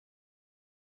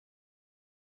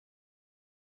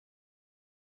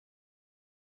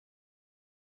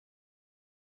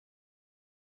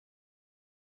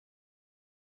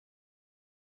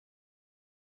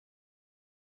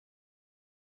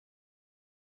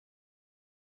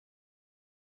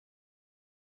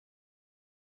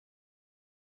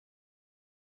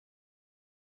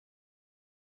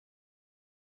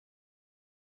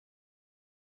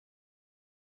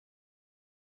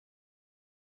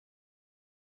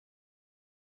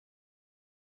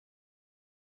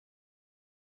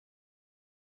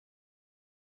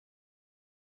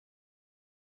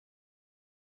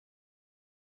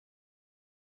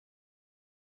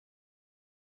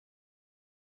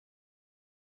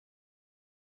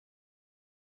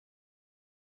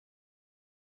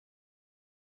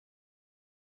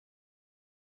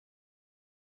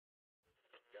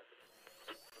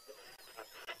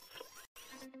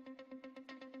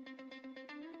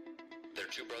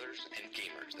two brothers and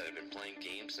gamers that have been playing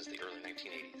games since the early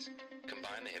 1980s.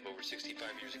 Combined, they have over 65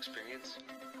 years experience.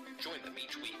 Join them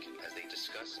each week as they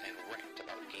discuss and rant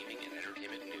about gaming and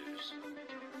entertainment news.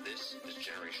 This is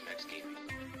Generation X Gaming.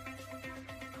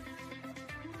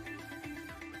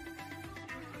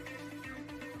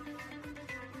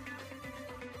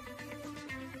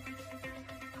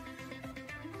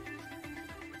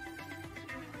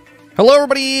 Hello,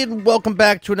 everybody, and welcome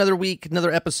back to another week,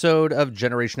 another episode of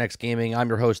Generation X Gaming. I'm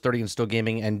your host, 30 and Still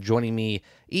Gaming, and joining me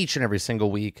each and every single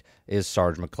week is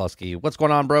Sarge McCluskey. What's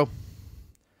going on, bro?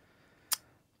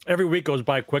 Every week goes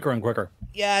by quicker and quicker.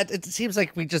 Yeah, it seems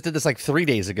like we just did this like 3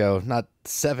 days ago, not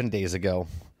 7 days ago.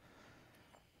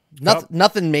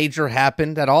 Nothing major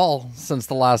happened at all since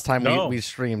the last time we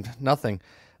streamed. Nothing.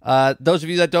 Those of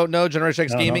you that don't know, Generation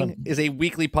X Gaming is a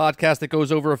weekly podcast that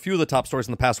goes over a few of the top stories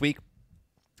in the past week,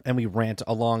 and we rant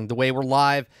along the way. We're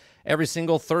live every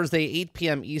single Thursday, 8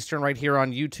 p.m. Eastern, right here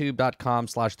on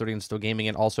youtube.com/30 and Still Gaming,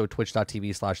 and also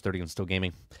twitch.tv/30 and Still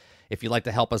Gaming. If you'd like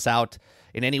to help us out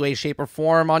in any way, shape, or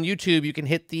form on YouTube, you can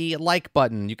hit the like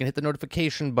button. You can hit the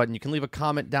notification button. You can leave a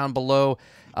comment down below.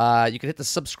 You can hit the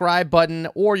subscribe button,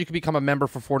 or you can become a member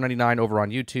for $4.99 over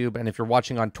on YouTube. And if you're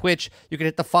watching on Twitch, you can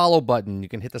hit the follow button. You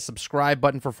can hit the subscribe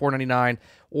button for $4.99,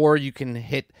 or you can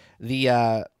hit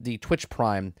the Twitch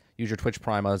Prime. Use your Twitch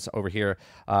Prime over here.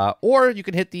 Or you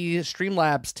can hit the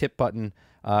Streamlabs tip button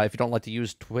if you don't like to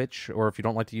use Twitch, or if you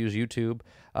don't like to use YouTube.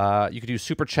 You could do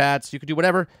Super Chats. You could do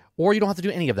whatever, or you don't have to do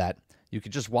any of that. You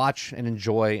could just watch and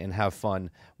enjoy and have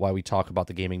fun while we talk about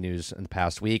the gaming news in the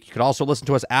past week. You could also listen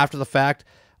to us after the fact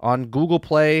on Google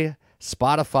Play,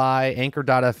 Spotify,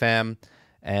 Anchor.fm,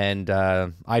 and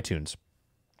iTunes,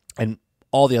 and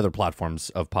all the other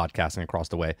platforms of podcasting across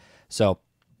the way. So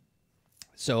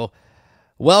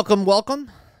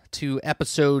welcome to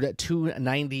episode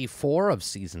 294 of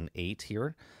Season 8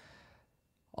 here.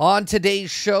 On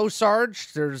today's show,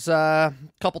 Sarge, there's a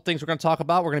couple things we're going to talk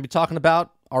about. We're going to be talking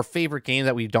about our favorite game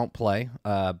that we don't play,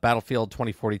 Battlefield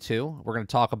 2042. We're going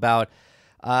to talk about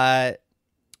the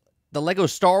Lego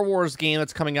Star Wars game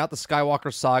that's coming out, the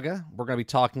Skywalker Saga. We're going to be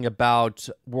talking about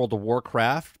World of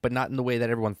Warcraft, but not in the way that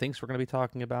everyone thinks we're going to be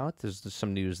talking about. There's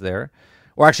some news there.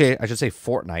 Or actually, I should say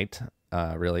Fortnite,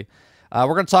 really. We're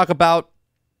going to talk about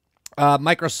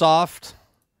Microsoft.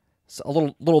 A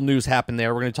little news happened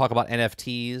there. We're going to talk about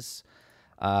NFTs.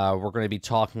 We're going to be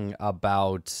talking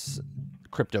about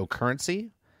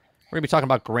cryptocurrency. We're going to be talking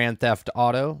about Grand Theft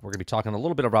Auto. We're going to be talking a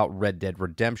little bit about Red Dead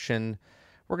Redemption.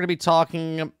 We're going to be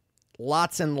talking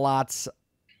lots and lots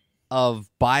of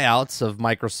buyouts of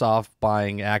Microsoft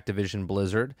buying Activision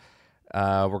Blizzard.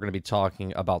 We're going to be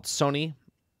talking about Sony.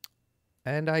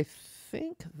 And I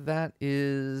think that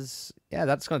is,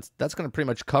 that's going to pretty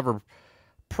much cover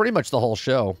pretty much the whole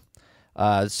show.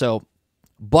 So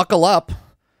buckle up.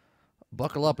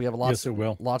 We have lots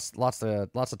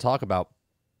to talk about.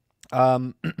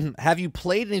 Have you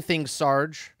played anything,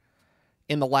 Sarge,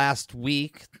 in the last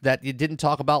week that you didn't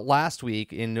talk about last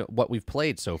week in what we've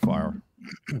played so far?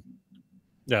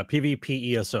 Yeah,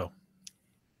 PvP ESO.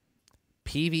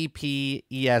 PvP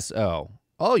ESO.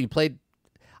 Oh, you played.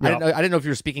 Yep. I didn't know if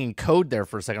you were speaking in code there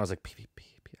for a second. I was like PvP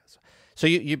ESO. So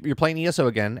you're playing ESO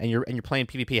again, and you're playing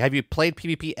PvP. Have you played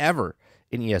PvP ever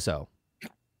in ESO?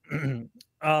 In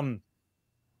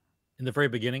the very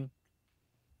beginning,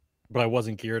 but I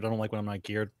wasn't geared. I don't like when I'm not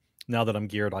geared. Now that I'm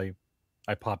geared, I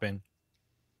pop in.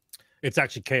 It's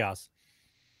actually chaos.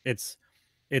 It's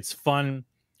fun.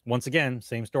 Once again,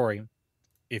 same story.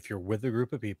 If you're with a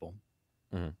group of people,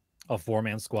 a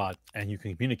 4-man squad, and you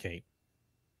can communicate,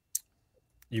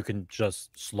 you can just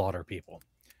slaughter people.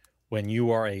 When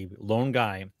you are a lone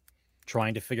guy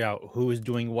trying to figure out who is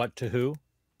doing what to who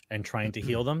and trying to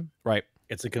heal them, right?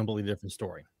 It's a completely different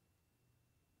story.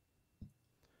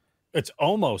 It's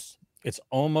almost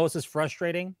as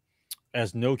frustrating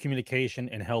as no communication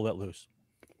and Hell Let Loose.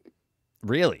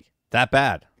 Really? That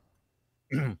bad?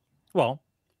 Well,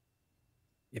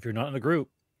 if you're not in a group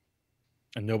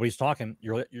and nobody's talking,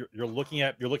 you're looking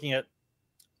at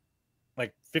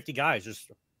like 50 guys just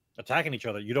attacking each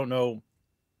other. You don't know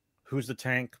who's the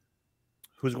tank,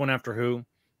 who's going after who.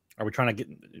 Are we trying to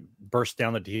burst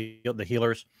down the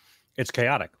healers? It's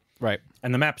chaotic, right?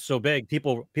 And the map's so big,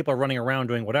 people are running around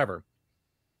doing whatever.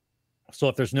 So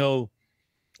if there's no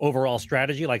overall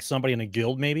strategy, like somebody in a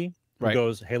guild maybe who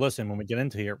goes, "Hey, listen, when we get in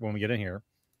here,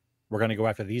 we're going to go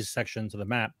after these sections of the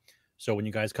map. So when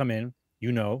you guys come in,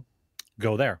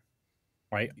 go there."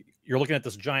 Right? You're looking at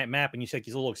this giant map and you see like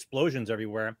these little explosions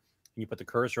everywhere, and you put the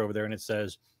cursor over there and it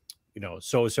says,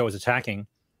 so is attacking.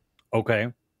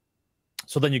 Okay.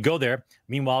 So then you go there.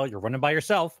 Meanwhile, you're running by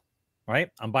yourself, right?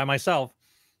 I'm by myself.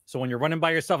 So when you're running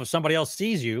by yourself, if somebody else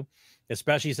sees you,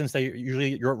 especially since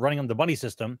you're running on the bunny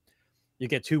system, you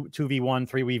get 2v1,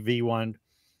 3v1.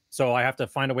 So I have to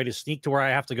find a way to sneak to where I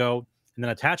have to go and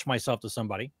then attach myself to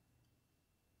somebody.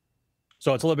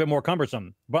 So it's a little bit more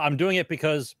cumbersome, but I'm doing it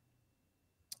because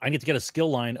I need to get a skill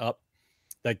line up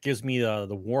that gives me the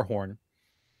war horn,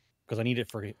 because I need it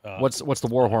for what's the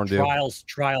war horn do?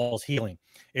 Trials healing.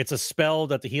 It's a spell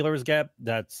that the healers get.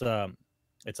 That's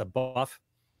it's a buff.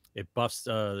 It buffs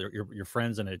your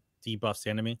friends and it debuffs the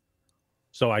enemy.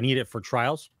 So I need it for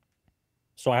trials.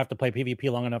 So I have to play PvP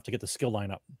long enough to get the skill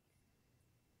line up.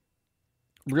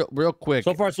 Real quick.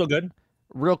 So far, so good.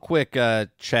 Real quick,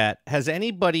 chat. Has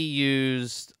anybody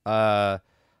used Opera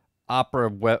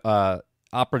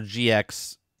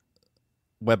GX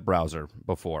web browser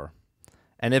before?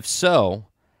 And if so,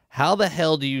 how the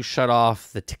hell do you shut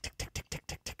off the tick tick tick tick tick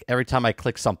tick tick every time I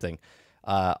click something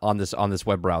on this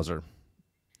web browser?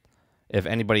 If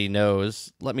anybody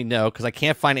knows, let me know, because I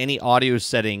can't find any audio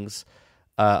settings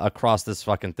across this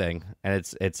fucking thing, and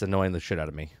it's annoying the shit out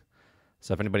of me.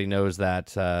 So if anybody knows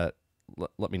that,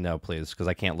 let me know, please, because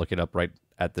I can't look it up right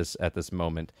at this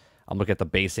moment. I'm looking at the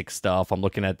basic stuff. I'm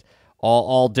looking at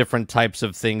all different types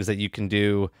of things that you can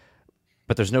do,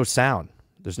 but there's no sound.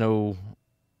 There's no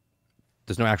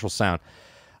actual sound.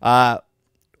 What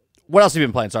else have you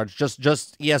been playing, Sarge?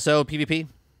 Just ESO PvP?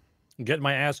 Getting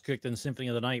my ass kicked in Symphony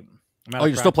of the Night. Oh,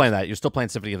 you're still playing that. You're still playing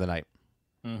Symphony of the Night.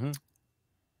 Mm-hmm.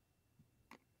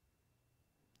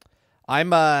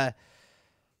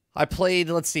 I played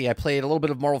a little bit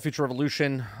of Marvel Future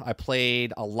Revolution. I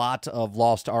played a lot of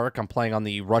Lost Ark. I'm playing on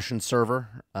the Russian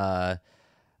server.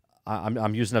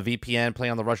 I'm using a VPN,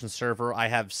 playing on the Russian server. I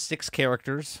have 6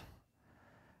 characters.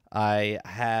 I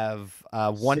have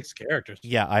 6 characters.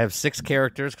 Yeah, I have 6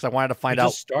 characters because I wanted to find out.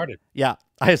 Just started. Yeah,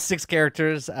 I have 6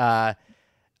 characters.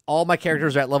 All my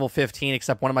characters are at level 15,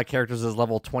 except one of my characters is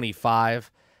level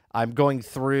 25. I'm going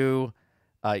through.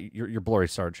 You're blurry,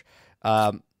 Sarge.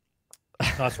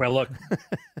 That's where I look.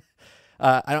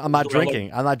 I'm not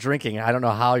drinking. I'm not drinking. I don't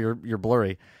know how you're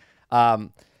blurry.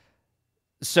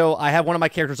 So I have one of my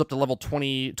characters up to level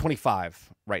 25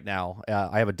 right now.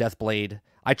 I have a Deathblade.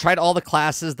 I tried all the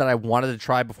classes that I wanted to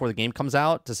try before the game comes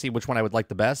out to see which one I would like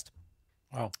the best.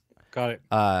 Oh, got it.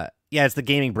 Yeah, it's the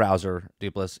gaming browser,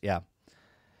 Dupless. Yeah.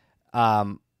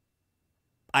 I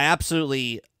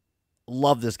absolutely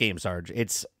love this game, Sarge.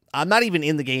 I'm not even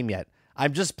in the game yet.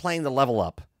 I'm just playing the level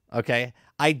up. Okay,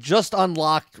 I just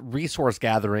unlocked resource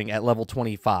gathering at level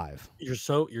 25. You're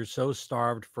so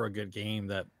starved for a good game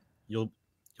that you'll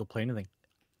play anything.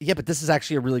 Yeah, but this is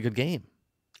actually a really good game.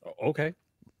 Okay,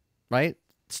 right?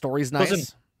 Story's nice.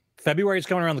 Listen, February's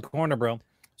coming around the corner, bro.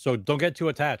 So don't get too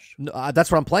attached. No,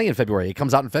 that's what I'm playing in February. It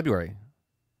comes out in February.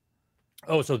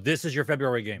 Oh, so this is your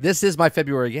February game? This is my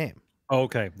February game. Oh,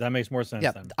 okay, that makes more sense.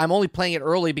 Yeah, then. I'm only playing it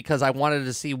early because I wanted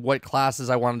to see what classes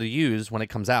I wanted to use when it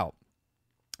comes out.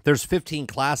 There's 15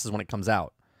 classes when it comes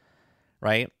out,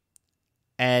 right?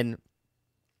 And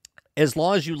as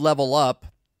long as you level up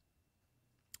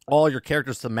all your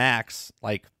characters to max,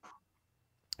 like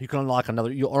you can unlock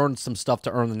you'll earn some stuff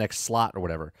to earn the next slot or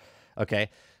whatever,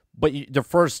 okay? But you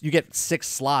get 6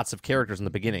 slots of characters in the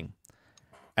beginning,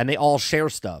 and they all share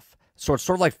stuff. So it's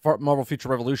sort of like Marvel Future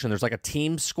Revolution. There's like a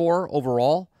team score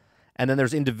overall, and then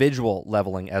there's individual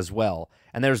leveling as well.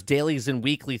 And there's dailies and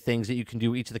weekly things that you can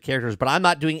do each of the characters. But I'm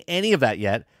not doing any of that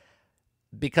yet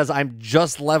because I'm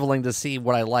just leveling to see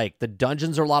what I like. The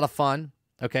dungeons are a lot of fun.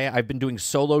 Okay, I've been doing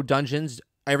solo dungeons.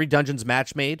 Every dungeon's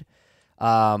match made.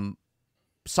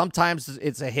 Sometimes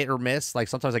it's a hit or miss. Like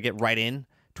sometimes I get right in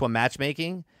to a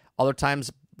matchmaking. Other times,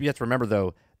 you have to remember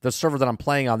though, the server that I'm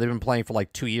playing on, they've been playing for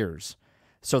like 2 years.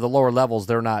 So the lower levels,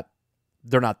 they're not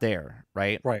there,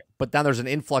 right? Right. But then there's an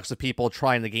influx of people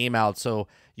trying the game out, so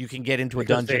you can get into a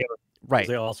dungeon. Right.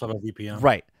 They also have a VPN.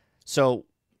 Right. So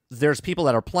there's people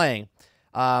that are playing.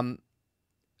 Like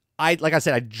I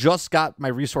said, I just got my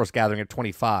resource gathering at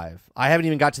 25. I haven't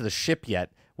even got to the ship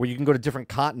yet, where you can go to different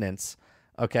continents.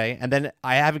 Okay, and then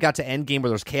I haven't got to end game where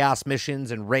there's chaos missions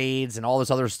and raids and all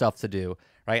this other stuff to do.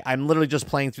 Right. I'm literally just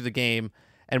playing through the game,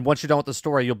 and once you're done with the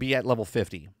story, you'll be at level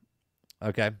 50.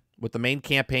 Okay, with the main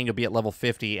campaign, you'll be at level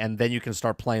 50, and then you can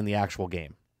start playing the actual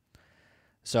game.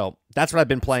 So that's what I've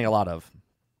been playing a lot of.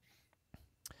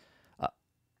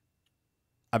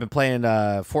 I've been playing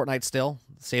Fortnite still,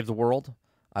 Save the World.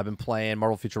 I've been playing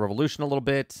Marvel Future Revolution a little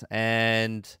bit,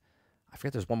 and I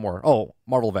forget there's one more. Oh,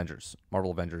 Marvel Avengers.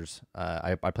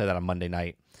 I play that on Monday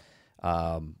night.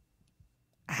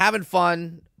 Having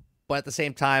fun, but at the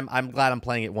same time, I'm glad I'm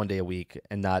playing it one day a week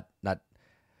and not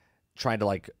trying to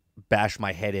like bash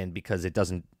my head in because it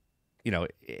doesn't,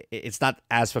 it's not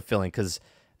as fulfilling because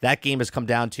that game has come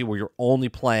down to where you're only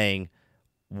playing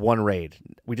one raid.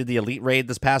 We did the Elite raid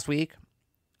this past week,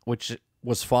 which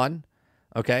was fun.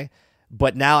 Okay.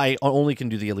 But now I only can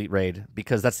do the Elite raid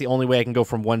because that's the only way I can go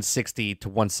from 160 to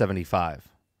 175.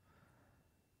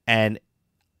 And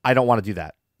I don't want to do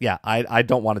that. Yeah, I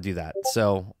don't want to do that.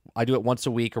 So I do it once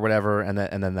a week or whatever, and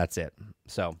then that's it.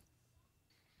 So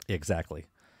exactly.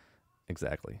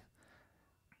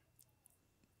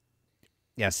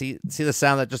 Yeah, see the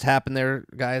sound that just happened there,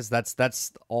 guys?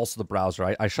 That's also the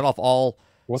browser. I shut off all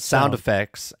sound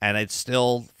effects, and it's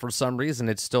still, for some reason,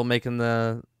 it's still making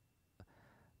the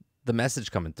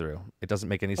message coming through. It doesn't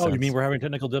make any sense. Oh, you mean we're having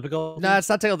technical difficulties? No, it's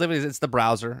not technical difficulties. It's the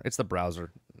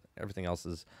browser. Everything else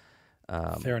is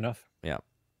fair enough. Yeah,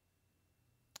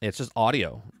 it's just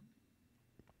audio,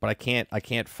 but I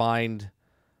can't find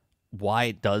why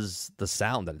it does the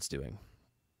sound that it's doing.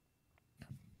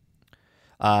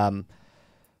 Turn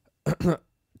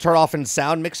off in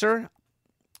sound mixer.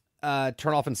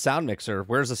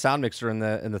 Where's the sound mixer in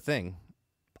the thing?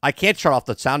 I can't shut off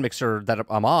the sound mixer that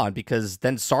I'm on because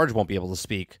then Sarge won't be able to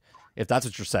speak, if that's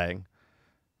what you're saying.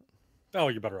 Oh,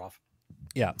 you're better off.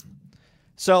 Yeah.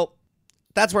 So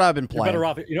that's what I've been playing. You're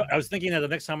better off. I was thinking that the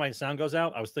next time my sound goes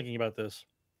out, I was thinking about this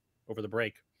over the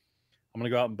break. I'm going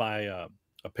to go out and buy a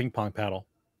ping pong paddle,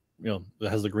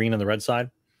 that has the green and the red side.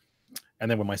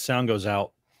 And then when my sound goes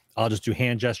out, I'll just do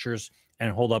hand gestures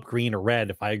and hold up green or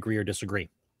red if I agree or disagree.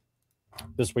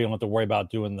 This way, you don't have to worry about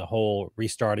doing the whole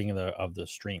restarting of the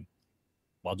stream.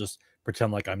 I'll just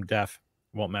pretend like I'm deaf.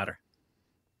 It won't matter.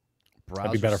 Browser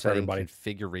That'd be better for everybody.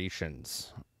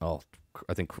 Configurations. Oh,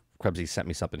 I think Krebsy sent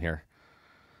me something here.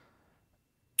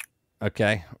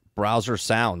 Okay, browser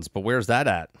sounds, but where's that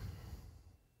at?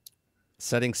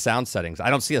 Sound settings. I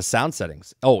don't see a sound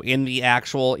settings. Oh, in the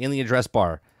address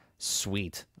bar.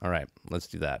 Sweet. All right, let's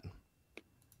do that.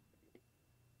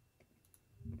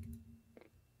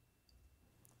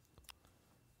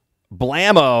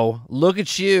 Blammo, look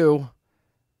at you.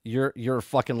 You're a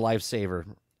fucking lifesaver.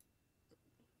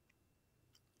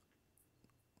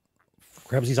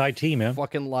 Krebsy's IT, man.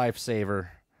 Fucking lifesaver.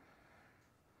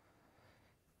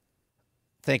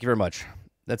 Thank you very much.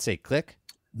 Let's say click.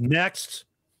 Next.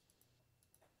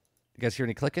 You guys hear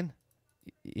any clicking?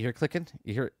 You hear clicking?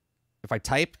 You hear if I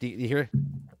type, do you hear it?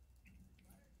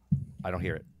 I don't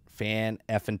hear it.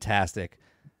 Fan-effing-tastic.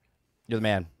 You're the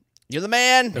man. You're the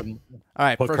man. All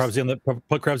right. Put Krebsy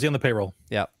on the payroll.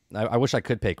 Yeah. I wish I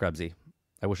could pay Krebsy.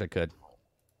 I wish I could.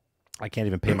 I can't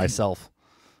even pay myself.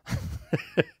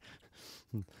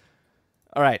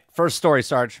 All right. First story,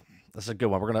 Sarge. This is a good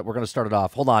one. We're gonna start it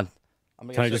off. Hold on. I'm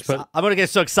gonna get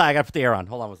so excited. I gotta put the air on.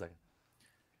 Hold on 1 second.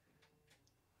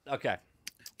 Okay.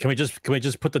 Can we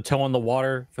just put the toe in the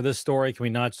water for this story? Can we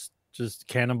not just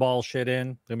cannonball shit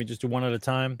in? Let me just do one at a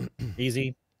time.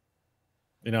 Easy.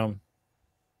 All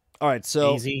right,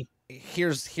 so easy.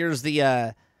 Here's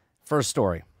the first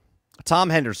story. Tom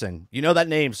Henderson. You know that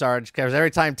name, Sarge, because every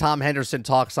time Tom Henderson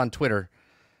talks on Twitter,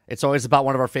 it's always about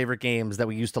one of our favorite games that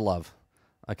we used to love.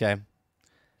 Okay?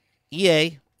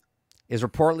 EA is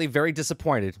reportedly very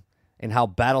disappointed in how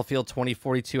Battlefield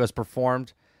 2042 has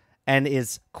performed and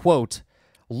is, quote,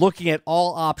 looking at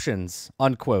all options,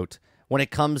 unquote, when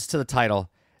it comes to the title.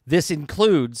 This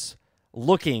includes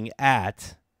looking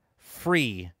at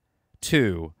free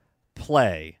to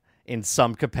play in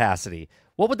some capacity.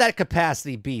 What would that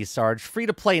capacity be, Sarge? Free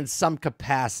to play in some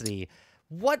capacity.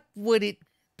 What would it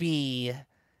be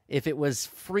if it was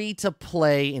free to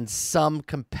play in some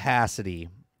capacity?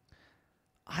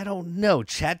 I don't know,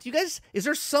 chat. Is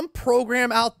there some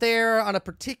program out there on a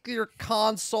particular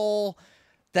console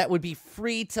that would be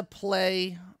free to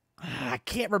play? I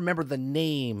can't remember the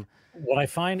name. What I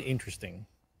find interesting,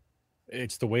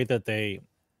 it's the way that they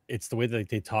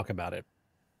talk about it.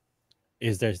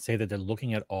 Is they say that they're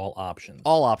looking at all options.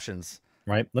 All options.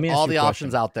 Right? Let me ask all you the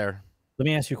options out there. Let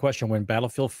me ask you a question. When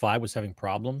Battlefield 5 was having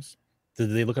problems, did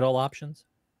they look at all options?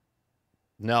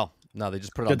 No, they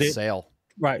just put it on sale.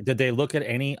 Right. Did they look at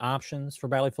any options for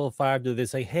Battlefield 5? Did they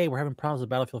say, hey, we're having problems with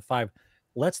Battlefield 5.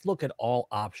 Let's look at all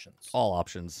options. All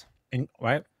options. And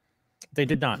right? They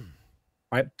did not.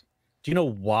 Right? Do you know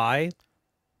why?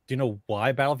 Do you know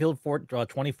why Battlefield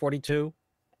 2042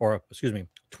 or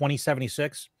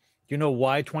 2076? Do you know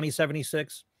why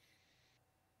 2076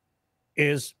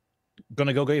 is going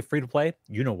to go get free to play?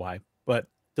 You know why. But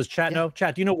does chat know?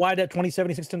 Chat, do you know why that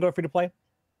 2076 didn't go free to play?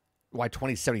 Why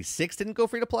 2076 didn't go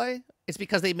free to play? It's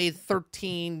because they made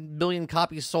 13 million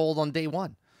copies sold on day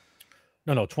one.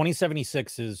 No,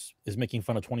 2076 is making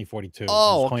fun of 2042.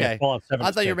 Oh, okay.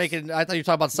 I thought you were talking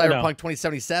about Cyberpunk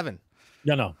 2077.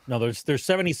 No. There's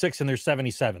 76 and there's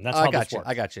 77. That's how this works.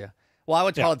 I got you. Well, I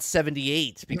would call it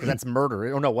 78 because that's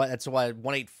murder. Oh no, what? That's why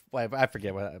 185. I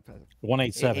forget what.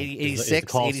 187.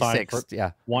 86. 86.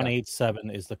 Yeah.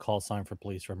 187 is the call sign for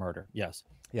police for murder. Yes.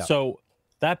 Yeah. So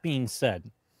that being said,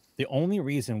 the only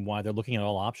reason why they're looking at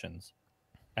all options,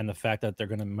 and the fact that they're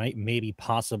going to maybe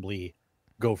possibly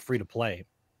go free to play,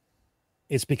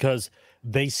 is because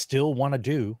they still want to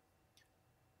do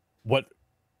what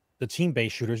the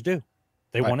team-based shooters do.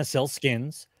 They want to sell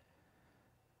skins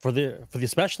for the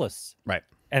specialists, right?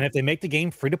 And if they make the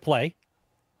game free to play,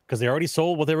 because they already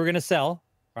sold what they were going to sell,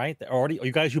 right? They already,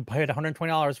 you guys who paid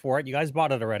 $120 for it, you guys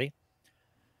bought it already.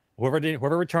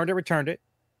 Whoever returned it,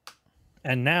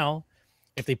 and now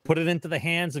if they put it into the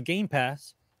hands of Game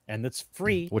Pass and it's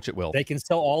free, which it will, they can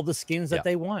sell all the skins that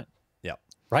they want. Yeah,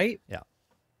 right. Yeah,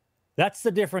 that's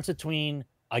the difference between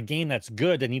a game that's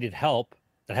good that needed help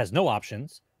that has no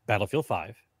options, Battlefield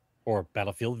 5 or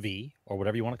Battlefield V or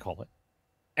whatever you want to call it,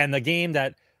 and the game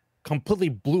that completely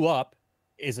blew up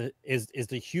is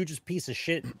the hugest piece of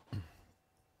shit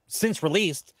since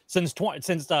released, since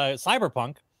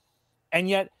Cyberpunk, and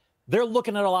yet they're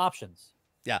looking at all options.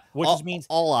 Yeah, which means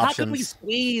all options. How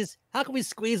can we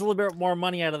squeeze a little bit more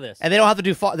money out of this? And they don't have to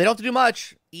do they don't have to do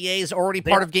much. EA is already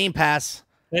part of Game Pass.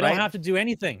 They don't have to do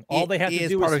anything. All they have to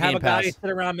do is have a guy sit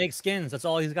around and make skins. That's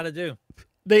all he's got to do.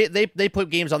 They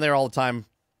put games on there all the time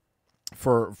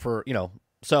for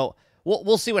so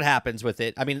we'll see what happens with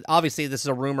it. I mean, obviously this is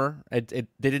a rumor. They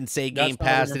didn't say Game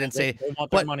Pass. They didn't say. They want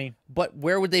their money. But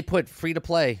where would they put free to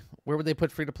play? Where would they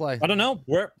put free to play? I don't know.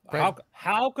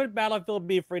 How could Battlefield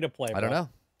be free to play? I don't know.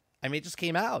 I mean, it just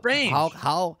came out. Strange.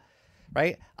 How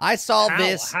right? I saw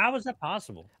this. How is that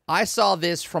possible? I saw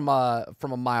this from a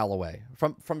mile away,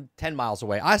 from 10 miles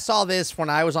away. I saw this when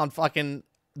I was on fucking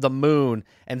the moon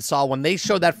and saw when they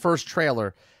showed that first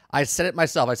trailer. I said it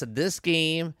myself. I said, this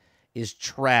game is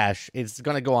trash. It's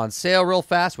going to go on sale real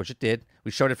fast, which it did.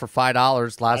 We showed it for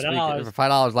 $5 last week. For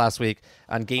 $5 last week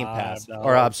on Game Pass,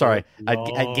 or I'm sorry, at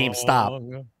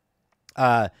GameStop.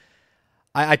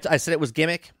 I said it was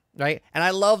gimmick, right? And I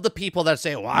love the people that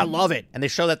say, "Well, I love it," and they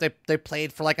show that they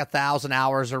played for like 1,000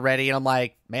 hours already, and I'm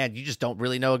like, man, you just don't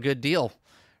really know a good deal,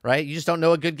 right? You just don't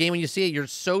know a good game when you see it. You're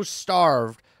so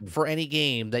starved for any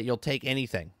game that you'll take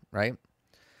anything, right?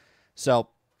 So.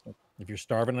 If you're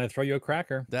starving and I throw you a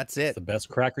cracker, that's it. It's the best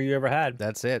cracker you ever had.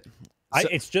 That's it.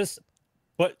 It's just,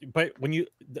 but when you,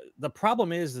 the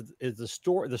problem is the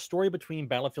story between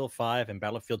Battlefield 5 and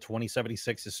Battlefield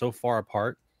 2076 is so far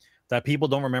apart that people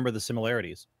don't remember the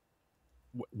similarities.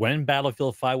 When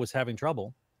Battlefield 5 was having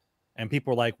trouble, and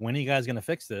people were like, "When are you guys going to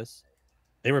fix this?"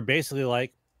 They were basically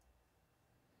like,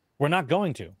 "We're not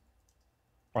going to."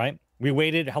 Right? We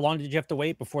waited. How long did you have to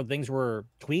wait before things were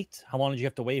tweaked? How long did you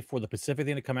have to wait for the Pacific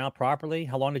thing to come out properly?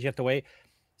 How long did you have to wait?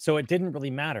 So it didn't really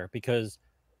matter because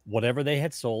whatever they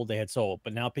had sold, they had sold.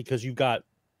 But now because you got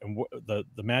the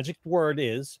magic word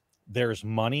is there's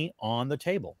money on the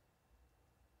table.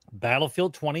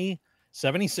 Battlefield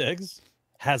 2076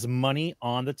 has money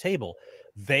on the table.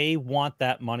 They want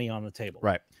that money on the table.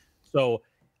 Right. So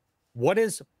what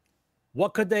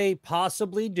could they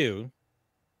possibly do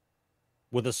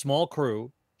with a small crew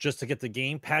just to get the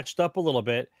game patched up a little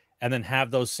bit and then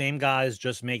have those same guys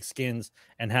just make skins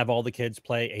and have all the kids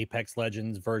play Apex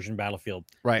Legends version Battlefield?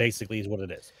 Right. Basically is what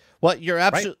it is. Well, you're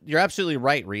absolutely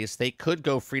right, Reese. They could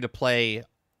go free to play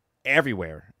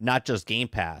everywhere, not just Game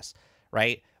Pass,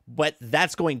 right? But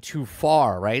that's going too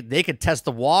far, right? They could test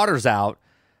the waters out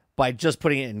by just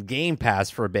putting it in Game Pass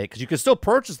for a bit, because you can still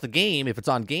purchase the game if it's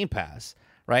on Game Pass,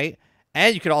 right?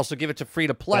 And you could also give it to free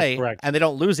to play, and they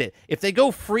don't lose it. If they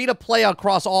go free to play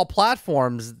across all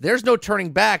platforms, there's no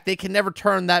turning back. They can never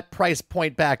turn that price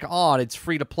point back on. It's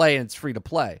free to play, and it's free to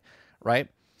play, right?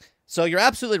 So you're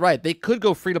absolutely right. They could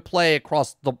go free to play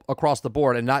across the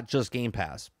board and not just Game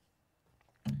Pass,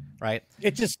 right?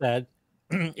 It's just sad.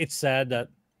 It's sad that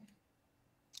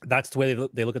that's the way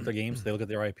they look at their games. They look at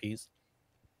their IPs,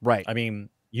 right? I mean,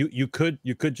 you could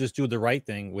just do the right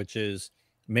thing, which is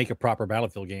make a proper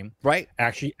Battlefield game, right?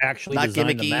 Actually not design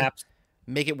gimmicky, the maps,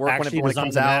 make it work when it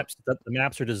comes out. The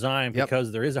maps are designed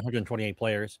because there is 128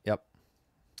 players. Yep.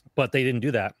 But they didn't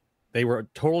do that. They were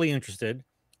totally interested,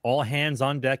 all hands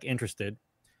on deck interested,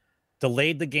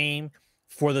 delayed the game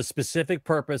for the specific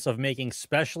purpose of making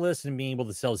specialists and being able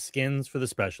to sell skins for the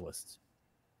specialists.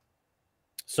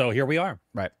 So here we are.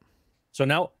 Right. So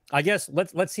now I guess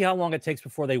let's see how long it takes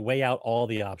before they weigh out all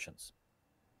the options.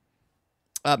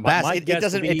 Bass,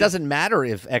 it doesn't matter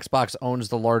if Xbox owns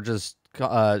the largest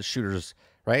shooters,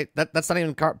 right? That's not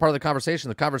even part of the conversation.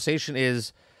 The conversation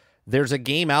is there's a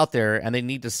game out there and they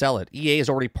need to sell it. EA has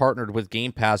already partnered with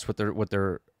Game Pass with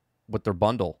their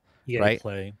bundle, EA right?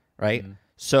 Play. Right.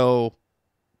 So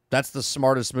that's the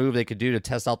smartest move they could do to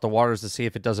test out the waters to see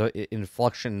if it does an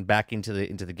inflection back into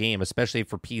the game, especially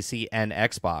for PC and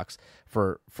Xbox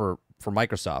for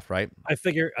Microsoft, right? I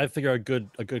figure a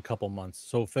good couple months.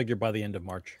 So figure by the end of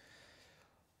March.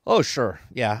 Oh, sure.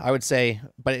 Yeah, I would say,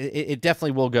 but it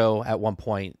definitely will go at one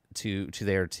point to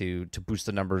boost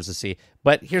the numbers to see.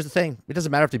 But here's the thing: it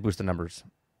doesn't matter if they boost the numbers.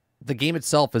 The game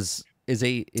itself is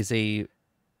a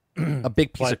a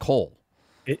big piece of coal.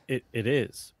 It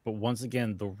is, but once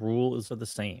again, the rules are the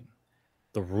same.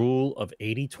 The rule of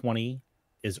 80-20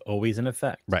 is always in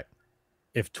effect. Right.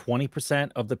 If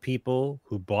 20% of the people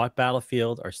who bought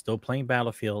Battlefield are still playing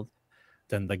Battlefield,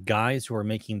 then the guys who are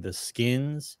making the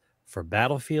skins for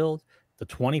Battlefield, the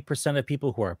 20% of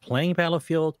people who are playing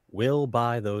Battlefield will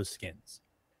buy those skins.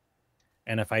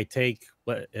 And if I take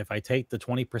the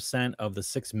 20% of the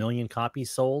 6 million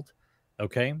copies sold,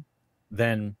 okay,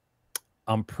 then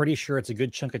I'm pretty sure it's a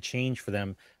good chunk of change for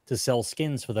them to sell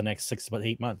skins for the next 6 to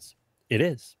 8 months. It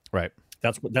is. Right.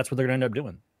 That's what they're going to end up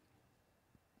doing.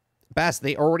 Bass,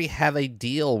 they already have a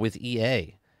deal with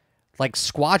EA. Like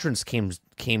Squadrons came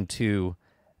to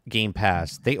Game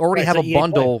Pass. They already have a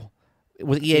bundle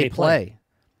with EA Play.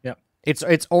 Yep. It's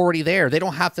already there. They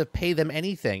don't have to pay them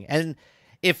anything. And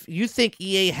if you think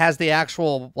EA has the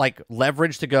actual like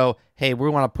leverage to go, hey, we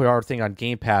want to put our thing on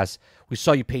Game Pass. We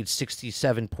saw you paid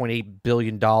 $67.8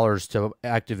 billion to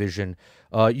Activision.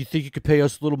 You think you could pay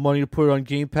us a little money to put it on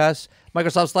Game Pass?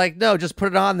 Microsoft's like, no, just put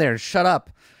it on there and shut up.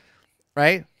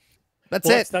 Right? That's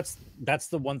it. That's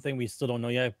the one thing we still don't know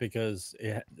yet because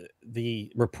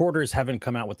the reporters haven't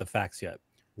come out with the facts yet.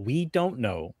 We don't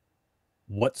know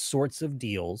what sorts of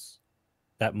deals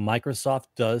that Microsoft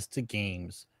does to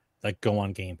games that go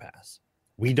on Game Pass.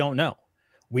 We don't know.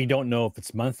 We don't know if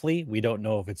it's monthly. We don't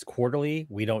know if it's quarterly.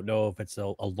 We don't know if it's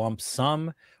a lump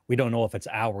sum. We don't know if it's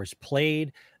hours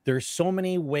played. There's so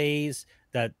many ways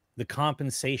that the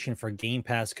compensation for Game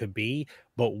Pass could be,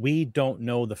 but we don't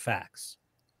know the facts.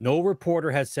 No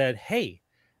reporter has said, hey,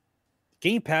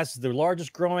 Game Pass is the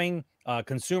largest growing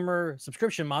consumer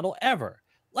subscription model ever.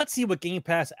 Let's see what Game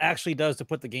Pass actually does to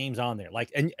put the games on there.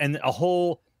 Like, and a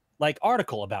whole like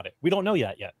article about it. We don't know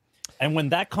yet. And when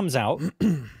that comes out,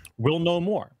 we'll know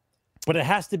more. But it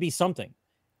has to be something,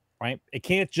 right? It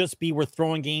can't just be we're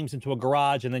throwing games into a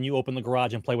garage and then you open the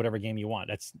garage and play whatever game you want.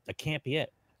 That can't be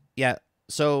it. Yeah.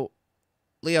 So,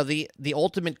 Leo, the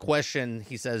ultimate question,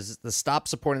 he says, the stop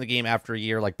supporting the game after a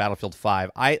year like Battlefield 5.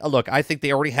 I think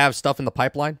they already have stuff in the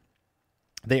pipeline.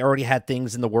 They already had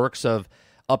things in the works of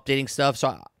updating stuff. So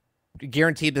I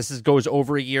guarantee goes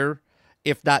over a year,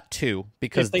 if not 2,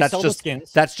 because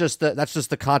that's just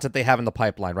the content they have in the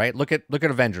pipeline, right? Look at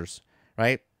Avengers,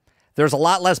 right? There's a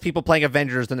lot less people playing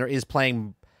Avengers than there is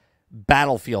playing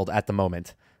Battlefield at the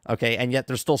moment, okay? And yet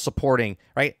they're still supporting,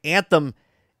 right? Anthem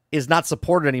is not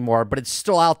supported anymore, but it's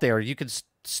still out there. You could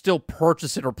still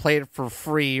purchase it or play it for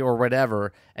free or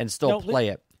whatever and still play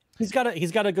it. He's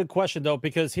got a good question though,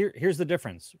 because here's the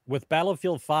difference. With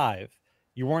Battlefield 5,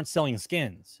 you weren't selling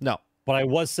skins. No. But I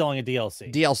was selling a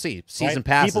DLC. Season right?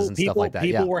 passes and stuff like that.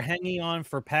 People were hanging on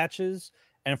for patches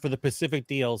and for the Pacific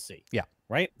DLC. Yeah.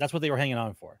 Right? That's what they were hanging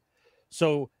on for.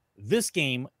 So this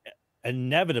game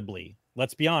inevitably,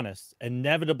 let's be honest, has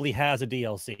a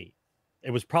DLC. It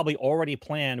was probably already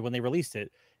planned when they released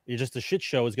it. It's just a shit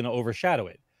show is going to overshadow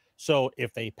it. So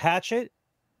if they patch it,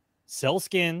 sell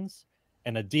skins,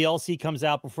 and a DLC comes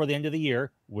out before the end of the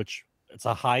year, which it's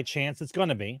a high chance it's going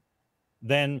to be,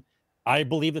 then I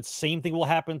believe that the same thing will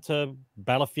happen to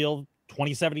Battlefield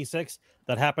 2076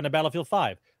 that happened to Battlefield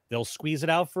 5. They'll squeeze it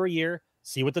out for a year,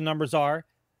 see what the numbers are,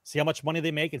 see how much money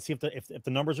they make, and see if the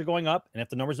numbers are going up. And if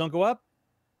the numbers don't go up,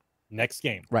 next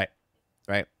game. Right.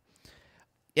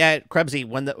 Yeah, Krebsy,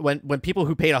 when people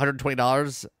who paid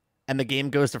 $120 and the game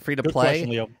goes to free to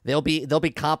play, they'll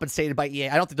be compensated by EA.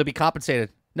 I don't think they'll be compensated.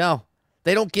 No,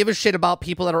 they don't give a shit about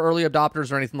people that are early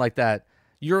adopters or anything like that.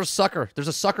 You're a sucker. There's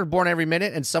a sucker born every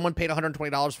minute, and someone paid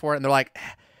 $120 for it, and they're like,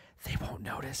 they won't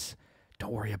notice.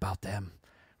 Don't worry about them,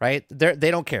 right?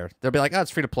 They don't care. They'll be like, oh,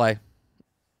 it's free to play,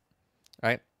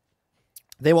 right?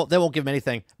 They won't give them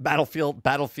anything. Battlefield.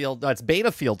 No, it's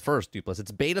Betafield first, Duplass.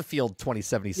 It's Betafield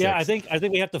 2076. Yeah, I think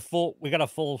we have to fuck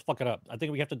it up. I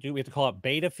think we have to call it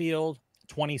Betafield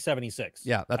 2076.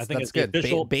 Yeah, that's good.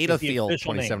 Betafield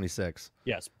 2076.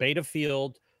 Name. Yes,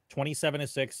 Betafield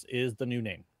 2076 is the new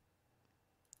name.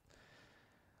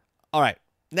 All right,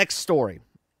 next story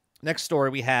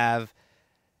we have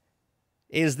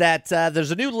is that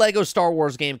there's a new Lego Star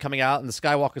Wars game coming out, and it's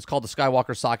called the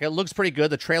Skywalker Saga. It looks pretty good.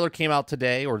 The trailer came out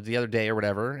today or the other day or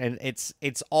whatever, and it's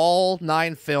all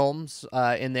 9 films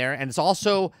in there, and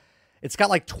It's got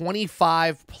like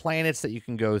 25 planets that you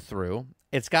can go through.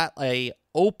 It's got a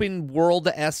open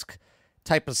world-esque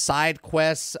type of side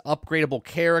quests, upgradable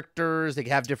characters. They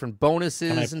have different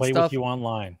bonuses and stuff. Can I play with you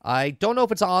online? I don't know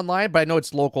if it's online, but I know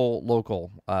it's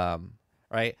local.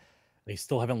 Right? They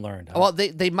still haven't learned. Huh? Well,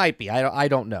 they might be. I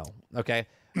don't know. Okay,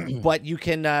 but you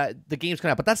can. The games can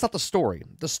out, but that's not the story.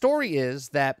 The story is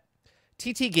that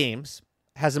TT Games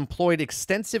has employed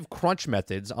extensive crunch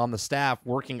methods on the staff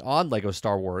working on LEGO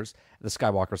Star Wars, the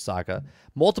Skywalker Saga.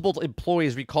 Multiple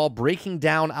employees recall breaking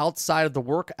down outside of the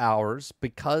work hours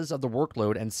because of the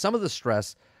workload and some of the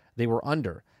stress they were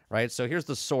under, right? So here's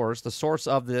the source. The source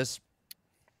of this,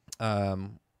 where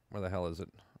the hell is it?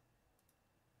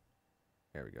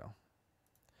 There we go.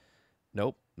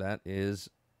 Nope, that is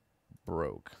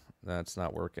broke. That's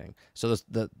not working. So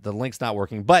the link's not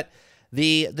working. But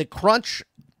the crunch...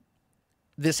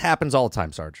 This happens all the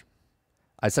time, Sarge.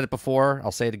 I said it before.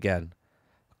 I'll say it again.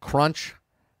 Crunch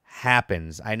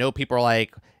happens. I know people are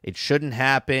like, it shouldn't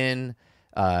happen.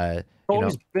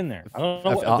 Always been there. I don't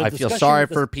know. I feel sorry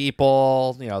for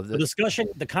people.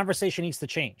 The conversation needs to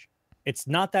change. It's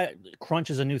not that crunch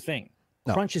is a new thing.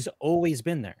 No. Crunch has always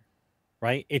been there,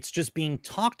 right? It's just being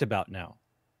talked about now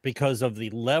because of the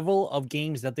level of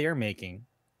games that they are making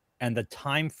and the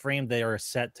time frame they are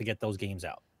set to get those games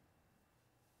out.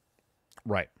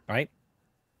 Right.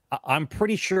 I'm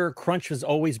pretty sure crunch has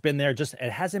always been there. Just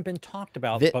it hasn't been talked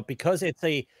about, but because it's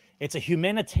a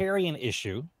humanitarian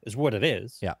issue, is what it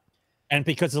is. Yeah. And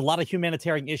because there's a lot of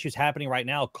humanitarian issues happening right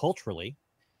now culturally,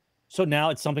 so now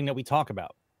it's something that we talk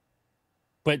about.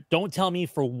 But don't tell me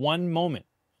for one moment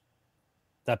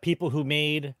that people who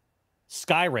made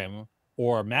Skyrim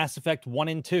or Mass Effect 1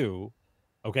 and 2,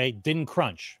 okay, didn't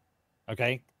crunch.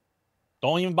 Okay?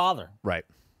 Don't even bother. Right.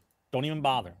 Don't even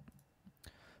bother.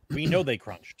 We know they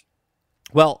crunched.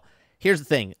 Well, here's the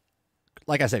thing.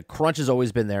 Like I said, crunch has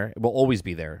always been there. It will always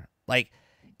be there. Like,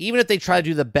 even if they try to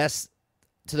do the best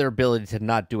to their ability to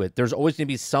not do it, there's always going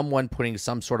to be someone putting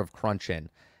some sort of crunch in.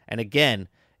 And again,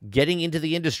 getting into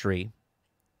the industry,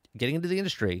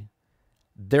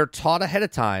 they're taught ahead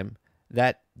of time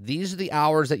that these are the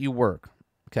hours that you work,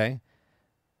 okay?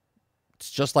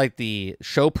 It's just like the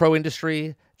show pro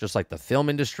industry, just like the film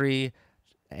industry,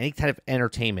 any kind of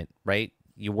entertainment, right?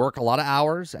 You work a lot of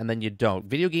hours and then you don't.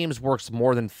 Video games works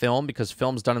more than film because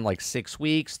film's done in like 6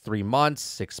 weeks, 3 months,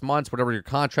 6 months, whatever your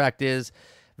contract is.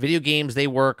 Video games, they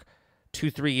work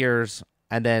 2-3 years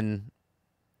and then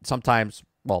sometimes,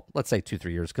 well, let's say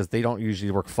 2-3 years because they don't usually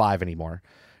work 5 anymore,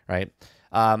 right?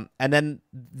 And then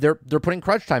they're putting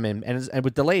crunch time in and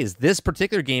with delays. This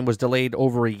particular game was delayed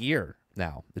over a year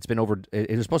now. It's been over.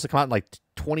 It was supposed to come out in like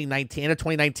 2019 or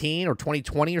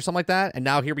 2020 or something like that. And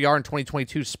now here we are in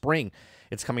 2022 spring.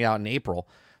 It's coming out in April.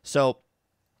 So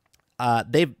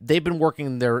they've been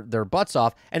working their butts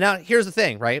off. And now here's the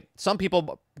thing, right? Some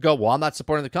people go, well, I'm not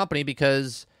supporting the company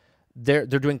because they're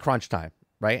doing crunch time,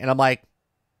 right? And I'm like,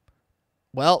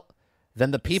 well,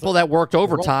 then the people that worked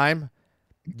overtime,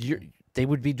 they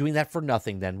would be doing that for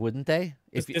nothing then, wouldn't they?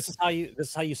 This is how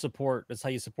you support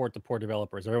the poor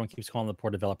developers. Everyone keeps calling them the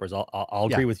poor developers. I'll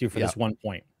agree with you for this one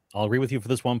point. I'll agree with you for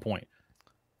this one point.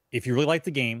 If you really like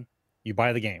the game, you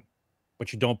buy the game.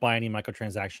 But you don't buy any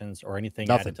microtransactions or anything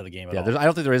added to the game at all. I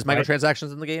don't think there is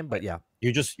microtransactions in the game, but yeah.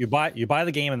 You buy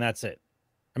the game and that's it.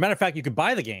 As a matter of fact, you could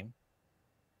buy the game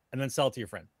and then sell it to your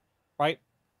friend, right?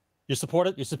 You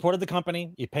supported the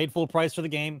company, you paid full price for the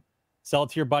game, sell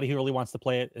it to your buddy who really wants to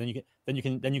play it, and then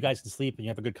you guys can sleep and you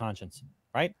have a good conscience,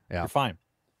 right? Yeah. You're fine.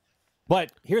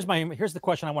 But here's the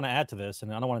question I want to add to this,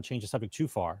 and I don't want to change the subject too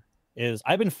far. Is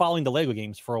I've been following the Lego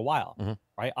games for a while,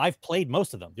 right? I've played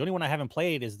most of them. The only one I haven't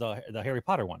played is the Harry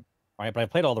Potter one, right? But I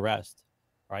played all the rest,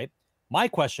 right? My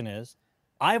question is,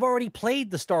 I've already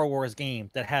played the Star Wars game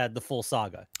that had the full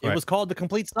saga. It was called the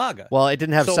Complete Saga. Well, it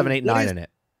didn't have 7, 8, 9 in it.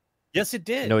 Yes, it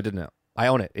did. No, it didn't. I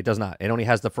own it. It does not. It only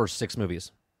has the first 6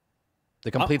 movies.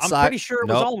 The Complete Saga. I'm pretty sure it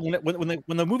was all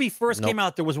when the movie first came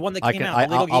out. There was one that came out.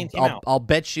 The Lego game came out. I'll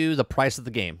bet you the price of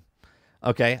the game.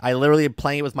 Okay, I literally am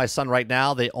playing it with my son right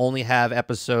now. They only have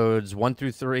episodes 1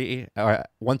 through 3, or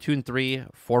 1, 2, and 3,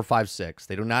 4, 5, 6.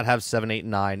 They do not have 7, 8, and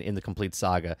 9 in the Complete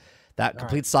Saga. That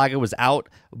Complete Saga was out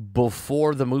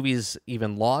before the movies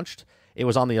even launched. It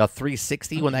was on the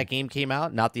 360 when that game came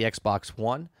out, not the Xbox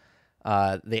One.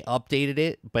 They updated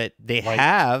it, but they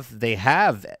have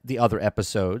the other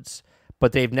episodes,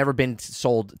 but they've never been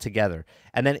sold together.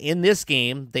 And then in this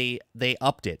game, they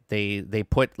upped it. They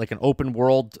put like an open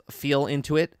world feel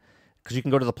into it because you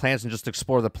can go to the planets and just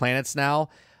explore the planets now.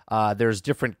 There's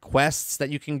different quests that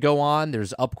you can go on.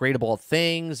 There's upgradable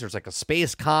things. There's like a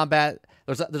space combat.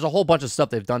 There's a whole bunch of stuff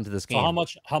they've done to this game. So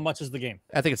how much is the game?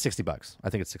 I think it's $60. I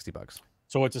think it's $60.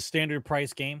 So it's a standard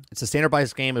price game. It's a standard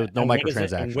price game with no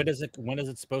microtransactions. When is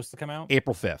it supposed to come out?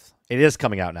 April 5th. It is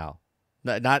coming out now.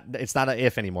 It's not an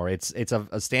if anymore. It's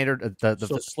a standard.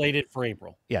 So slated for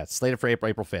April. Yeah, it's slated for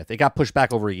April 5th. It got pushed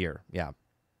back over a year. Yeah.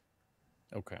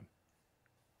 Okay.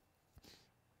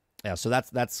 Yeah, so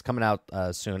that's coming out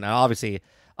soon. Now, obviously,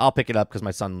 I'll pick it up because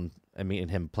my son and me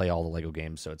and him play all the Lego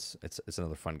games, so it's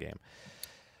another fun game.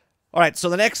 All right, so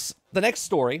the next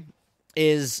story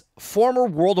is former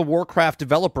World of Warcraft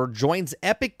developer joins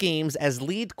Epic Games as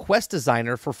lead quest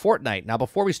designer for Fortnite. Now,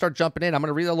 before we start jumping in, I'm going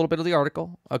to read a little bit of the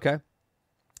article. Okay.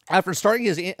 After starting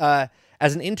as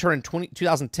an intern in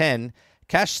 2010.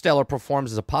 Cash Stellar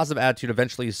performs as a positive attitude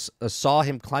eventually saw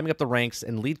him climbing up the ranks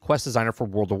and lead quest designer for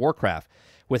World of Warcraft.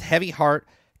 With heavy heart,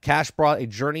 Cash brought a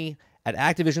journey at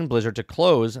Activision Blizzard to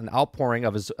close an outpouring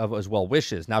of his well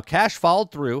wishes. Now, Cash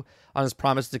followed through on his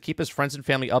promise to keep his friends and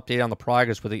family updated on the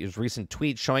progress with his recent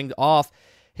tweet showing off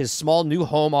his small new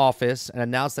home office and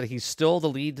announced that he's still the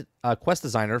lead quest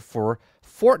designer for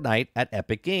Fortnite at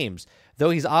Epic Games. Though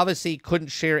he's obviously couldn't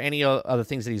share any of the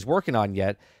things that he's working on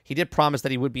yet, he did promise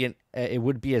that it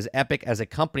would be as epic as a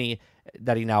company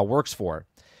that he now works for.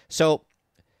 So,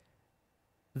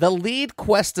 the lead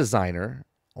quest designer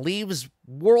leaves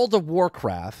World of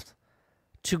Warcraft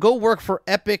to go work for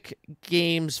Epic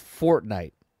Games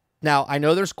Fortnite. Now, I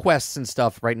know there's quests and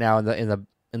stuff right now in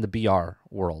the BR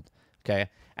world, okay?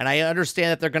 And I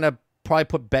understand that they're going to probably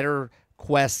put better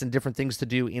quests and different things to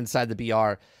do inside the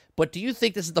BR. But do you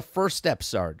think this is the first step,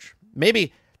 Sarge?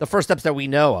 Maybe the first steps that we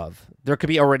know of. There could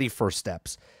be already first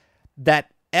steps.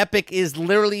 That Epic is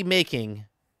literally making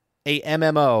a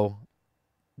MMO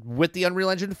with the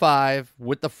Unreal Engine 5,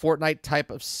 with the Fortnite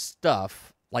type of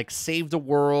stuff, like Save the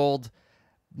World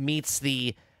meets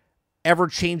the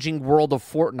ever-changing world of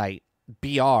Fortnite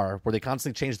BR, where they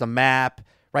constantly change the map,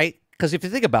 right? Because if you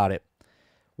think about it,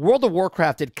 World of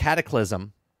Warcraft did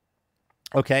Cataclysm,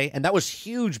 okay? And that was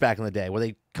huge back in the day, where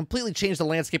they completely changed the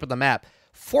landscape of the map.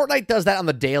 Fortnite does that on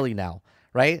the daily now,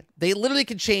 right? They literally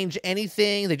can change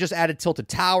anything. They just added Tilted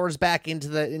Towers back into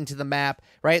the map,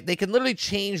 right? They can literally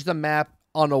change the map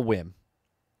on a whim,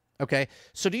 okay?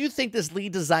 So do you think this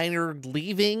lead designer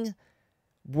leaving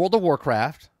World of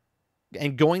Warcraft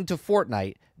and going to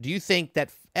Fortnite, do you think that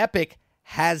Epic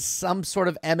has some sort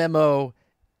of MMO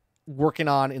working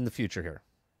on in the future here?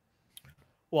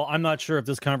 Well, I'm not sure if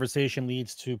this conversation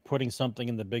leads to putting something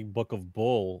in the big book of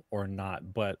Bull or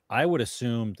not, but I would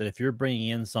assume that if you're bringing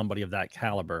in somebody of that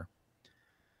caliber,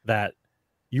 that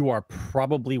you are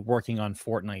probably working on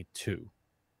Fortnite 2.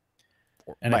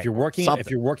 And right. if you're working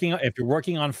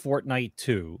on Fortnite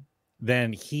 2,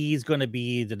 then he's going to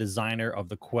be the designer of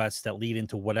the quests that lead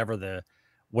into whatever the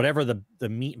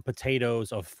meat and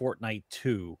potatoes of Fortnite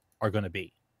 2 are going to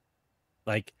be.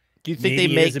 Like, do you think they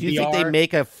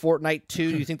make a Fortnite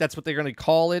 2? Do you think that's what they're going to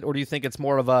call it, or do you think it's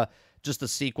more of just a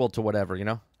sequel to whatever, you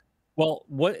know? Well,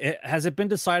 has it been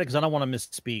decided, because I don't want to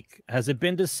misspeak, has it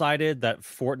been decided that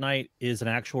Fortnite is an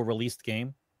actual released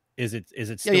game? Is it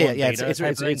still in beta?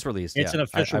 It's released. It's an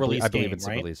official release. I believe game, it's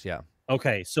right? released. Yeah.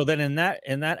 Okay, so then in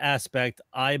that aspect,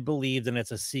 I believe that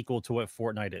it's a sequel to what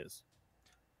Fortnite is.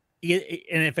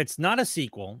 And if it's not a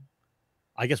sequel,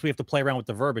 I guess we have to play around with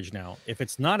the verbiage now. If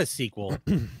it's not a sequel,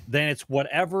 then it's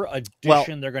whatever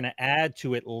addition they're going to add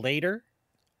to it later.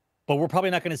 But we're probably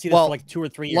not going to see this for like 2 or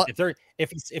 3 years.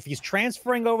 If he's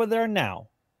transferring over there now,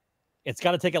 it's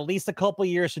got to take at least a couple of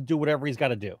years to do whatever he's got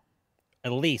to do.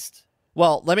 At least.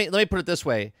 Well, let me put it this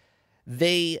way.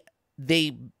 They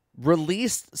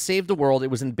released Save the World. It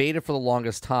was in beta for the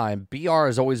longest time. BR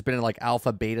has always been in like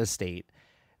alpha beta state.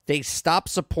 They stopped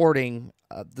supporting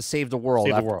the Save the World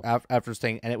after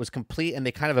staying, and it was complete, and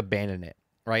they kind of abandoned it.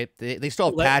 Right? They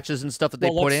still have patches and stuff that they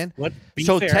put in.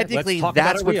 So fair. Technically,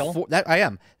 that's what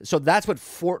So that's what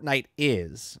Fortnite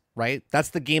is, right? That's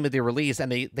the game that they released, and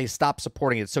they stopped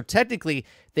supporting it. So technically,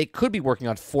 they could be working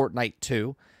on Fortnite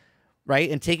 2, right?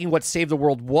 And taking what Save the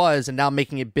World was and now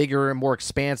making it bigger and more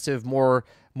expansive, more.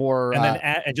 And then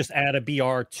just add a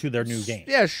BR to their new game.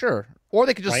 Yeah, sure. Or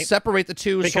they could just separate the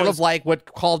two, sort of like what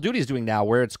Call of Duty is doing now,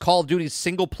 where it's Call of Duty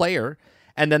single player,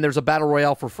 and then there's a battle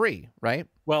royale for free, right?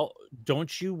 Well,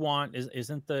 don't you want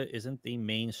isn't the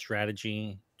main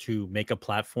strategy to make a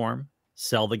platform,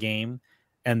 sell the game,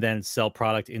 and then sell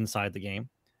product inside the game,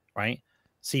 right?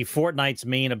 See, Fortnite's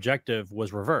main objective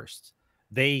was reversed.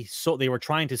 They were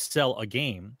trying to sell a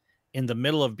game in the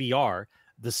middle of BR.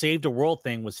 The Save the World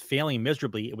thing was failing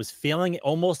miserably. It was failing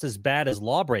almost as bad as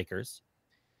Lawbreakers.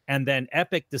 And then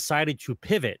Epic decided to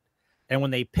pivot. And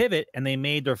when they pivot and they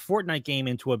made their Fortnite game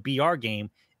into a BR game,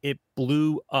 it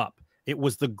blew up. It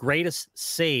was the greatest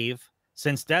save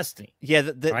since Destiny. Yeah,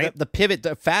 the pivot,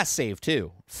 the fast save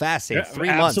too. Fast save, 3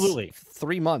 months. Absolutely.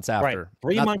 3 months after.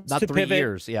 Right. 3 months not to 3 pivot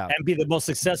years, yeah. and be the most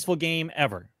successful game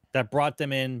ever that brought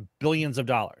them in billions of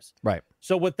dollars. Right.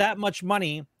 So with that much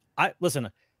money, I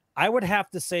would have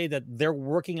to say that they're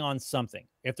working on something.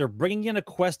 If they're bringing in a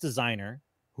quest designer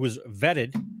who is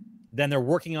vetted, then they're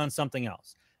working on something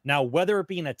else. Now, whether it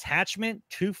be an attachment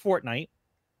to Fortnite,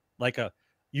 like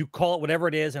you call it whatever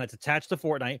it is, and it's attached to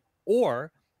Fortnite,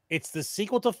 or it's the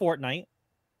sequel to Fortnite,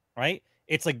 right?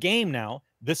 It's a game now.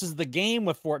 This is the game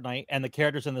with Fortnite and the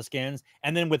characters and the skins.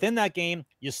 And then within that game,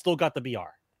 you still got the BR.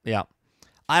 Yeah.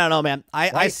 I don't know, man.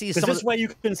 I see some this way you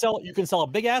can sell a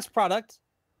big ass product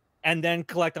and then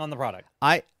collect on the product.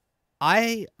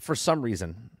 I for some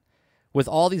reason, with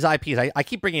all these IPs, I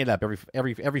keep bringing it up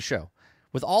every show.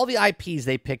 With all the IPs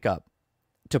they pick up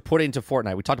to put into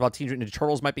Fortnite, we talked about Teenage Mutant Ninja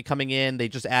Turtles might be coming in. They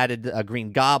just added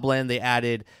Green Goblin. They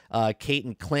added Kate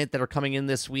and Clint that are coming in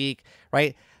this week,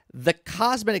 right? The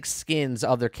cosmetic skins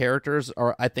of their characters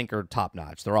I think are top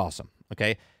notch. They're awesome.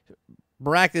 Okay.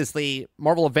 Miraculously,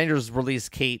 Marvel Avengers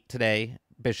released Kate today,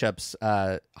 Bishop's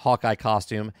Hawkeye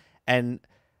costume, and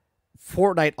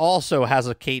Fortnite also has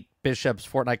a Kate Bishop's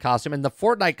Fortnite costume, and the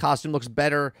Fortnite costume looks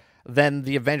better than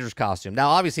the Avengers costume. Now,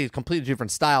 obviously, it's completely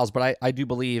different styles, but I do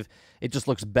believe it just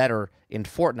looks better in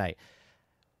Fortnite.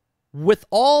 With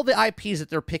all the IPs that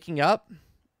they're picking up,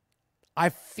 I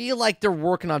feel like they're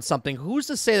working on something. Who's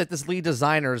to say that this lead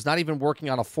designer is not even working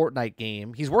on a Fortnite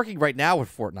game? He's working right now with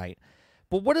Fortnite.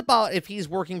 But what about if he's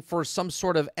working for some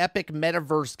sort of epic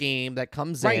metaverse game that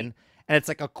comes in, and it's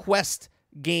like a quest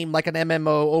game, like an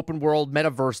MMO, open world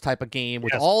metaverse type of game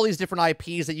with all these different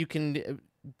IPs that you can,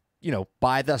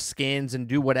 buy the skins and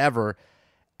do whatever,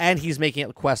 and he's making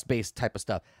it quest-based type of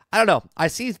stuff. I don't know. I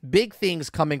see big things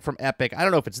coming from Epic. I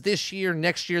don't know if it's this year,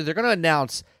 next year. They're going to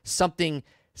announce something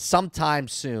sometime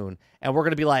soon, and we're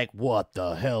going to be like, what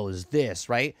the hell is this,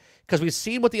 right? Because we've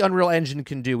seen what the Unreal Engine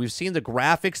can do. We've seen the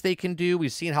graphics they can do.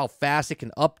 We've seen how fast it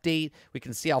can update. We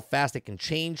can see how fast it can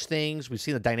change things. We've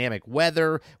seen the dynamic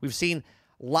weather. We've seen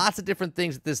lots of different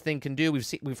things that this thing can do.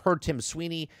 We've heard Tim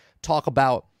Sweeney talk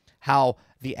about how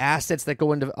the assets that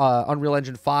go into Unreal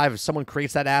Engine 5, if someone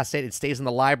creates that asset, it stays in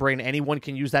the library and anyone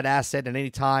can use that asset at any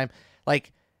time.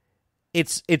 Like,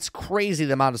 it's crazy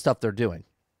the amount of stuff they're doing.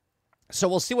 So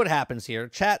we'll see what happens here.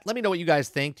 Chat, let me know what you guys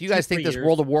think. Do you guys think this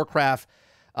World of Warcraft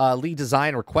lead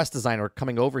designer or quest designer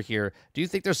coming over here, do you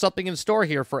think there's something in store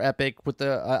here for Epic with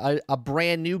a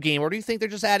brand new game? Or do you think they're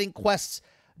just adding quests,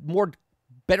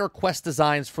 better quest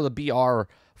designs for the BR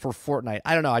for Fortnite?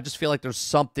 I don't know. I just feel like there's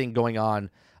something going on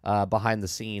behind the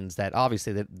scenes that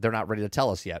obviously they're not ready to tell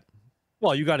us yet.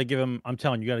 Well, you got to give them, I'm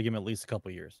telling you, got to give them at least a couple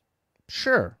of years.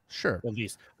 Sure. At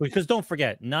least. Because don't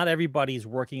forget, not everybody's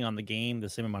working on the game the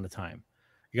same amount of time.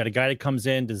 You got a guy that comes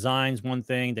in, designs one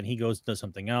thing, then he goes to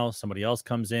something else. Somebody else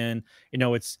comes in.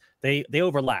 It's they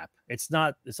overlap. It's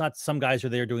not some guys are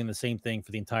there doing the same thing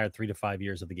for the entire 3 to 5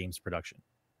 years of the game's production.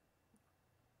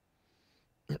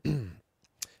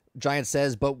 Giant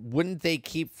says, but wouldn't they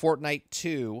keep Fortnite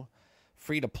 2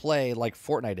 free to play like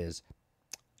Fortnite is?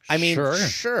 I mean,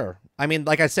 sure. I mean,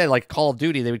 like I said, like Call of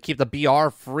Duty, they would keep the BR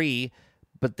free,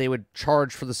 but they would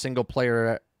charge for the single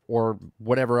player or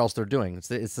whatever else they're doing. It's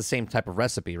the same type of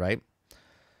recipe, right?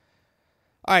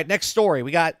 All right, next story.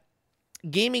 We got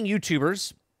gaming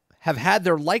YouTubers have had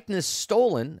their likeness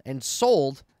stolen and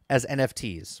sold as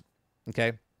NFTs.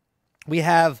 Okay. We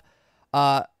have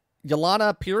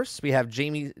Yolana Pierce. We have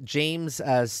James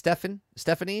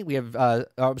Stephanie. We have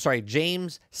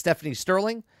James Stephanie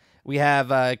Sterling. We have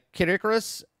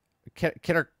Kitakaris,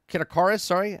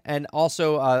 and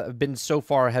also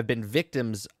have been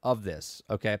victims of this.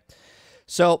 Okay,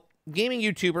 so gaming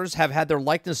YouTubers have had their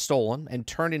likeness stolen and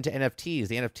turned into NFTs.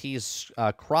 The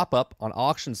NFTs crop up on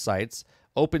auction sites,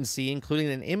 OpenSea, including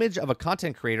an image of a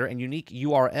content creator and unique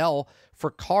URL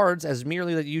for cards as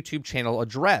merely the YouTube channel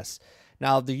address.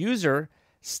 Now, the user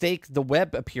staked the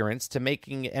web appearance to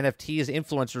making NFTs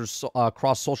influencers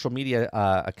across social media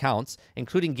accounts,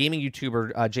 including gaming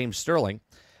YouTuber James Sterling,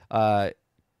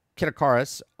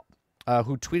 Kitakaris,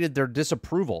 who tweeted their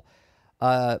disapproval.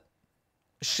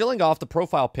 Shilling off the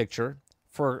profile picture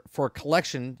for a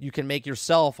collection you can make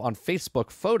yourself on Facebook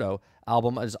photo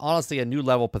album is honestly a new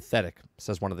level pathetic,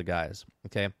 says one of the guys.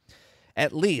 Okay.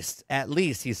 At least,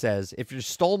 he says, if you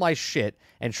stole my shit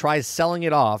and try selling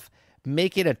it off,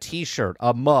 make it a t-shirt,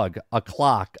 a mug, a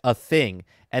clock, a thing,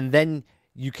 and then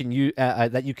you can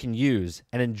use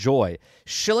and enjoy.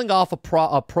 Shilling off a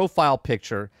profile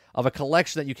picture of a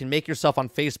collection that you can make yourself on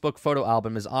Facebook photo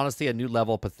album is honestly a new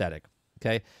level of pathetic.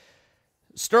 Okay.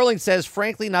 Sterling says,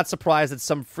 frankly, not surprised that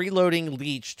some freeloading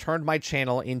leech turned my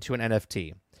channel into an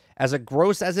NFT. As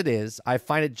gross as it is, I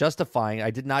find it justifying.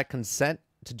 I did not consent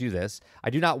to do this. I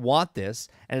do not want this,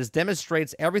 and it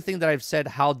demonstrates everything that I've said,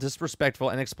 how disrespectful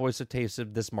and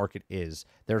exploitative this market is.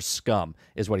 They're scum,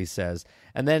 is what he says.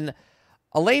 And then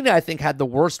Elena, I think, had the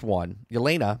worst one.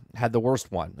 Elena had the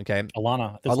worst one. Okay,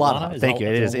 Alana. Thank you.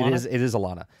 It is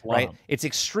Alana. Right. It's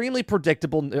extremely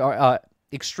predictable.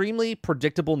 Extremely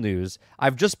predictable news.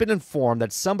 I've just been informed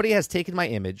that somebody has taken my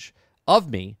image of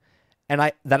me,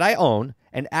 and that I own,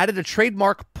 and added a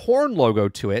trademark porn logo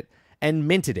to it and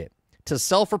minted it to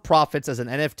sell for profits as an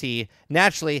NFT.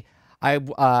 Naturally, I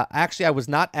was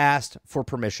not asked for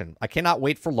permission. I cannot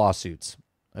wait for lawsuits.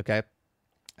 Okay,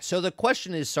 so the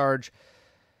question is, Sarge,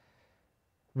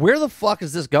 where the fuck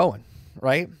is this going?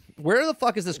 Right? Where the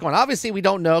fuck is this going? Obviously, we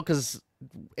don't know because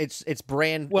it's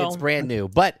brand new.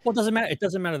 But it doesn't matter. It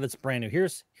doesn't matter that it's brand new.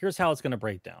 Here's how it's going to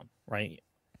break down. Right.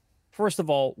 First of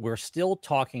all, we're still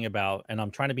talking about, and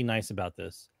I'm trying to be nice about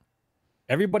this,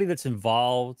 everybody that's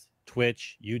involved,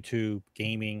 Twitch, YouTube,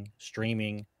 gaming,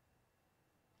 streaming,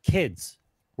 kids.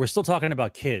 We're still talking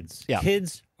about kids. Yeah.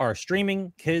 Kids are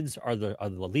streaming. Kids are the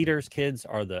leaders. Kids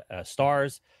are the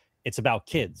stars. It's about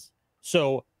kids.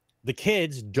 So the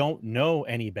kids don't know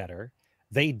any better.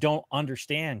 They don't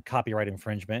understand copyright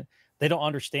infringement. They don't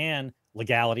understand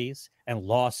legalities and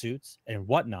lawsuits and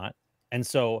whatnot. And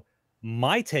so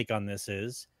my take on this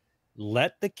is,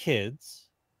 let the kids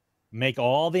make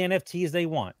all the NFTs they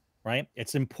want, right?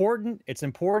 It's important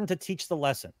to teach the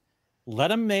lesson. Let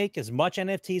them make as much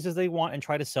NFTs as they want and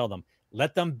try to sell them.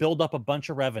 Let them build up a bunch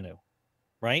of revenue,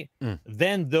 right?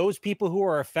 Then those people who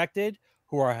are affected,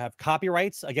 who have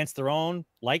copyrights against their own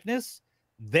likeness,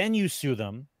 then you sue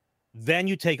them. Then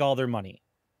you take all their money,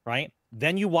 right?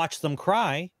 Then you watch them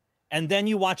cry, and then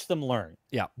you watch them learn.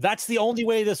 Yeah. That's the only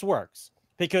way this works,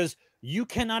 because you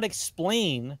cannot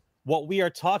explain what we are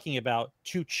talking about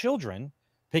to children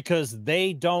because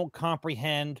they don't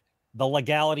comprehend the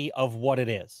legality of what it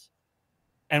is.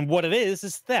 And what it is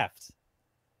theft,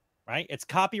 right? It's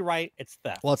copyright, it's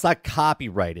theft. Well, it's not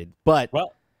copyrighted, but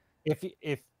if it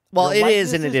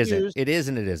is and it isn't. It is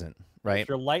and it isn't. Right. If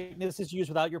your likeness is used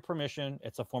without your permission,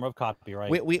 it's a form of copyright.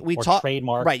 We talk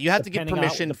trademark. Right. You have to give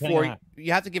permission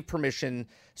you have to give permission.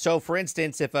 So, for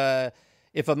instance, if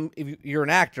you're an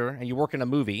actor and you work in a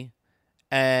movie,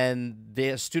 and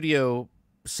the studio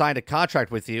signed a contract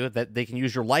with you that they can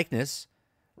use your likeness,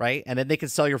 right, and then they can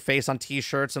sell your face on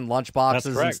T-shirts and lunch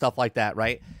boxes and stuff like that,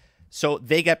 right? So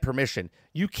they get permission.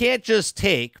 You can't just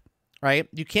take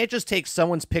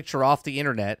someone's picture off the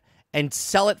internet and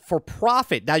sell it for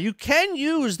profit. Now, you can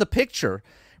use the picture,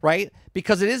 right?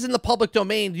 Because it is in the public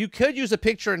domain. You could use a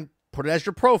picture and put it as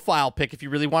your profile pic if you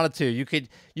really wanted to.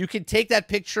 You could take that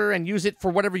picture and use it for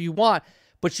whatever you want,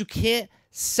 but you can't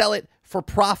sell it for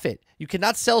profit. You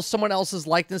cannot sell someone else's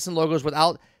likeness and logos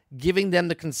without giving them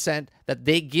the consent that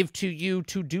they give to you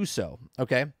to do so.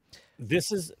 Okay?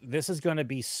 This is going to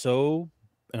be so,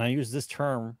 and I use this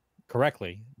term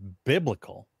correctly,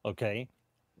 biblical, okay?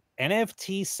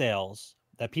 NFT sales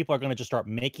that people are going to just start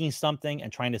making something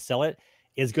and trying to sell it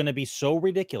is going to be so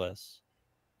ridiculous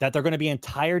that there are going to be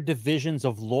entire divisions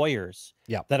of lawyers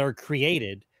that are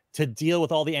created to deal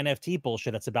with all the NFT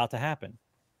bullshit that's about to happen.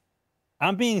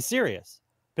 I'm being serious,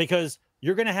 because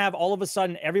you're going to have all of a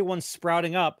sudden everyone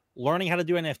sprouting up, learning how to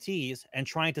do NFTs and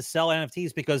trying to sell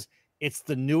NFTs because it's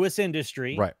the newest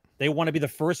industry. Right. They want to be the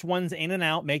first ones in and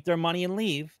out, make their money and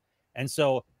leave. And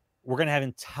so we're going to have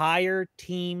entire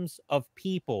teams of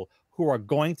people who are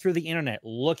going through the internet,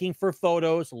 looking for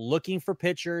photos, looking for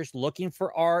pictures, looking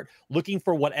for art, looking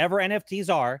for whatever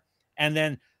NFTs are, and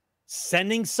then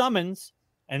sending summons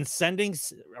and sending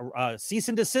cease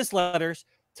and desist letters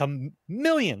to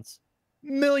millions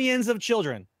of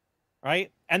children,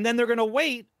 right? And then they're going to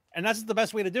wait, and that's the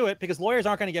best way to do it, because lawyers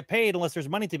aren't going to get paid unless there's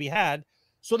money to be had.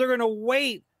 So they're going to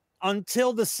wait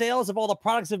until the sales of all the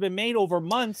products have been made over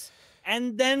months,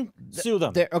 and then sue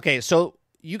them. Okay, so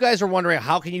you guys are wondering,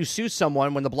 how can you sue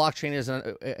someone when the blockchain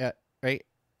isn't right?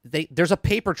 There's a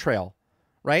paper trail,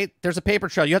 right? There's a paper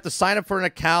trail. You have to sign up for an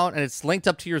account, and it's linked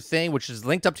up to your thing, which is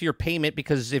linked up to your payment,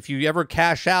 because if you ever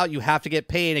cash out, you have to get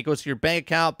paid. It goes to your bank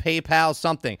account, PayPal,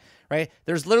 something, right?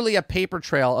 There's literally a paper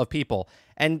trail of people.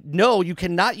 And no, you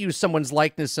cannot use someone's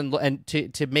likeness and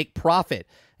to make profit,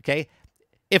 okay?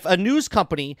 If a news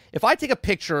company, if I take a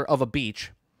picture of a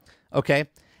beach, okay,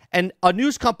 and a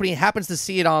news company happens to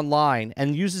see it online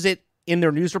and uses it in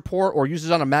their news report or use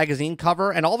it on a magazine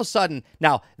cover, and all of a sudden,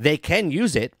 now they can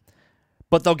use it,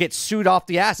 but they'll get sued off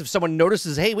the ass if someone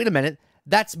notices, hey, wait a minute,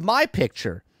 that's my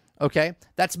picture. Okay,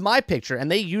 that's my picture,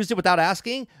 and they used it without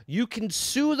asking. You can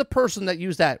sue the person that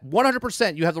used that.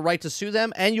 100%, you have the right to sue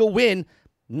them, and you'll win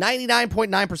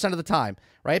 99.9% of the time,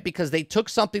 right? Because they took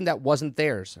something that wasn't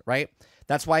theirs, right?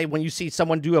 That's why when you see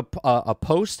someone do a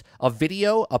post, a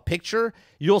video, a picture,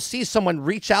 you'll see someone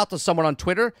reach out to someone on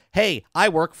Twitter. Hey, I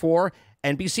work for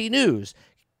NBC News.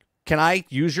 Can I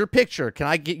use your picture? Can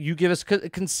I get you give us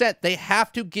consent? They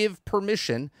have to give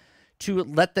permission to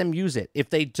let them use it. If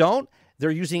they don't, they're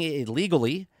using it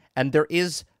illegally, and there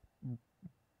is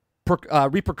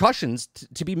repercussions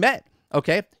to be met,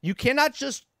 okay? You cannot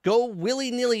just go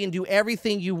willy-nilly and do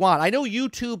everything you want. I know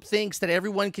YouTube thinks that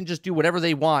everyone can just do whatever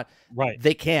they want. Right.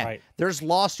 They can't. Right. There's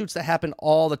lawsuits that happen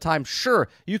all the time. Sure,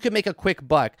 you can make a quick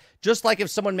buck. Just like if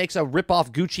someone makes a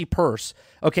rip-off Gucci purse,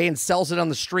 okay, and sells it on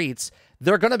the streets,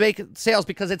 they're going to make sales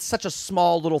because it's such a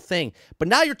small little thing. But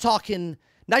now you're talking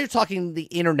the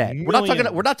internet.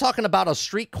 We're not talking about a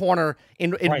street corner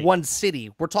in right. one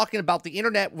city. We're talking about the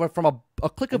internet where from a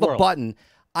click of a button,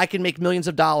 I can make millions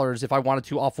of dollars if I wanted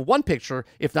to off of one picture,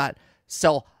 if not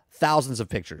sell thousands of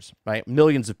pictures, right?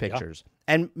 Millions of pictures.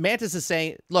 Yeah. And Mantis is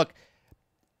saying, look,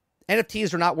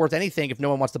 NFTs are not worth anything if no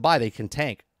one wants to buy. They can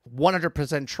tank.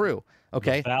 100% true.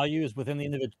 Okay. The value is within the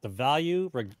individual. The value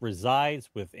resides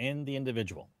within the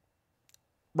individual.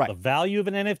 Right. The value of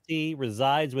an NFT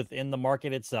resides within the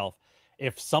market itself.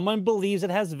 If someone believes it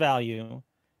has value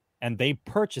and they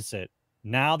purchase it,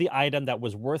 now the item that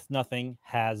was worth nothing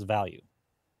has value.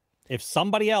 If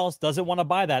somebody else doesn't want to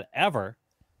buy that ever,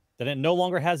 then it no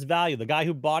longer has value. The guy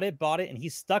who bought it, and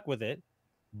he's stuck with it.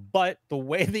 But the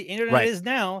way the internet right. is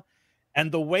now,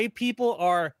 and the way people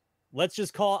are, let's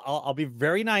just call, I'll be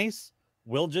very nice.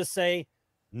 We'll just say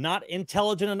not an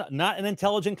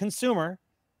intelligent consumer,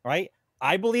 right?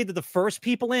 I believe that the first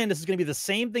people in, this is going to be the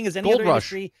same thing as any gold other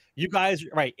rush. industry. You guys,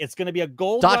 right? It's going to be a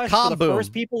gold rush for the boom.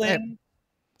 first people in,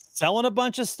 selling a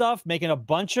bunch of stuff, making a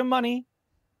bunch of money,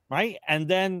 right? And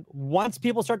then once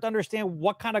people start to understand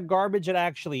what kind of garbage it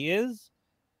actually is,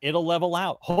 it'll level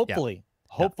out. Hopefully,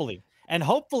 and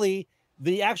hopefully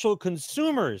the actual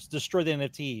consumers destroy the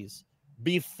NFTs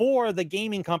before the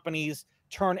gaming companies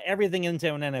turn everything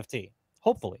into an NFT.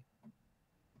 Hopefully.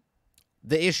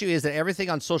 The issue is that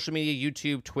everything on social media,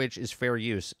 YouTube, Twitch is fair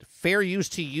use. Fair use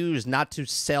to use, not to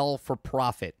sell for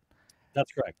profit.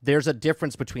 That's correct. There's a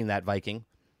difference between that, Viking.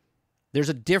 There's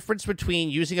a difference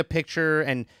between using a picture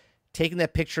and taking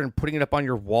that picture and putting it up on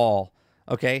your wall,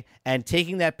 okay? And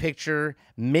taking that picture,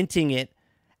 minting it,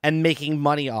 and making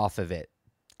money off of it.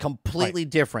 Completely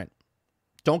different.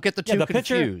 Don't get the two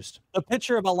confused. The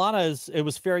picture of Alana it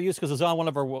was fair use because it was on one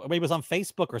of her, maybe it was on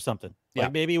Facebook or something. Yeah.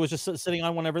 Like maybe it was just sitting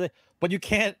on whenever but you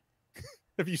can't,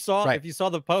 if you saw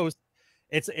the post,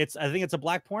 I think it's a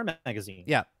black porn magazine.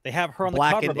 Yeah. They have her on the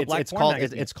cover of a black porn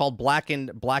magazine. It's called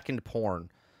blackened porn.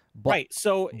 Right.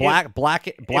 So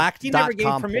black.com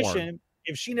porn.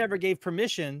 If she never gave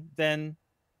permission, then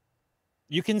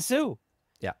you can sue.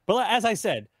 Yeah. But as I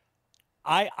said,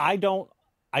 I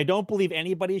don't believe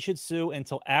anybody should sue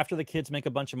until after the kids make a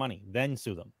bunch of money. Then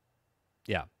sue them.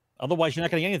 Yeah. Otherwise, you're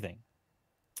not getting anything.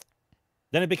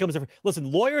 Then it becomes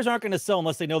listen, lawyers aren't going to sell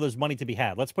unless they know there's money to be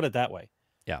had. Let's put it that way.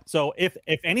 Yeah. So if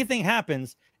anything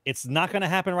happens, it's not going to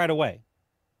happen right away.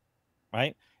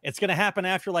 Right? It's going to happen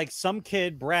after like some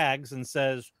kid brags and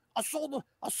says, I sold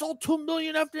 2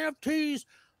 million NFTs.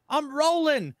 I'm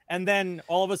rolling. And then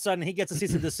all of a sudden he gets a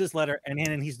cease and desist letter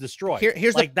and he's destroyed.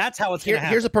 That's how it's going to happen.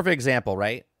 Here's a perfect example,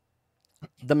 right?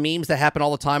 The memes that happen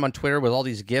all the time on Twitter with all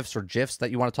these GIFs or GIFs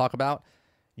that you want to talk about.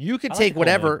 You could take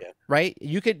whatever, right?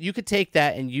 You could take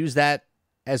that and use that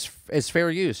as fair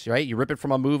use, right? You rip it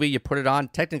from a movie, you put it on.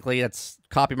 Technically, that's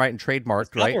copyright and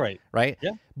trademarked, right? Right?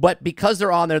 Yeah. But because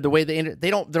they're on there, the way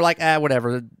they're like,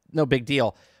 whatever, no big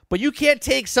deal. But you can't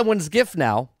take someone's GIF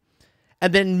now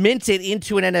and then mint it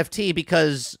into an NFT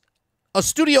because a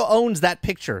studio owns that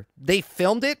picture. They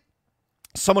filmed it.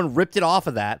 Someone ripped it off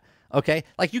of that. Okay.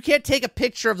 Like you can't take a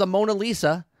picture of the Mona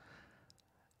Lisa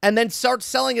and then start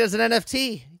selling it as an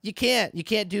NFT. You can't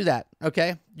do that.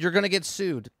 Okay. You're going to get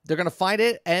sued. They're going to find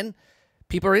it. And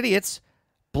people are idiots.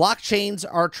 Blockchains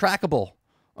are trackable.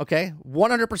 Okay.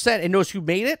 100%. It knows who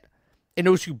made it. It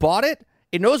knows who bought it.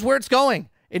 It knows where it's going.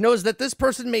 It knows that this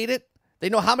person made it. They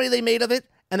know how many they made of it.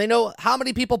 And they know how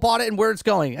many people bought it and where it's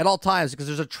going at all times because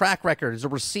there's a track record. There's a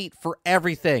receipt for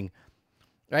everything,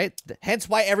 right? Hence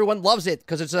why everyone loves it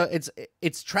because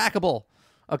it's trackable,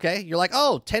 okay? You're like,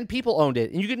 10 people owned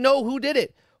it. And you can know who did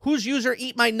it. Whose user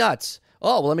Eat My Nuts?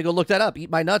 Oh, well, let me go look that up. Eat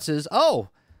My Nuts is,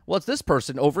 well, well, it's this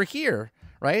person over here,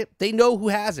 right? They know who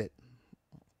has it,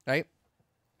 right?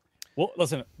 Well,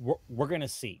 listen, we're going to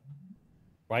see,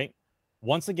 right?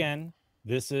 Once again,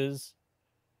 this is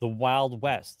the Wild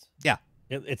West. Yeah.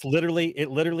 It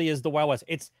literally is the Wild West.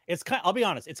 It's kind, I'll be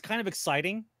honest, it's kind of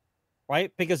exciting,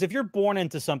 right? Because if you're born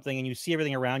into something and you see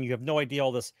everything around, you have no idea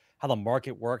all this, how the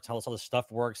market works, how this other stuff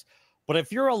works. But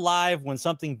if you're alive when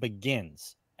something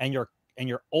begins and you're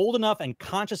old enough and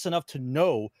conscious enough to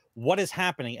know what is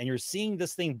happening, and you're seeing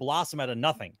this thing blossom out of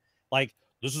nothing, like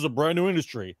this is a brand new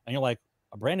industry, and you're like,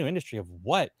 a brand new industry of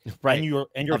what? Right. And you're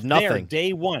Of there nothing.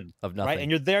 day one. Of nothing. Right.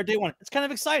 And you're there day one. It's kind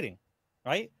of exciting,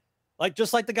 right? Like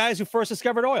just like the guys who first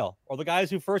discovered oil or the guys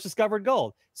who first discovered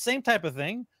gold. Same type of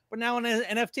thing, but now in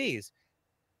NFTs.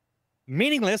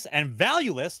 Meaningless and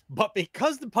valueless, but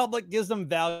because the public gives them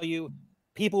value,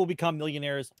 people will become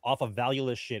millionaires off of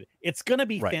valueless shit. It's gonna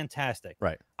be fantastic.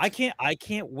 Right. I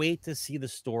can't wait to see the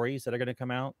stories that are gonna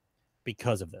come out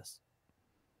because of this.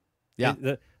 Yeah.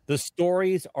 The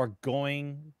stories are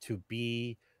going to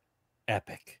be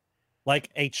epic. Like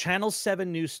a Channel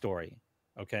 7 news story,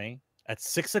 okay, at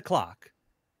 6:00,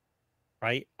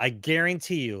 right? I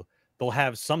guarantee you they'll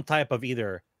have some type of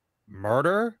either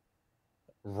murder,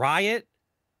 riot,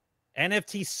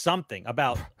 NFT, something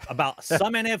about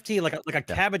some NFT, like a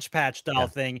Cabbage Patch style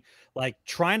thing, like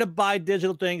trying to buy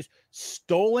digital things,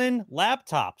 stolen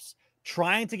laptops,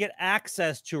 trying to get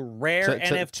access to rare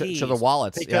NFTs to the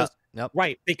wallets. Because, Yep.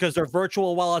 Right, because their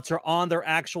virtual wallets are on their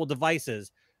actual devices.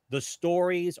 The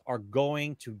stories are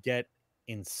going to get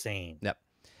insane. Yep.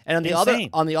 And on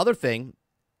the other thing,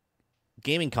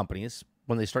 gaming companies,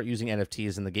 when they start using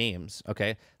NFTs in the games,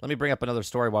 okay, let me bring up another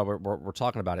story while we're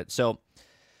talking about it. So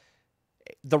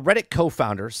the Reddit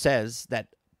co-founder says that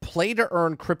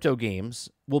play-to-earn crypto games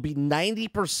will be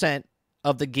 90%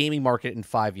 of the gaming market in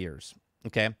 5 years,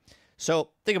 okay? So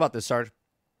think about this, Sarge.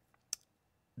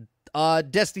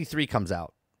 Destiny 3 comes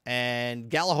out, and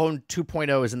Gjallarhorn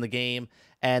 2.0 is in the game,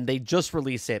 and they just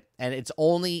released it, and it's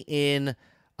only in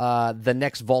the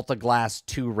next Vault of Glass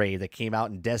 2 raid that came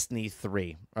out in Destiny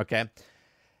 3, okay?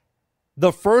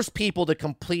 The first people to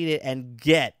complete it and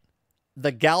get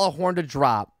the Gjallarhorn to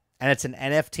drop, and it's an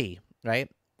NFT, right?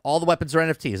 All the weapons are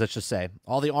NFTs, let's just say.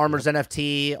 All the armor's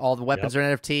NFT, all the weapons are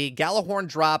NFT. Gjallarhorn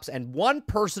drops, and one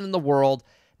person in the world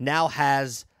now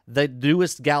has the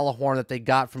newest Gjallarhorn that they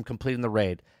got from completing the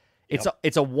raid.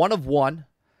 It's a 1 of 1,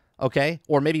 okay,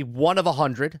 or maybe 1 of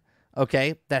 100,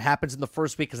 okay, that happens in the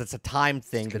first week because it's a time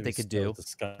thing that they could do.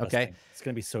 Disgusting. Okay, it's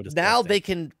gonna be so disgusting. Now they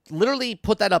can literally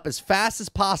put that up as fast as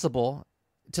possible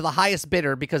to the highest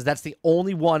bidder because that's the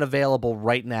only one available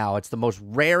right now. It's the most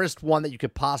rarest one that you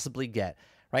could possibly get,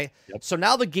 right? Yep. So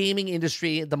now the gaming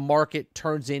industry, the market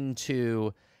turns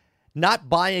into not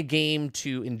buying a game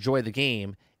to enjoy the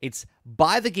game. It's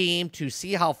buy the game to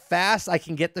see how fast I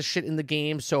can get the shit in the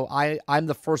game so I'm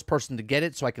the first person to get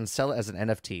it so I can sell it as an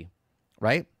NFT,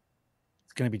 right?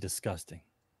 It's going to be disgusting.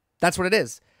 That's what it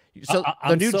is. So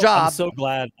I'm so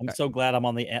glad I'm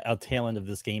on the tail end of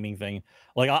this gaming thing.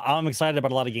 Like I'm excited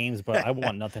about a lot of games, but I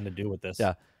want nothing to do with this.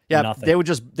 Yeah. Nothing. They would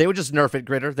just nerf it,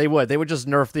 Gritter. They would just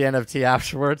nerf the NFT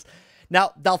afterwards. Now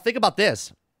think about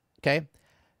this, okay?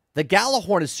 The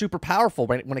Gjallarhorn is super powerful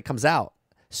when it comes out.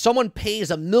 Someone pays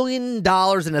 $1 million in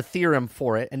Ethereum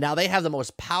for it, and now they have the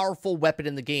most powerful weapon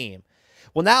in the game.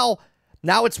 Well,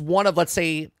 now it's one of, let's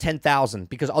say, 10,000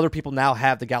 because other people now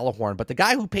have the Gjallarhorn. But the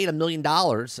guy who paid $1 million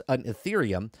on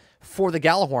Ethereum for the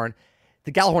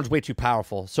Gjallarhorn's way too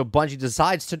powerful. So Bungie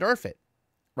decides to nerf it,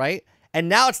 right? And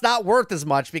now it's not worth as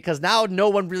much because now no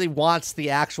one really wants the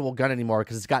actual gun anymore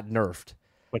because it's got nerfed.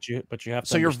 But you have to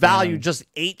so your value just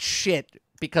ate shit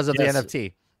because of the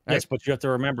NFT. Right? Yes, but you have to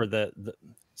remember that.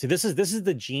 See, this is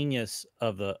the genius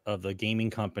of the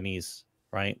gaming companies,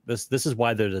 right? This is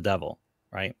why they're the devil,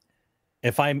 right?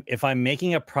 If I'm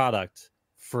making a product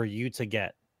for you to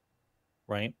get,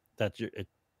 right, that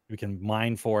you can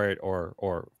mine for it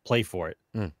or play for it.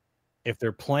 If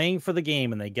they're playing for the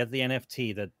game and they get the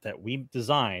NFT that we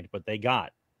designed, but they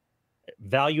got,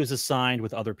 value is assigned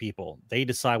with other people. They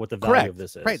decide what the value of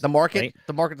this is. Right. The market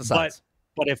decides.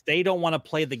 But if they don't want to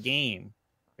play the game,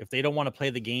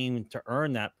 to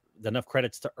earn that, enough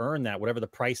credits to earn that, whatever the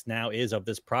price now is of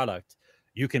this product,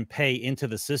 you can pay into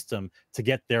the system to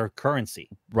get their currency.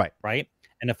 Right. Right.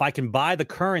 And if I can buy the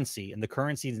currency, and the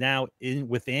currency is now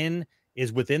within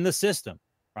the system,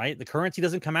 right? The currency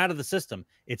doesn't come out of the system.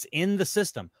 It's in the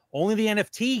system. Only the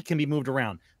NFT can be moved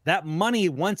around. That money,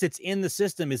 once it's in the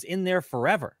system, is in there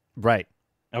forever. Right.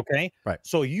 Okay. Right.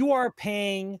 So you are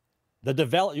paying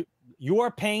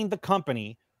the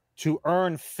company to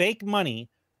earn fake money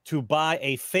to buy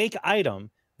a fake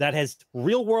item that has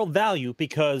real world value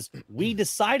because we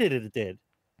decided it did.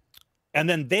 And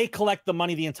then they collect the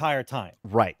money the entire time.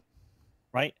 Right.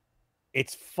 Right?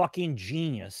 It's fucking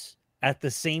genius. At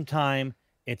the same time,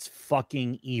 it's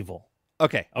fucking evil.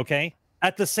 Okay. Okay?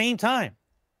 At the same time.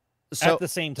 So, at the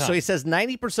same time. So he says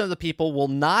 90% of the people will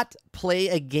not play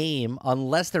a game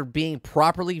unless they're being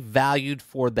properly valued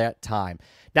for that time.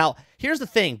 Now, here's the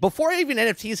thing. Before even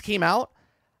NFTs came out,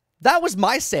 that was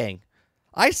my saying.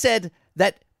 I said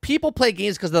that people play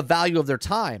games because of the value of their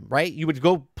time, right? You would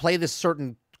go play this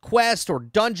certain quest or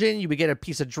dungeon, you would get a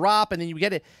piece of drop, and then you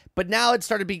get it. But now it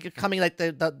started becoming like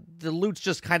the loot's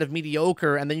just kind of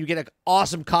mediocre, and then you get an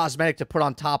awesome cosmetic to put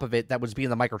on top of it that was being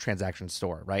the microtransaction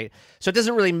store, right? So it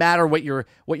doesn't really matter what your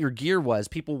gear was.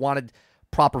 People wanted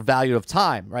proper value of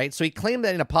time, right? So he claimed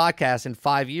that in a podcast in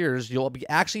 5 years, you'll be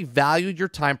actually valued your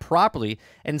time properly.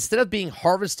 And instead of being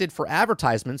harvested for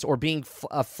advertisements or being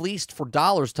fleeced for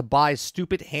dollars to buy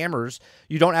stupid hammers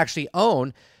you don't actually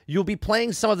own, you'll be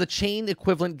playing some of the chain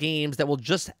equivalent games that will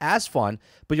just as fun,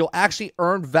 but you'll actually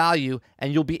earn value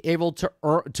and you'll be able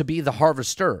to be the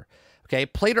harvester. Okay,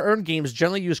 play-to-earn games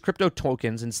generally use crypto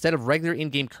tokens instead of regular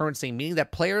in-game currency, meaning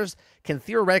that players can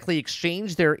theoretically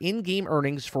exchange their in-game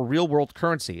earnings for real-world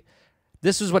currency.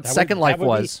 This is what Second Life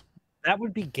was. That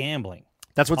would be gambling.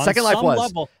 That's what Second Life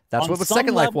was. That's what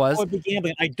Second Life was. That would be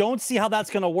gambling. I don't see how that's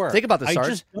going to work. Think about this, Sarge. I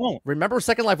just don't. Remember,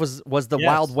 Second Life was the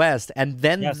Wild West, and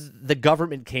then the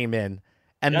government came in,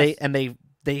 and they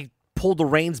pulled the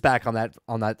reins back on that.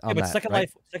 But Second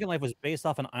Life was based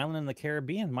off an island in the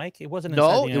Caribbean, Mike. It wasn't.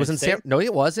 No, it was in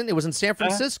it wasn't. It was in San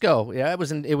Francisco. Yeah, it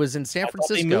was in San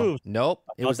Francisco. Nope,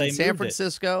 it was in San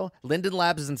Francisco. Linden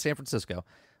Labs is in San Francisco.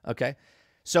 Okay,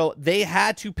 so they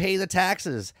had to pay the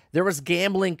taxes. There was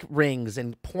gambling rings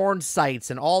and porn sites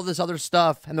and all this other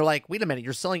stuff, and they're like, "Wait a minute,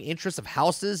 you're selling interests of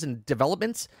houses and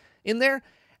developments in there?"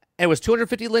 And it was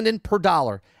 250 Linden per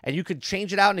dollar, and you could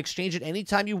change it out and exchange it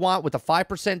anytime you want with a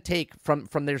 5% take from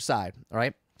their side. All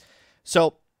right,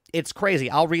 so it's crazy.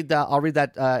 I'll read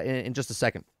that in just a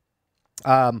second.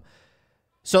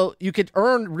 So you could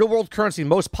earn real world currency. The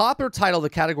most popular title of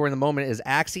the category in the moment is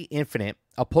Axie Infinite,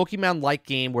 a Pokemon-like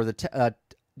game where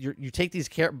you take these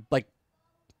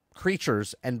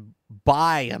creatures and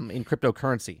buy them in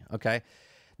cryptocurrency. Okay,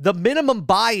 the minimum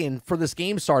buy-in for this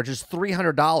game, Sarge, is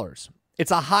 $300. It's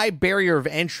a high barrier of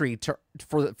entry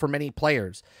for many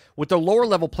players, with the lower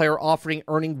level player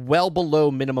earning well below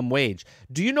minimum wage.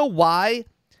 Do you know why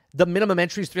the minimum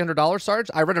entry is $300, Sarge?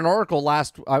 I read an article I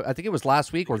think it was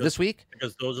last week or this week.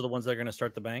 Because those are the ones that are going to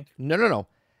start the bank? No.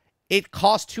 It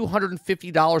costs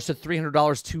 $250 to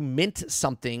 $300 to mint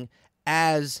something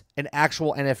as an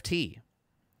actual NFT.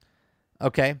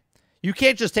 Okay? You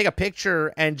can't just take a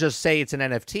picture and just say it's an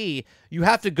NFT. You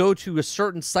have to go to a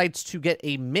certain sites to get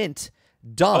a mint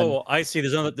done. Oh, I see.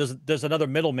 There's another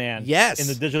middleman. Yes. In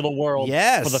the digital world.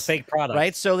 Yes. For the fake product.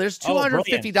 Right. So there's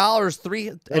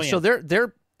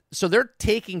 $250. So they're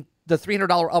taking the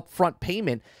 $300 upfront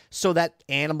payment so that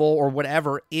animal or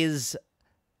whatever is,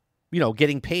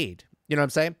 getting paid. You know what I'm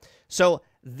saying? So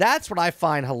that's what I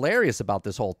find hilarious about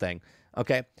this whole thing.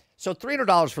 Okay. So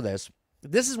 $300 for this.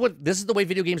 This is the way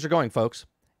video games are going, folks.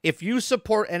 If you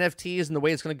support NFTs and the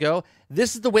way it's going to go,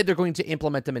 this is the way they're going to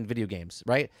implement them in video games,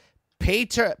 right? Play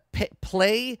to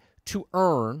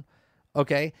earn,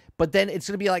 okay? But then it's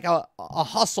going to be like a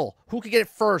hustle. Who can get it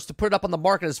first to put it up on the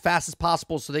market as fast as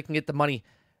possible so they can get the money,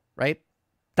 right?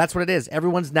 That's what it is.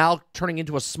 Everyone's now turning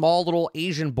into a small little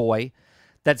Asian boy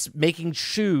that's making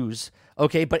shoes,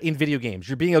 okay, but in video games.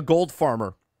 You're being a gold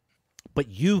farmer, but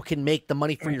you can make the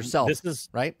money for yourself. This is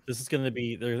going to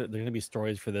be there are going to be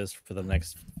stories for this for the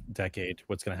next decade.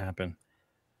 What's going to happen?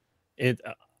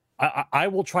 I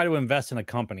will try to invest in a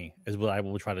company is what I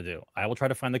will try to do. I will try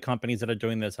to find the companies that are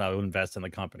doing this, and I will invest in the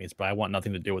companies, but I want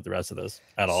nothing to do with the rest of this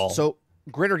at all. So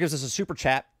Gritter gives us a super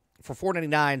chat for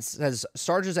 $4.99, says,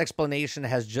 Sarge's explanation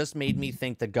has just made me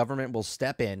think the government will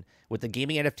step in with the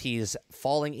gaming NFTs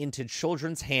falling into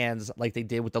children's hands like they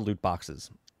did with the loot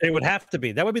boxes. It would have to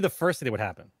be. That would be the first thing that would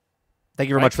happen. Thank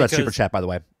you very much for that super chat, by the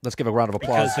way. Let's give a round of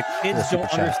applause. Because the kids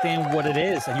don't understand what it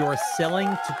is, and you are selling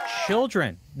to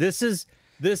children. This is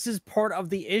part of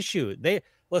the issue.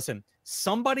 Listen,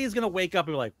 somebody is going to wake up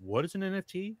and be like, what is an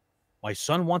NFT? My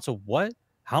son wants a what?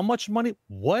 How much money?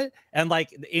 What? And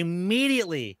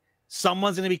immediately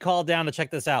someone's going to be called down to check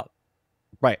this out.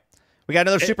 Right. We got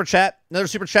another super chat. Another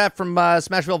super chat from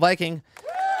Smashville Viking.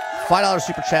 $5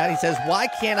 super chat. He says, why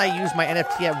can't I use my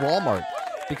NFT at Walmart?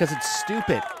 Because it's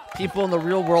stupid. People in the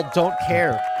real world don't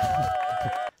care.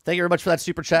 Thank you very much for that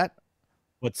super chat.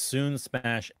 But soon,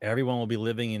 Smash, everyone will be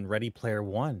living in Ready Player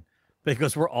One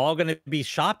because we're all going to be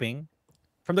shopping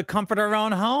from the comfort of our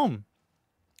own home.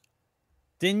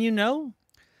 Didn't you know?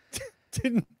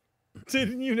 Didn't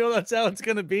you know that's how it's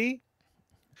going to be?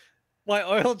 My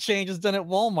oil change is done at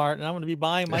Walmart, and I'm going to be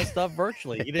buying my stuff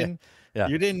virtually. You didn't? Yeah.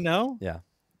 You didn't know? Yeah.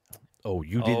 Oh,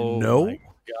 you didn't know? My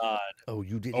God. Oh,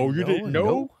 you didn't. Oh, you didn't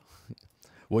know?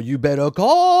 Well, you better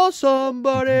call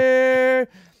somebody.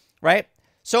 Right.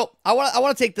 So I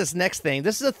want to take this next thing.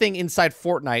 This is a thing inside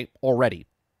Fortnite already.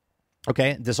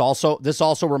 Okay. This also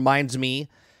reminds me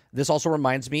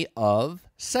of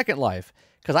Second Life,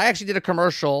 because I actually did a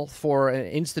commercial for an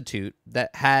institute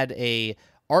that had a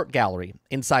art gallery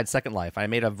inside Second Life. I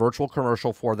made a virtual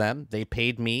commercial for them. They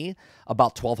paid me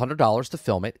about $1,200 to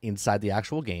film it inside the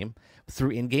actual game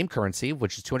through in-game currency,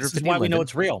 which is 250. This is why we know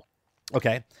it's real.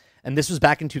 Okay. And this was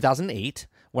back in 2008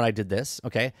 when I did this.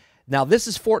 Okay. Now this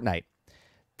is Fortnite.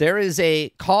 There is a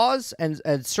Cause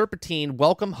and Serpentine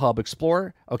Welcome Hub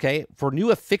Explorer, okay, for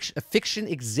new fiction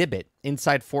exhibit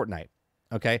inside Fortnite,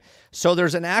 okay? So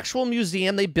there's an actual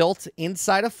museum they built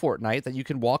inside of Fortnite that you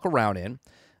can walk around in,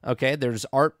 okay? There's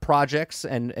art projects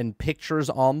and pictures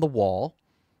on the wall,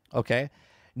 okay?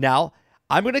 Now,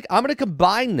 I'm gonna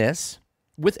combine this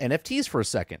with NFTs for a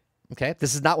second, okay?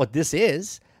 This is not what this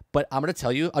is, but I'm gonna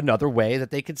tell you another way that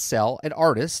they could sell an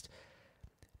artist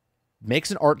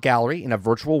makes an art gallery in a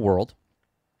virtual world,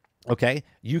 okay?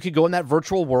 You can go in that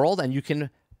virtual world and you can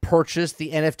purchase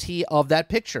the NFT of that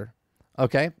picture,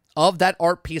 okay? Of that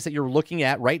art piece that you're looking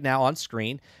at right now on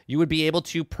screen, you would be able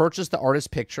to purchase the artist's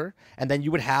picture, and then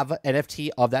you would have an NFT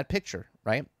of that picture,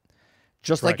 right?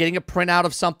 Just Correct. like getting a printout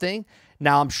of something.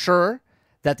 Now, I'm sure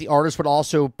that the artist would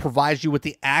also provide you with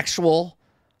the actual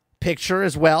picture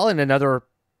as well in another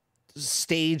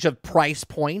stage of price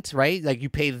point, right? Like you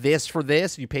pay this for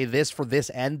this, you pay this for this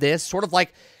and this, sort of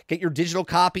like get your digital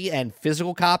copy and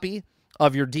physical copy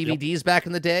of your DVDs back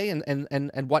in the day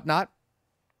and whatnot.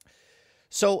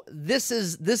 So this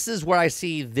is where I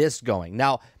see this going.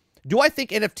 Now, do I think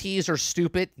NFTs are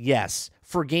stupid? Yes,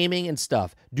 for gaming and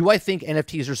stuff. Do I think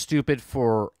NFTs are stupid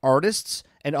for artists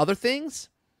and other things?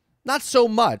 Not so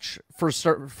much for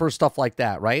stuff like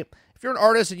that, right? If you're an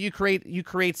artist and you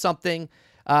create something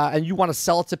and you want to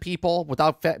sell it to people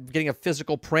without getting a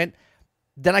physical print,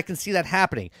 then I can see that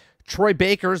happening. Troy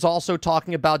Baker is also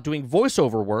talking about doing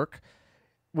voiceover work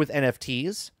with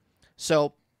NFTs.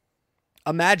 So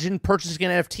imagine purchasing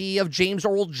an NFT of James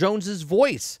Earl Jones's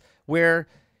voice, where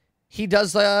he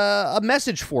does a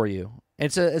message for you.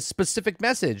 It's a specific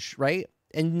message, right?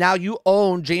 And now you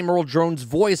own James Earl Jones'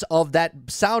 voice of that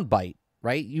soundbite,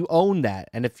 right? You own that.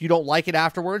 And if you don't like it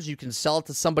afterwards, you can sell it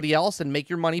to somebody else and make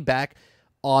your money back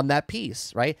on that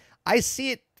piece, right? I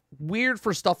see it weird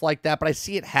for stuff like that, but I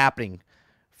see it happening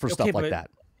for stuff like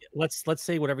that. Let's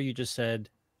say whatever you just said,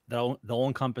 the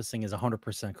all-encompassing is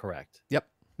 100% correct. Yep.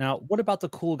 Now, what about the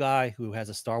cool guy who has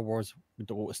a Star Wars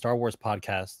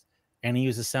podcast and he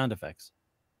uses sound effects,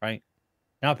 right?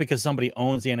 Not because somebody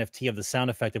owns the NFT of the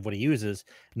sound effect of what he uses.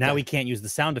 Now he can't use the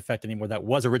sound effect anymore. That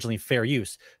was originally fair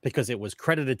use because it was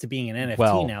credited to being an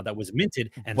NFT now that was minted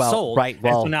and sold. Right.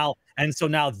 Well, and so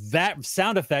now that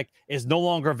sound effect is no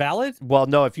longer valid. Well,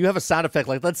 no, if you have a sound effect,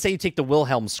 like let's say you take the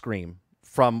Wilhelm scream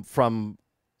from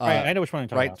right, I know which one I'm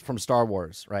talking about. From Star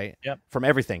Wars, right? Yep. From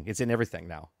everything. It's in everything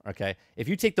now. Okay. If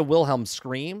you take the Wilhelm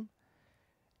scream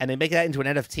and they make that into an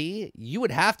NFT, you would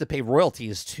have to pay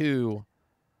royalties to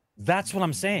That's what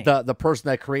I'm saying. The person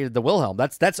that created the Wilhelm.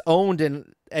 That's owned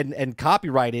and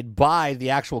copyrighted by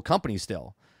the actual company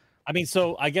still. I mean,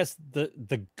 so I guess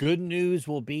the good news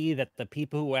will be that the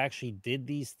people who actually did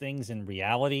these things in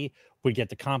reality would get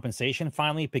the compensation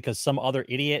finally, because some other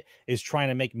idiot is trying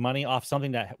to make money off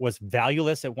something that was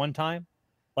valueless at one time.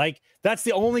 Like, that's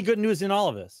the only good news in all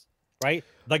of this, right?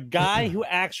 The guy who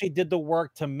actually did the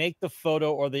work to make the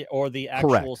photo or the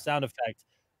actual sound effect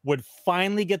would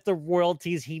finally get the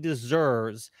royalties he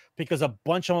deserves, because a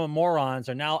bunch of morons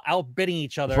are now outbidding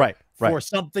each other for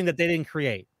something that they didn't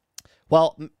create.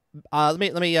 Well, let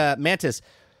me Mantis.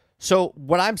 So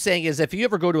what I'm saying is, if you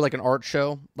ever go to like an art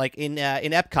show, like in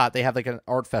Epcot, they have like an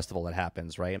art festival that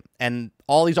happens, right? And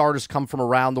all these artists come from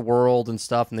around the world and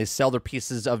stuff, and they sell their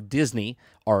pieces of Disney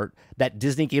art that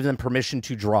Disney gave them permission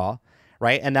to draw,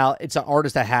 right? And now it's an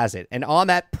artist that has it. And on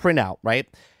that printout, right,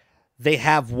 they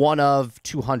have one of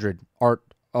 200 art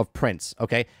of prints,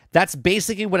 okay? That's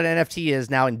basically what an NFT is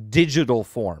now in digital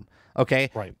form, okay?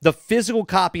 Right. The physical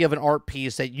copy of an art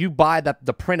piece that you buy the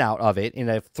printout of it in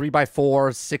a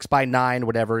 3x4, 6x9,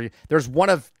 whatever. There's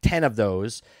one of 10 of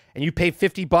those, and you pay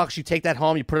 $50. You take that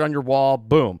home, you put it on your wall,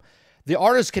 boom. The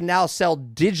artist can now sell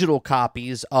digital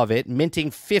copies of it,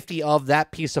 minting 50 of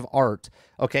that piece of art,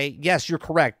 okay? Yes, you're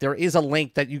correct. There is a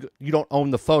link that you don't own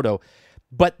the photo,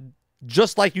 but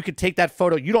Just like you could take that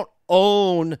photo, you don't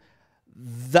own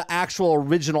the actual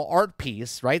original art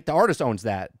piece, right? The artist owns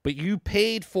that, but you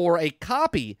paid for a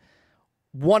copy,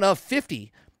 one of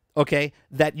 50, okay,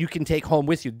 that you can take home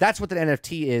with you. That's what the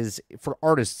NFT is for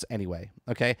artists anyway,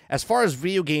 okay? As far as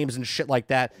video games and shit like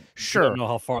that, sure. Don't know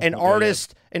how far an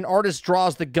artist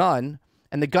draws the gun,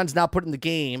 and the gun's now put in the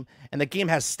game, and the game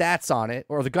has stats on it,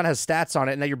 or the gun has stats on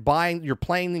it, and now you're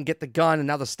playing and get the gun, and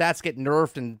now the stats get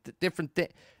nerfed and different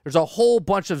things. There's a whole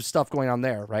bunch of stuff going on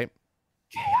there, right?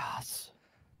 Chaos.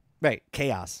 Right,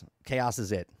 chaos. Chaos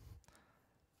is it.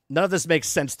 None of this makes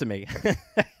sense to me.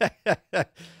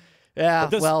 Yeah,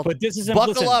 but this is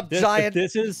buckle up, Giant.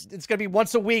 It's gonna be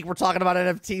once a week. We're talking about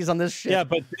NFTs on this shit. Yeah,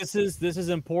 but this is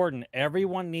important.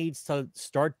 Everyone needs to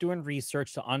start doing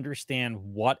research to understand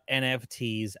what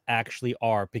NFTs actually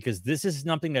are, because this is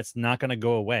something that's not going to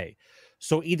go away.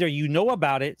 So either you know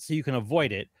about it so you can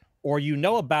avoid it, or you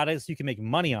know about it so you can make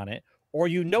money on it, or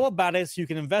you know about it so you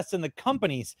can invest in the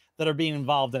companies that are being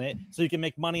involved in it so you can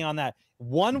make money on that.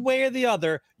 One way or the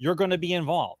other, you're going to be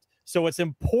involved. So it's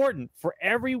important for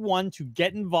everyone to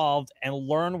get involved and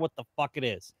learn what the fuck it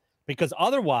is, because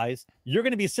otherwise you're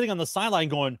going to be sitting on the sideline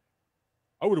going,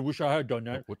 I would have wished I had done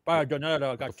that. If I had done that,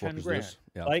 I got 10 grand.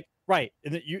 Yeah. Like, right.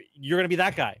 And you're going to be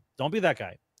that guy. Don't be that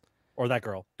guy or that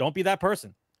girl. Don't be that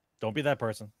person. Don't be that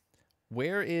person.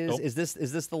 Where is this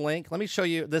the link? Let me show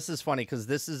you. This is funny because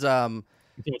this is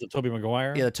with the Tobey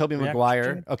Maguire. Yeah, the Tobey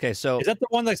Maguire. Okay, so is that the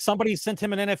one that somebody sent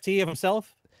him an NFT of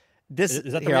himself? This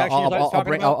is that the here, reaction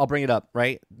I'll bring it up,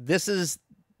 right? This is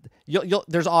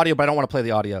there's audio, but I don't want to play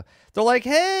the audio. They're like,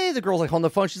 hey, the girl's like holding the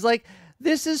phone. She's like,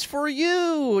 this is for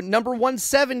you, number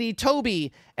 170,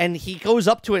 Toby. And he goes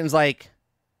up to it and is like,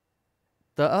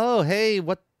 hey,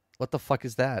 what the fuck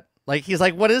is that? Like, he's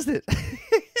like, what is it?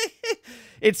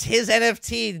 It's his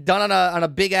NFT done on a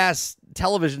big ass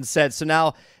television set. So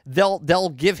now they'll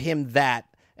give him that.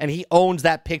 And he owns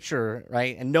that picture,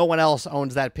 right? And no one else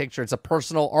owns that picture. It's a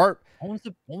personal art.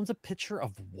 Owns a picture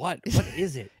of what? What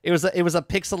is it? It was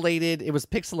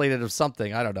pixelated of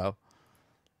something. I don't know.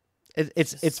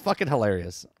 It's fucking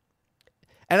hilarious.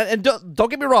 And don't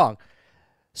get me wrong.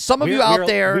 Some of you out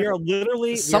there, we are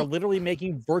literally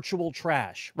making virtual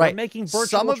trash. Right, we're making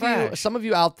virtual trash. Some of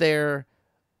you out there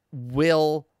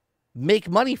will make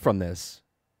money from this.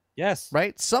 Yes.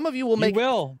 Right? Some of you will make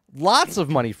lots of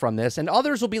money from this, and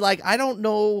others will be like, I don't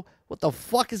know what the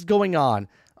fuck is going on.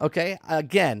 Okay?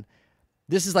 Again,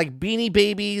 this is like Beanie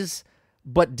Babies,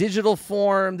 but digital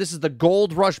form. This is the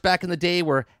gold rush back in the day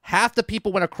where half the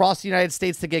people went across the United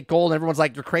States to get gold, and everyone's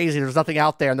like, you're crazy. There's nothing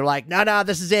out there. And they're like, no,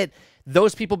 this is it.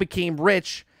 Those people became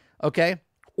rich, okay?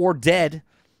 Or dead,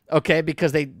 okay?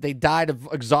 Because they died of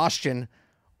exhaustion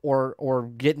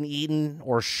or getting eaten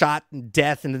or shot in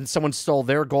death, and then someone stole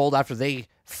their gold after they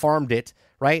farmed it,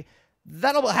 right?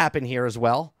 That'll happen here as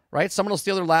well, right? Someone will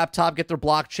steal their laptop, get their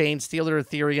blockchain, steal their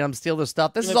Ethereum, steal their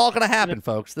stuff. This is all going to happen,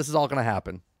 folks. This is all going to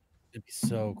happen. It'd be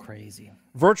so crazy.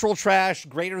 Virtual trash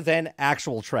greater than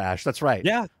actual trash. That's right.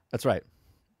 Yeah. That's right.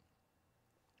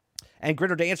 And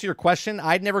Gritter, to answer your question,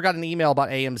 I'd never got an email about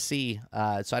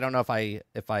AMC, so I don't know if I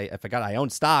got. I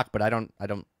own stock, but I don't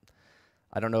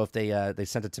know if they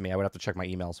sent it to me. I would have to check my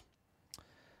emails.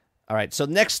 All right, so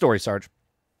next story, Sarge.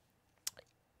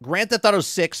 Grand Theft Auto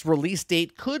 6 release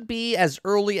date could be as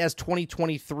early as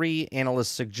 2023, analysts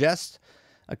suggest.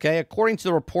 Okay, according to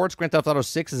the reports, Grand Theft Auto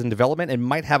 6 is in development and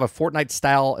might have a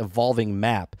Fortnite-style evolving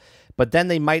map. But then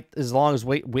they might, as long as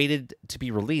waited to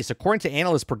be released. According to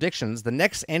analyst predictions, the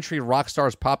next entry to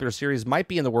Rockstar's popular series might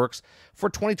be in the works for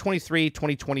 2023,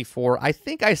 2024. I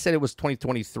think I said it was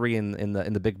 2023 in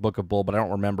the Big Book of Bull, but I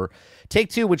don't remember.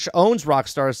 Take-Two, which owns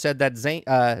Rockstar, said that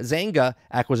Zynga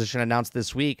acquisition announced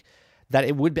this week that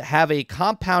it would have a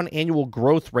compound annual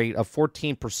growth rate of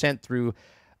 14% through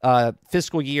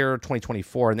fiscal year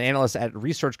 2024. And the analyst at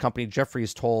research company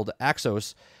Jefferies told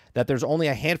Axios that there's only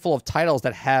a handful of titles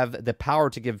that have the power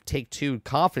to give Take-Two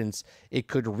confidence it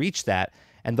could reach that.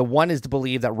 And the one is to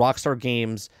believe that Rockstar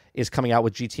Games is coming out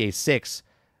with GTA 6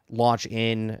 launch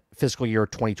in fiscal year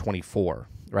 2024,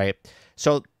 right?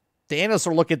 So the analysts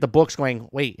are looking at the books going,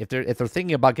 wait, if they're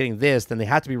thinking about getting this, then they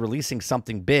have to be releasing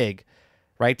something big,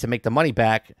 right, to make the money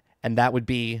back, and that would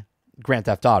be Grand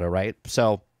Theft Auto, right?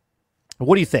 So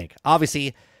what do you think?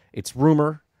 Obviously, it's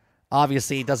rumor.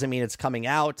 Obviously, it doesn't mean it's coming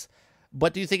out.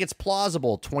 But do you think it's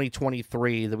plausible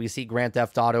 2023 that we see Grand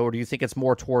Theft Auto, or do you think it's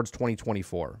more towards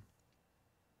 2024?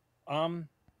 The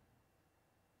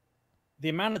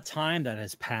amount of time that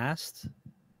has passed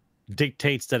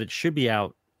dictates that it should be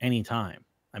out anytime.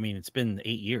 I mean, it's been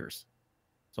 8 years.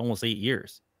 It's almost 8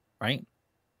 years, right?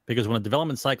 Because when a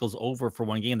development cycle is over for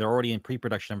one game, they're already in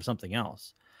pre-production for something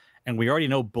else. and we already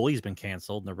know Bully's been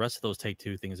canceled, and the rest of those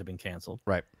Take-Two things have been canceled.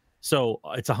 Right. So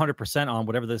it's 100% on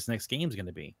whatever this next game is going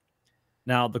to be.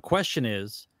 Now, the question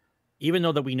is, even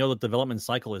though that we know the development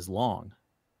cycle is long,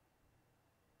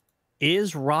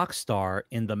 is Rockstar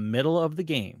in the middle of the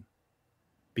game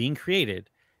being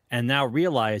created and now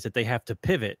realize that they have to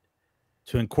pivot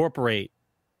to incorporate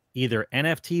either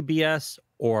NFT BS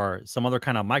or some other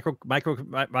kind of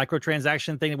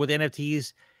microtransaction thing with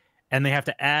NFTs, and they have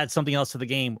to add something else to the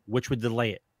game, which would delay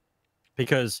it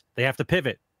because they have to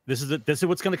pivot. This is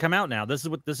what's going to come out now. This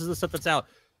is the stuff that's out.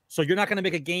 So you're not going to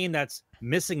make a game that's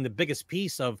missing the biggest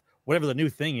piece of whatever the new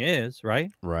thing is, right?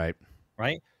 Right.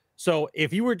 So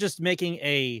if you were just making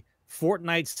a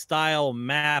Fortnite style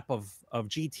map of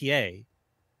GTA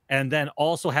and then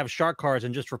also have shark cards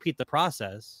and just repeat the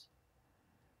process,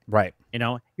 right?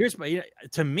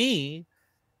 To me,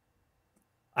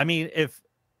 I mean, if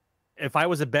I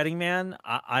was a betting man,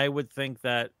 I would think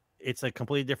that it's a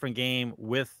completely different game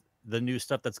with the new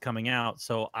stuff that's coming out.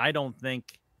 So I don't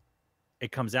think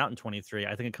it comes out in 23.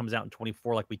 I think it comes out in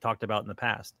 24, like we talked about in the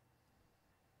past,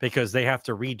 because they have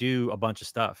to redo a bunch of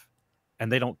stuff,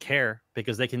 and they don't care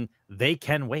because they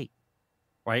can wait,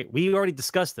 right? We already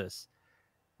discussed this.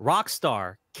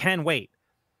 Rockstar can wait.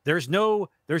 There's no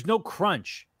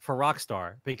crunch for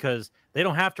Rockstar because they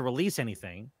don't have to release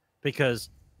anything because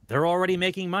they're already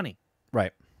making money.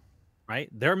 Right.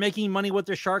 They're making money with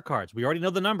their shark cards. We already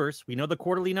know the numbers. We know the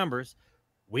quarterly numbers.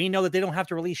 We know that they don't have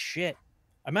to release shit.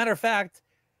 A matter of fact,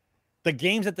 the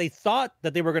games that they thought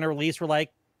that they were going to release were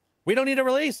like, we don't need to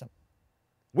release them.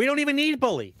 We don't even need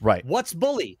Bully. Right. What's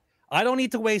Bully? I don't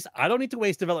need to waste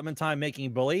development time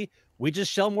making Bully. We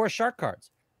just sell more shark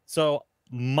cards. So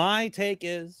my take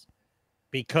is,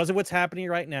 because of what's happening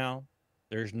right now,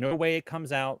 there's no way it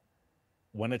comes out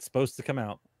when it's supposed to come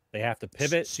out. They have to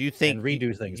pivot so you think, and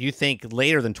redo things. You think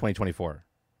later than 2024?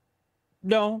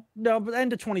 No, but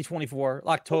end of 2024,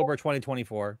 October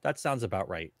 2024. That sounds about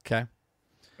right. Okay.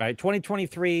 Right,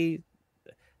 2023,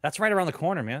 that's right around the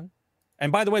corner, man.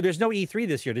 And by the way, there's no E3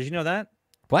 this year. Did you know that?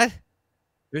 What?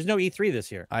 There's no E3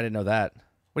 this year. I didn't know that.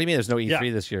 What do you mean there's no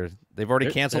E3 this year? They've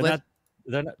already canceled it?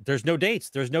 There's no dates.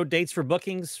 There's no dates for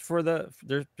bookings for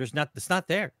there's not. It's not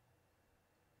there.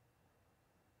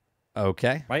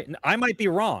 Okay. Right. I might be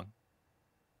wrong,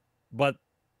 but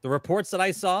the reports that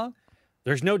I saw,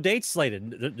 there's no dates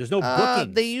slated. There's no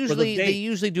bookings. They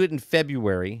usually do it in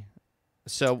February,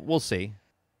 so we'll see.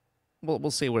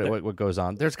 We'll see what goes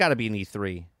on. There's got to be an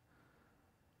E3.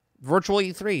 Virtual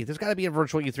E3. There's got to be a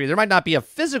virtual E3. There might not be a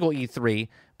physical E3,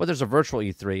 but there's a virtual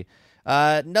E3.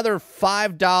 Another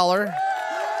 $5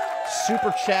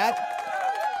 super chat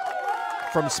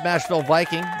from Smashville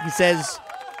Viking. He says,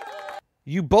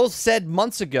 you both said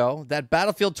months ago that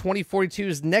Battlefield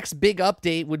 2042's next big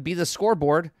update would be the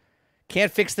scoreboard.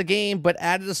 Can't fix the game, but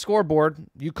added a scoreboard.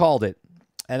 You called it.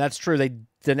 And that's true.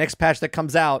 The next patch that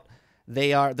comes out,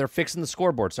 they're fixing the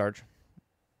scoreboard, Sarge.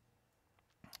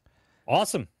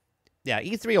 Awesome. Yeah,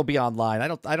 E3 will be online.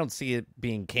 I don't see it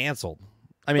being canceled.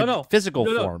 I mean, physical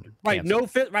form. Right, canceled.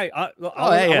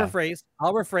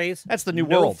 I'll rephrase. That's the new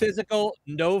world.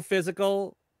 No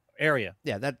physical area.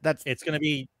 Yeah, that's it's going to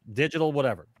be digital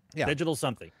whatever. Yeah. Digital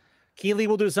something. Keeley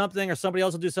will do something or somebody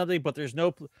else will do something, but there's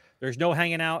no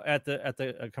hanging out at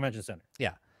the convention center.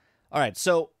 Yeah. All right,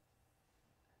 so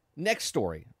next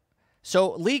story.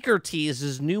 So, Leaker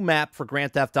teases new map for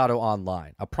Grand Theft Auto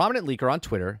Online. A prominent leaker on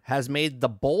Twitter has made the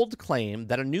bold claim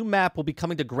that a new map will be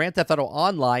coming to Grand Theft Auto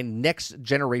Online next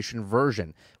generation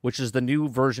version, which is the new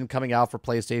version coming out for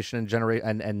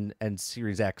PlayStation and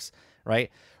Series X, right?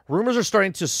 Rumors are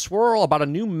starting to swirl about a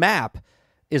new map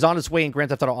is on its way in Grand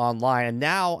Theft Auto Online, and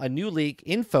now a new leak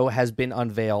info has been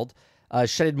unveiled,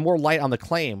 shedded more light on the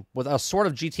claim. With a sort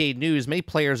of GTA news, many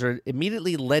players are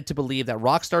immediately led to believe that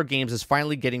Rockstar Games is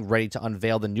finally getting ready to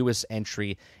unveil the newest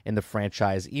entry in the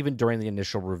franchise, even during the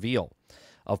initial reveal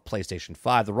of PlayStation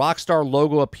 5. The Rockstar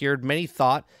logo appeared. Many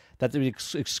thought that the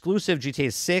exclusive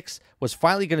GTA 6 was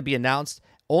finally going to be announced,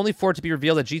 only for it to be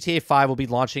revealed that GTA 5 will be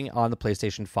launching on the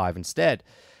PlayStation 5 instead.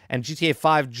 And GTA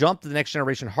 5 jumped to the next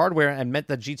generation hardware and meant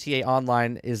that GTA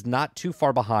Online is not too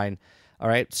far behind. All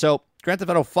right, so Grand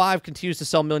Theft Auto 5 continues to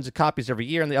sell millions of copies every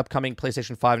year, and the upcoming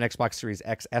PlayStation 5 and Xbox Series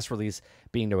XS release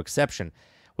being no exception.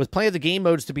 With plenty of the game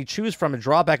modes to be choose from, a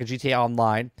drawback of GTA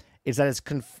Online is that it's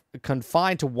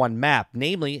confined to one map,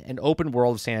 namely an open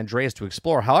world of San Andreas to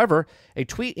explore. However, a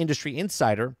tweet industry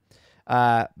insider,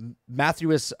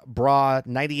 Matthews Bra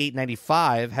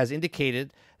 9895, has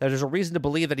indicated that there's a reason to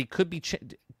believe that he could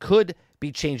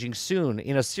be changing soon.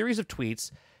 In a series of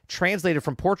tweets, translated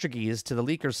from Portuguese to the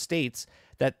leaker states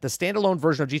that the standalone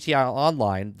version of GTA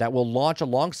Online that will launch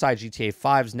alongside GTA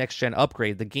 5's next-gen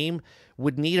upgrade, the game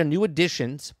would need a new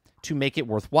additions to make it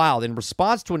worthwhile, in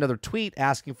response to another tweet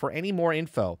asking for any more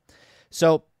info.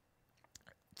 So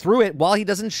through it, while he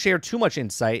doesn't share too much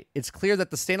insight, it's clear that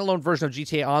the standalone version of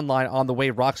GTA Online on the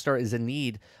way, Rockstar is in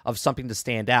need of something to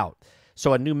stand out.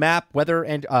 So a new map, weather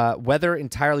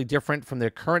entirely different from the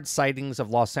current sightings of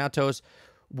Los Santos,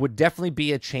 would definitely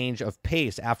be a change of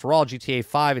pace. After all, GTA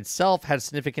 5 itself had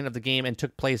significant of the game and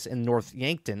took place in North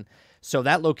Yankton, so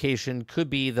that location could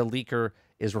be the leaker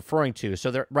is referring to. So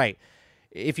they're right.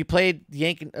 If you played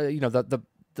Yankton,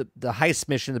 the heist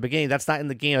mission in the beginning, that's not in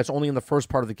the game. That's only in the first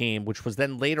part of the game, which was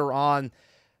then later on,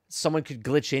 someone could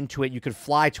glitch into it. You could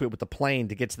fly to it with the plane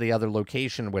to get to the other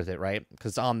location with it, right?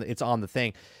 Because it's on the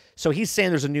thing. So he's saying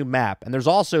there's a new map, and there's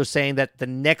also saying that the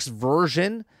next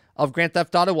version of Grand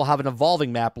Theft Auto will have an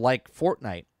evolving map like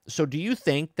Fortnite. So do you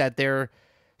think that they're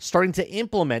starting to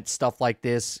implement stuff like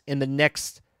this in the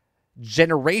next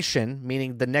generation,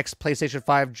 meaning the next PlayStation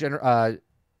 5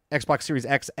 Xbox Series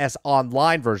XS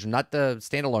online version, not the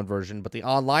standalone version, but the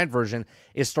online version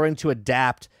is starting to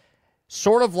adapt,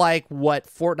 sort of like what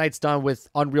Fortnite's done with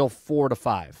Unreal 4 to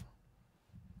 5?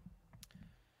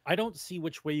 I don't see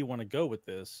which way you want to go with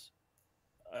this.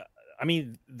 I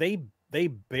mean, they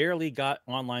barely got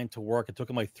online to work. It took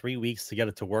them like 3 weeks to get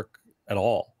it to work at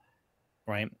all,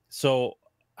 right? So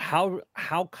how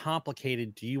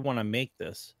complicated do you want to make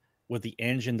this with the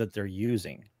engine that they're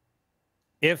using?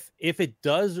 If it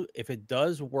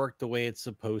does work the way it's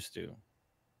supposed to,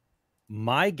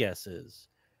 my guess is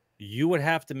you would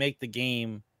have to make the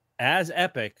game as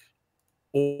epic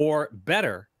or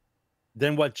better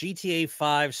than what GTA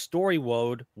 5 story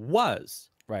mode was.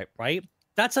 Right.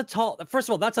 That's a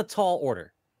tall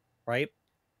order, right?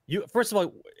 First of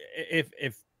all,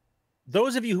 if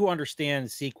those of you who understand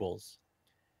sequels,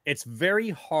 it's very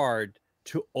hard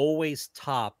to always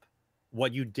top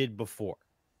what you did before.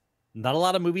 Not a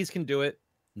lot of movies can do it.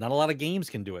 Not a lot of games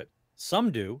can do it. Some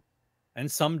do,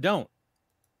 and some don't.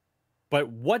 But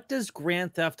what does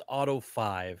Grand Theft Auto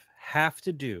 5 have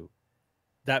to do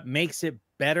that makes it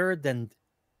better than,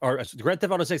 or Grand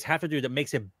Theft Auto 6 have to do that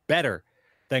makes it better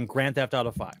than Grand Theft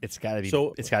Auto 5? It's got to be.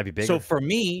 It's got to be bigger. So for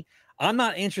me, I'm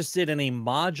not interested in a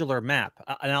modular map,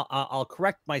 and I'll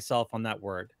correct myself on that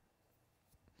word.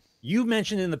 You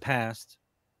mentioned in the past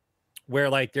where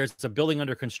like there's a building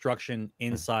under construction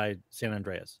inside San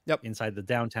Andreas, inside the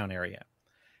downtown area.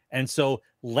 And so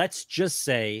let's just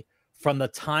say from the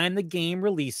time the game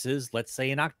releases, let's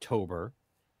say in October,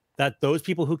 that those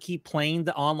people who keep playing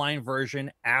the online version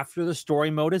after the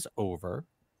story mode is over,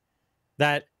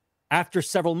 that after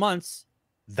several months,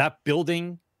 that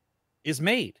building is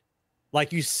made.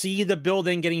 Like you see the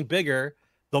building getting bigger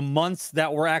the months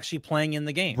that we're actually playing in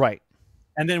the game. Right.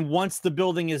 And then once the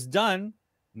building is done,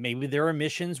 maybe there are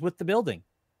missions with the building.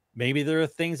 Maybe there are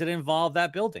things that involve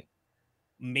that building.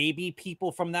 Maybe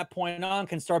people from that point on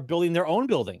can start building their own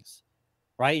buildings,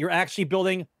 right? You're actually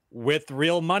building with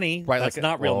real money. Right. That's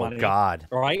not real money. Oh, God.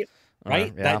 Right?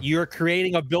 Right? Yeah. That you're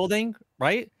creating a building,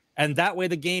 right? And that way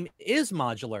the game is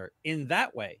modular in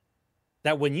that way.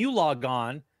 That when you log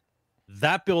on,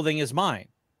 that building is mine.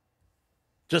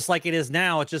 Just like it is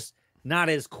now, it's just not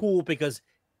as cool because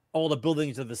all the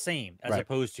buildings are the same as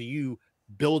opposed to you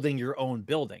building your own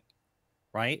building,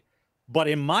 right? But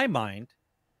in my mind,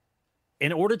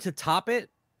 in order to top it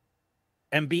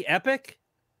and be epic,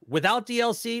 without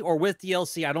DLC or with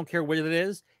DLC, I don't care what it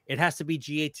is, it has to be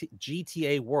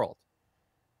GTA World,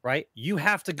 right? You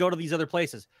have to go to these other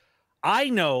places. I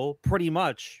know pretty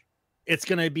much it's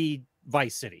going to be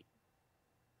Vice City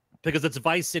because it's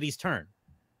Vice City's turn,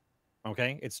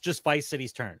 okay? It's just Vice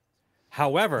City's turn.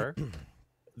 However,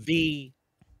 the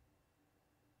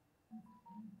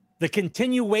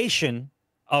continuation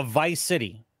of Vice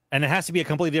City, and it has to be a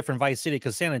completely different Vice City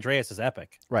because San Andreas is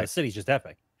epic. Right. The city's just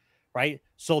epic, right?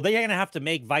 So they're going to have to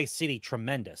make Vice City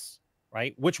tremendous,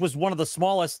 right? Which was one of the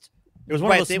smallest. It was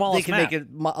one of the smallest. They can make it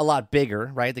a lot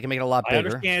bigger, right? They can make it a lot bigger.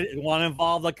 I understand it want to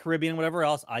involve the Caribbean, whatever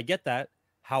else. I get that.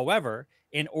 However,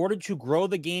 in order to grow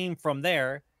the game from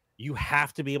there, you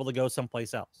have to be able to go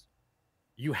someplace else.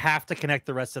 You have to connect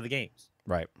the rest of the games.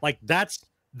 Right. Like that's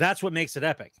what makes it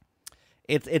epic.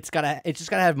 It's just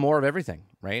gotta have more of everything,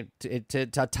 right? To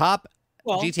top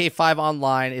GTA 5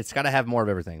 online, it's gotta have more of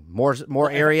everything.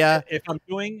 More area. If I'm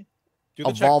doing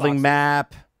evolving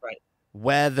map, right?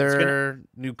 Weather,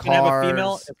 new cars.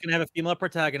 It's gonna have a female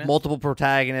protagonist. Multiple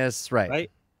protagonists, right?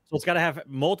 Right. So it's gotta have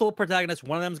multiple protagonists.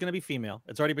 One of them is gonna be female.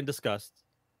 It's already been discussed.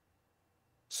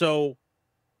 So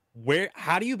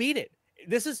how do you beat it?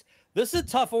 This This is a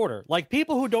tough order. Like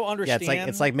people who don't understand. Yeah,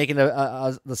 it's like making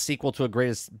the sequel to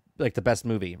the best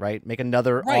movie, right? Make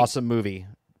another awesome movie,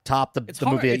 top the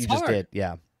movie that you just did.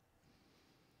 Yeah.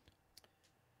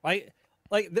 Right.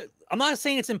 I'm not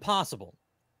saying it's impossible.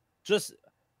 Just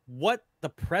what the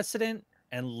precedent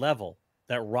and level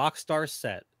that Rockstar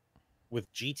set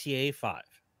with GTA 5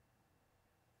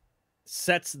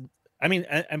 sets. I mean,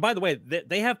 and by the way,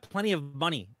 they have plenty of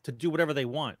money to do whatever they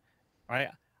want. Right.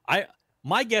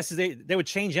 My guess is they would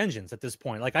change engines at this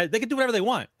point. Like they could do whatever they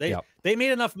want. They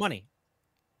made enough money.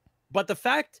 But the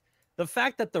fact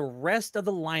that the rest of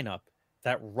the lineup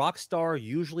that Rockstar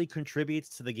usually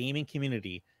contributes to the gaming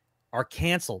community are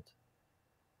canceled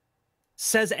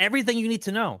says everything you need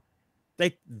to know.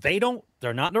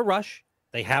 They're not in a rush.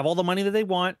 They have all the money that they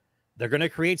want. They're going to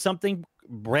create something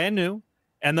brand new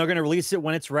and they're going to release it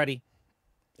when it's ready.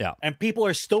 Yeah. And people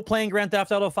are still playing Grand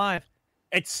Theft Auto 5.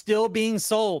 It's still being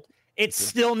sold. It's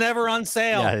still never on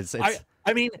sale. Yeah,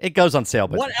 I mean, it goes on sale,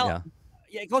 but what else?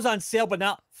 Yeah, it goes on sale, but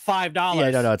not $5.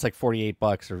 Yeah, no, it's like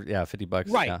 $48 or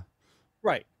 $50. Right, yeah.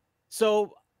 Right.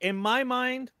 So in my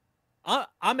mind,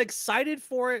 I'm excited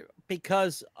for it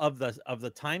because of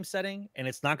the time setting, and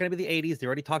it's not going to be the 80s. They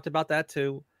already talked about that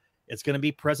too. It's going to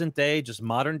be present day, just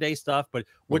modern day stuff. But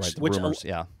which makes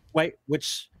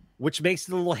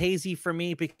it a little hazy for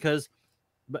me because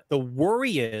the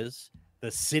worry is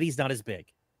the city's not as big.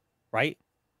 Right?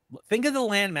 Think of the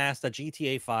landmass that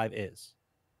GTA 5 is,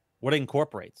 what it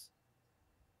incorporates.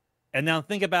 And now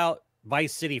think about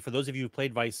Vice City. For those of you who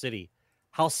played Vice City,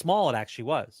 how small it actually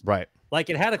was. Right. Like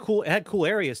it had cool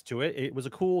areas to it. It was a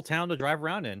cool town to drive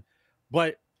around in.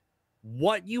 But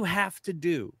what you have to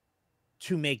do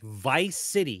to make Vice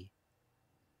City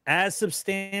as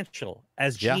substantial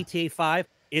as GTA 5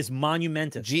 is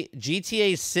monumentous.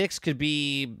 GTA 6 could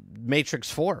be Matrix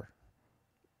 4.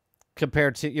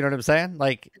 Compared to, you know what I'm saying?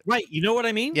 Like, right. You know what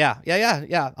I mean? Yeah.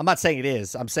 I'm not saying it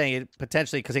is. I'm saying it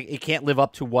potentially because it can't live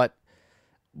up to what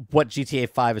GTA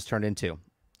 5 has turned into.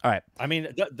 All right. I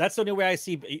mean, that's the only way I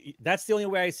see. That's the only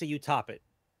way I see you top it.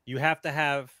 You have to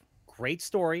have great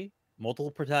story,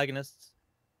 multiple protagonists,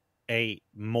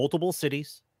 multiple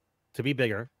cities to be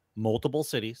bigger, multiple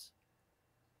cities.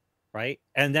 Right.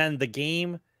 And then the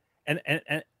game and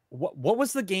what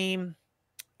was the game?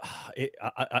 I'm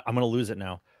going to lose it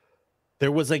now.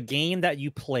 There was a game that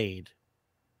you played,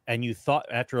 and you thought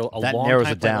after a long time. That narrows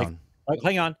it down. Like,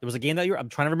 hang on. There was a game that I'm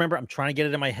trying to remember. I'm trying to get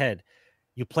it in my head.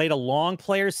 You played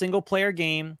a single player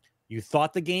game. You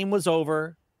thought the game was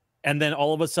over, and then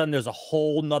all of a sudden there's a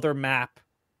whole nother map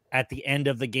at the end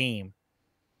of the game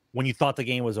when you thought the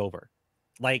game was over.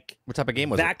 Like, what type of game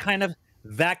was that? It?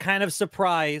 That kind of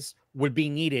surprise would be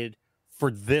needed for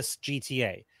this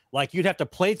GTA. Like, you'd have to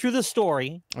play through the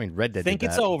story. I mean, Red Dead think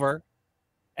it's over.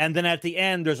 And then at the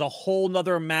end, there's a whole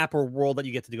nother map or world that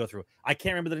you get to go through. I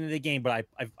can't remember the name of the game, but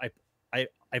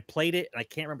I played it, and I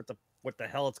can't remember what the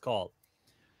hell it's called.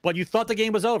 But you thought the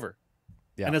game was over,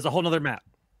 and there's a whole nother map.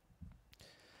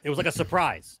 It was like a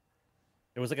surprise.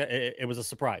 It was a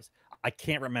surprise. I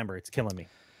can't remember. It's killing me.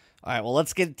 All right, well,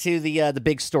 let's get to the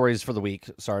big stories for the week,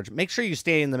 Sarge. Make sure you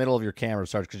stay in the middle of your camera,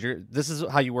 Sarge, because this is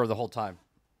how you were the whole time.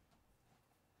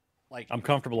 Like, I'm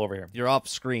comfortable over here. You're off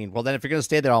screen. Well, then if you're going to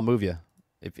stay there, I'll move you.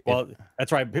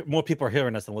 That's right. More people are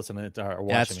hearing us than listening or watching.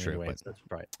 That's true. Anyway. That's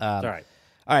right. All right.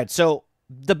 All right. So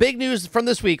the big news from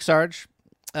this week, Sarge,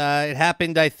 it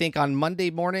happened, I think, on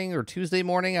Monday morning or Tuesday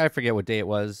morning. I forget what day it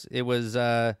was. It was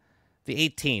the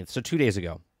 18th, so 2 days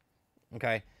ago.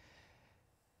 Okay.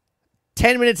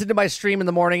 10 minutes into my stream in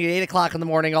the morning, at 8 o'clock in the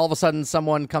morning, all of a sudden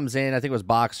someone comes in, I think it was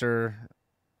Boxer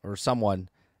or someone,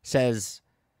 says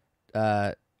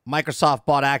Microsoft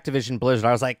bought Activision Blizzard.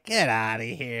 I was like, get out of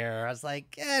here. I was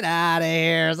like,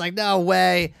 no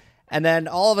way. And then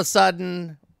all of a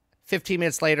sudden, 15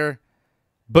 minutes later,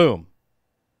 boom.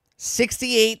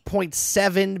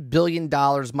 $68.7 billion.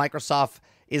 Microsoft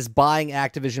is buying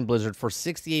Activision Blizzard for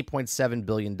 $68.7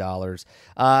 billion.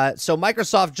 So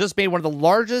Microsoft just made one of the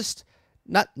largest,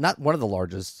 not one of the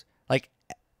largest, like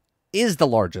is the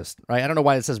largest, right? I don't know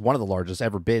why it says one of the largest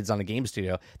ever bids on a game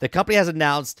studio. The company has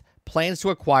announced plans to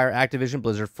acquire Activision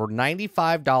Blizzard for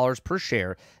 $95 per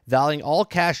share, valuing all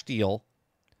cash deal,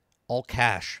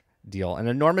 an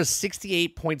enormous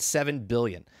 $68.7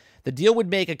 billion. The deal would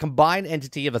make a combined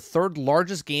entity of a third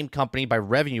largest game company by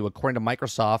revenue, according to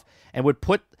Microsoft, and would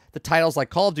put the titles like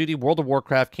Call of Duty, World of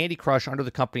Warcraft, Candy Crush under the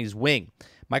company's wing.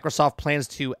 Microsoft plans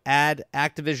to add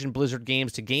Activision Blizzard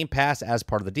games to Game Pass as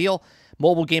part of the deal.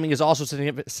 Mobile gaming is also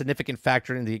a significant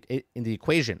factor in the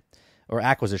equation or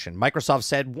acquisition. Microsoft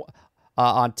said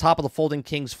on top of the folding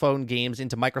King's Phone games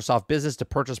into Microsoft Business to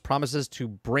purchase promises to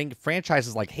bring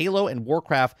franchises like Halo and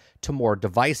Warcraft to more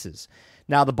devices.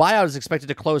 Now, the buyout is expected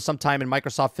to close sometime in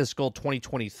Microsoft fiscal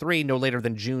 2023, no later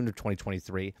than June of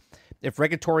 2023, if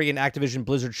regulatory and Activision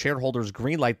Blizzard shareholders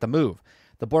greenlight the move.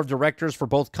 The board of directors for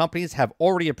both companies have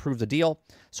already approved the deal.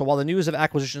 So while the news of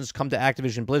acquisitions come to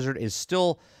Activision Blizzard is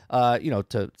still,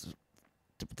 to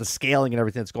the scaling and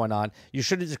everything that's going on, you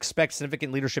shouldn't expect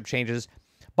significant leadership changes.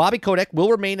 Bobby Kotick will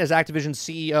remain as Activision's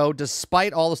CEO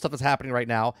despite all the stuff that's happening right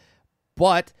now.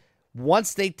 But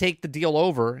once they take the deal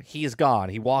over, he is gone.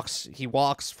 He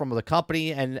walks from the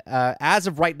company. And as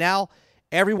of right now,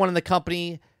 everyone in the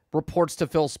company reports to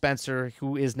Phil Spencer,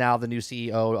 who is now the new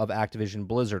CEO of Activision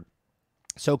Blizzard.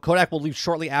 So Kotick will leave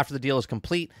shortly after the deal is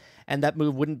complete, and that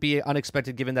move wouldn't be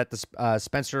unexpected given that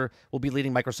Spencer will be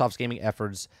leading Microsoft's gaming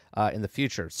efforts in the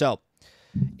future. So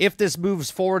if this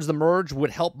moves forwards, the merge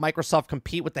would help Microsoft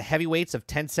compete with the heavyweights of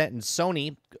Tencent and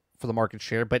Sony for the market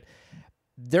share, but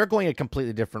they're going a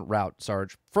completely different route,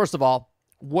 Sarge. First of all,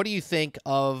 what do you think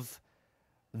of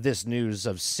this news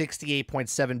of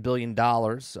 $68.7 billion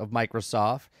of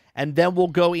Microsoft? And then we'll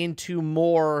go into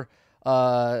more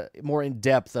in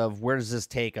depth of where does this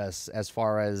take us as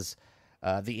far as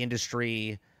the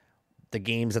industry, the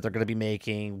games that they're going to be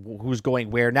making, who's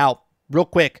going where. Now, real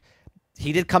quick,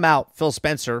 he did come out, Phil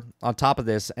Spencer, on top of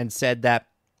this and said that,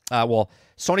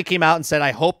 Sony came out and said,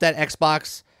 I hope that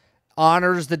Xbox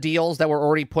honors the deals that were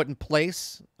already put in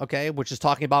place, okay, which is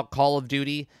talking about Call of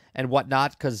Duty and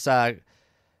whatnot, because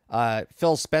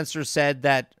Phil Spencer said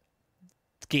that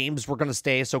games were going to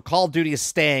stay. So Call of Duty is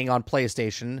staying on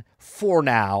PlayStation for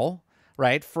now,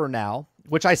 right? For now,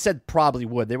 which I said probably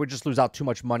would. They would just lose out too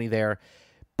much money there.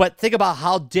 But think about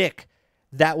how dick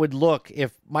that would look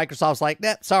if Microsoft's like,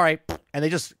 nah, sorry, and they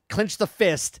just clinch the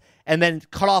fist and then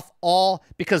cut off all,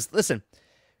 because listen,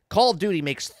 Call of Duty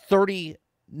makes $30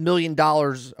 million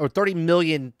or 30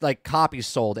 million like copies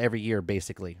sold every year,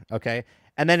 basically. Okay.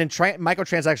 And then in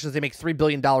microtransactions, they make $3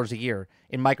 billion a year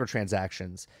in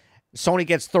microtransactions. Sony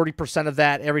gets 30% of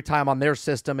that every time on their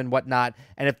system and whatnot.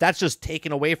 And if that's just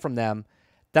taken away from them,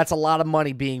 that's a lot of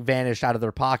money being vanished out of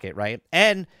their pocket, right?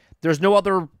 And there's no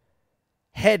other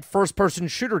head first-person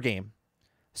shooter game.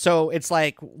 So it's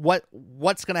like,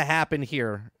 what's going to happen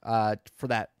here for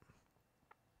that?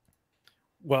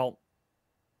 Well,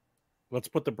 let's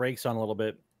put the brakes on a little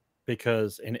bit,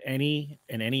 because in any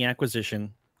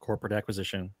acquisition, corporate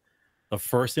acquisition, the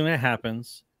first thing that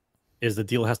happens is the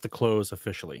deal has to close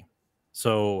officially.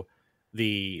 So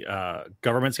the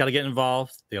government's got to get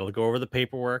involved. They got to go over the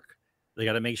paperwork. They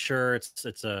got to make sure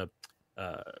it's a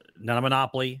not a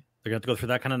monopoly. They're going to have to go through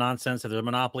that kind of nonsense, if there's a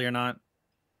monopoly or not.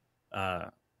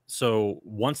 So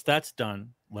once that's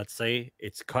done, let's say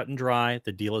it's cut and dry,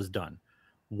 the deal is done.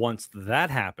 Once that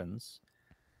happens,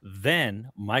 then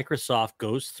Microsoft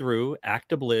goes through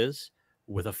ActiBliz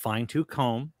with a fine-tooth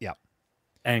comb,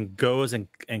 and goes and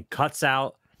cuts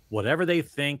out whatever they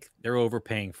think they're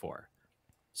overpaying for.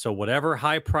 So whatever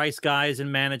high-priced guys in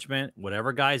management,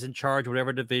 whatever guys in charge,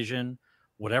 whatever division,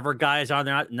 whatever guys are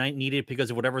not needed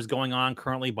because of whatever's going on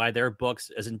currently by their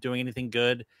books isn't doing anything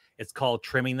good. It's called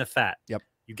trimming the fat. Yep.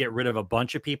 You get rid of a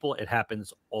bunch of people. It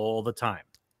happens all the time.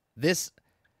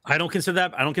 I don't consider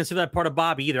that part of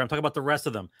Bobby either. I'm talking about the rest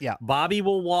of them. Yeah. Bobby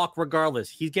will walk regardless.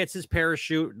 He gets his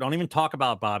parachute. Don't even talk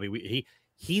about Bobby.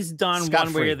 He's done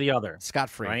one way or the other.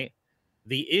 Scot-free. Right?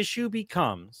 The issue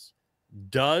becomes,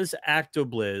 does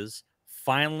ActiBliz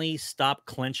finally stop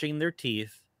clenching their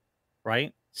teeth,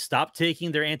 right? Stop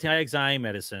taking their anti-anxiety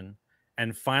medicine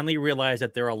and finally realize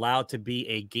that they're allowed to be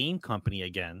a game company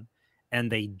again,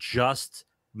 and they just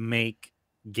make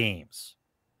games.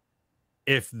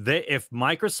 If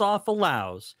Microsoft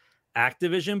allows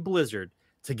Activision Blizzard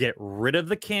to get rid of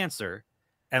the cancer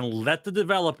and let the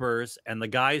developers and the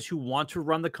guys who want to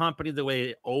run the company the way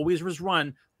it always was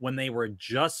run when they were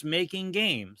just making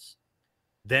games,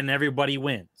 then everybody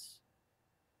wins.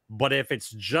 But if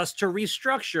it's just to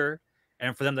restructure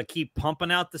and for them to keep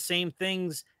pumping out the same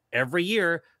things every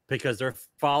year because they're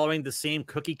following the same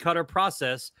cookie cutter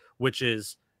process, which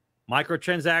is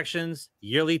microtransactions,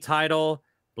 yearly title,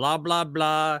 blah, blah,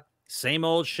 blah, same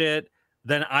old shit,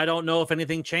 then I don't know if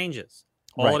anything changes.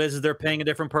 All it is they're paying a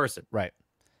different person. Right.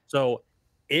 So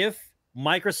if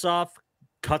Microsoft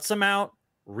cuts them out,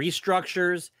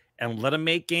 restructures, and let them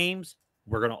make games,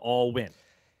 we're going to all win.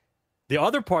 The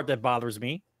other part that bothers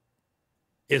me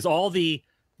is all the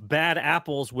bad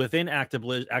apples within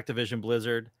Activision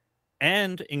Blizzard,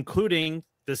 and including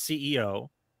the CEO,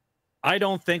 I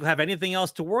don't think have anything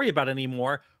else to worry about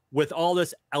anymore with all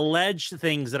this alleged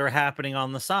things that are happening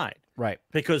on the side. Right.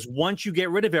 Because once you get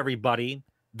rid of everybody,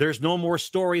 there's no more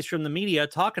stories from the media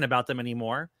talking about them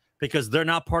anymore because they're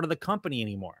not part of the company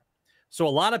anymore. So a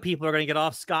lot of people are going to get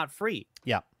off scot-free.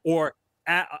 Yeah. Or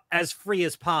as free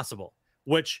as possible,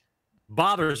 which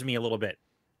bothers me a little bit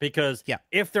because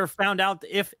if they're found out,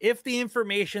 if the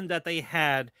information that they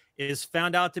had is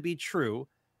found out to be true,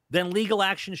 then legal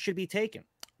action should be taken.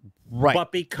 Right.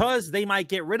 But because they might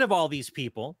get rid of all these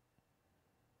people,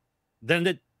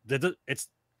 then it's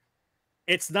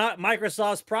not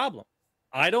Microsoft's problem.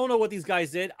 I don't know what these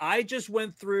guys did. I just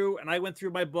went through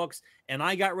my books and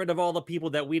I got rid of all the people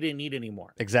that we didn't need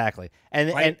anymore. Exactly.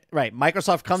 And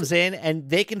Microsoft comes in and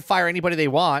they can fire anybody they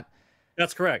want.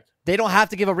 That's correct. They don't have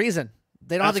to give a reason.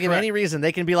 They don't have to give any reason.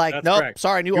 They can be like, nope,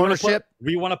 sorry, new ownership.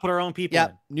 We want to put our own people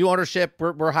in. New ownership.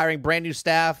 We're hiring brand new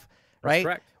staff, right?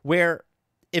 Correct. Where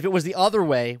if it was the other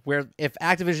way, where if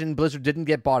Activision Blizzard didn't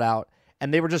get bought out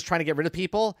and they were just trying to get rid of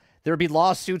people, there would be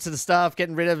lawsuits and stuff,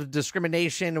 getting rid of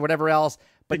discrimination or whatever else.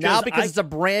 But because it's a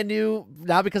brand new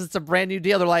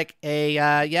deal, they're like,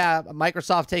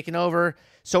 Microsoft taking over.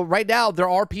 So right now, there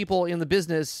are people in the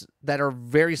business that are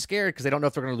very scared because they don't know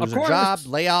if they're going to lose their job,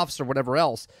 layoffs, or whatever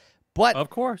else. But of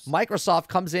course, Microsoft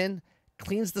comes in,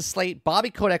 cleans the slate.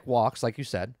 Bobby Kotick walks, like you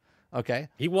said. Okay,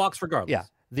 he walks regardless. Yeah,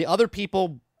 the other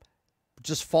people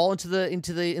just fall into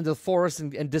the forest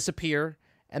and disappear.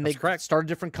 And they start a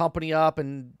different company up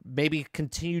and maybe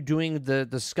continue doing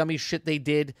the scummy shit they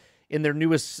did in their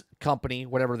newest company,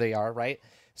 whatever they are, right?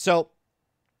 So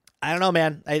I don't know,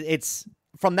 man. It's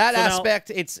from that aspect,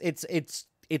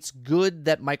 it's good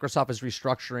that Microsoft is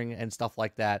restructuring and stuff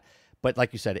like that. But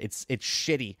like you said, it's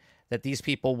shitty that these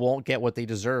people won't get what they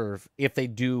deserve if they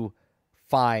do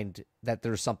find that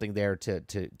there's something there to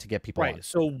get people on.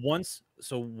 So once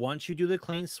you do the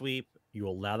clean sweep, you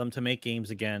allow them to make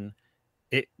games again.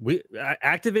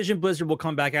 Activision Blizzard will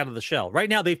come back out of the shell. Right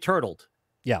now, they've turtled.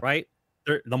 Yeah. Right.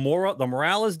 The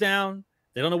morale is down.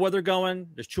 They don't know where they're going.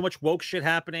 There's too much woke shit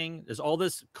happening. There's all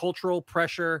this cultural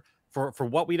pressure for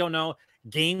what we don't know.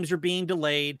 Games are being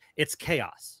delayed. It's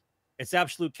chaos. It's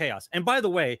absolute chaos. And by the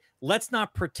way, let's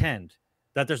not pretend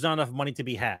that there's not enough money to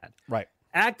be had. Right.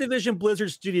 Activision Blizzard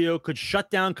Studio could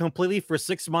shut down completely for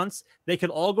 6 months. They could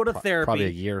all go to therapy. Probably a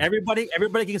year. Everybody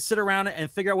can sit around and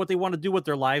figure out what they want to do with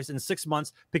their lives in 6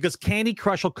 months because Candy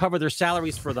Crush will cover their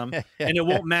salaries for them and it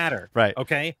won't matter. Right.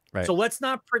 Okay. Right. So let's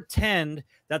not pretend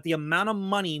that the amount of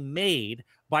money made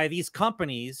by these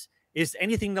companies is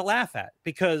anything to laugh at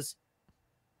because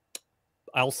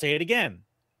I'll say it again.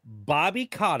 Bobby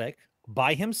Kotick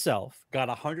by himself got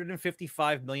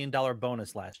 $155 million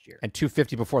bonus last year. And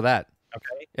 $250 before that.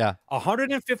 Okay. Yeah.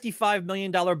 $155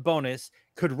 million bonus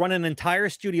could run an entire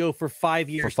studio for 5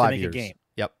 years to make a game.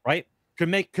 Yep. Right. Could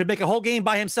make a whole game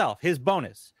by himself, his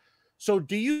bonus. So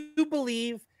do you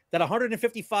believe that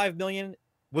 $155 million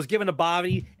was given to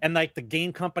Bobby and like the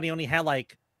game company only had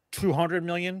like $200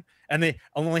 million and they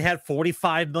only had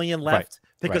 $45 million left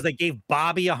because they gave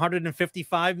Bobby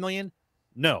 $155 million?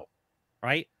 No.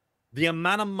 Right. The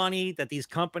amount of money that these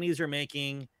companies are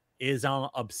making is on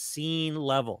obscene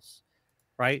levels.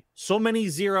 Right? So many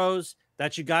zeros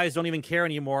that you guys don't even care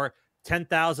anymore.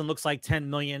 10,000 looks like 10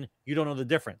 million. You don't know the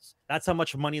difference. That's how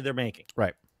much money they're making.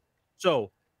 Right. So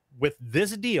with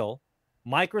this deal,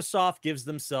 Microsoft gives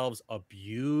themselves a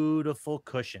beautiful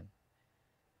cushion.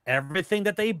 Everything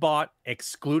that they bought,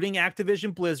 excluding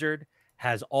Activision Blizzard,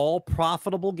 has all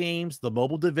profitable games. The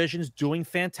mobile division's doing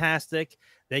fantastic.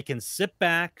 They can sit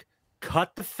back,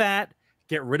 cut the fat,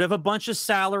 get rid of a bunch of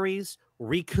salaries,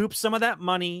 recoup some of that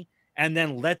money, and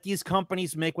then let these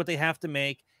companies make what they have to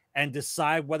make and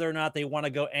decide whether or not they want to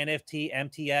go NFT,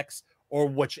 MTX, or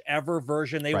whichever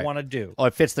version they want to do. Oh,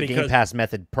 it fits the Game Pass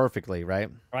method perfectly, right?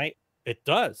 Right? It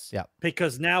does. Yeah.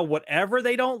 Because now whatever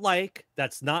they don't like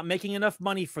that's not making enough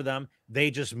money for them,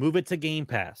 they just move it to Game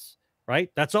Pass.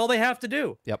 Right? That's all they have to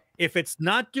do. Yep. If it's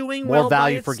not doing more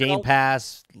value for Game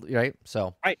Pass, right?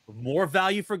 So more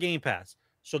value for Game Pass.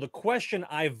 So the question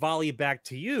I volley back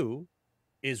to you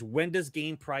is, when does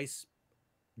game price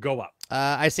go up?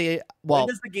 I say, well, when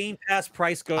does the Game Pass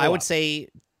price go up? I would say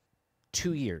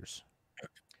 2 years.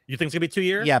 You think it's gonna be 2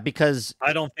 years? Yeah, because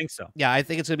I don't think so. Yeah, I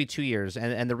think it's gonna be 2 years,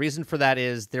 and the reason for that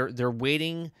is they're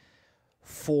waiting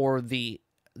for the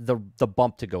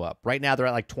bump to go up. Right now they're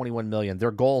at like 21 million. Their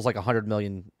goal is like 100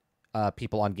 million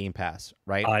people on Game Pass,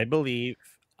 right? I believe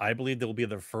there will be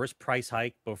the first price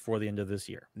hike before the end of this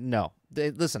year. No, they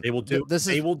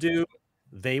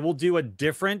will do a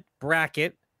different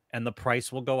bracket, and the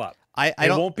price will go up. It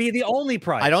won't be the only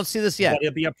price. I don't see this yet. But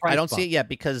it'll be a price. I don't see it yet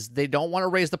because they don't want to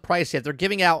raise the price yet. They're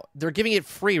giving it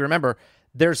free. Remember,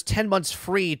 there's 10 months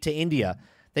free to India.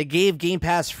 They gave Game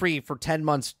Pass free for 10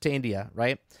 months to India,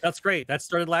 right? That's great. That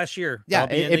started last year. Yeah,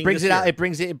 it brings it out. It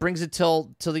brings it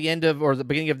till the end of, or the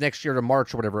beginning of next year to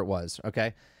March or whatever it was.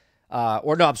 Okay,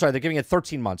 or no, I'm sorry, they're giving it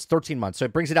 13 months. 13 months. So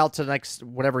it brings it out to next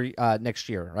next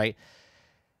year, right?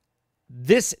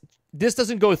 This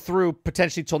doesn't go through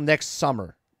potentially till next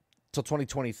summer, till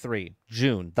 2023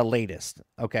 June, the latest.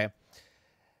 Okay.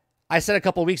 I said a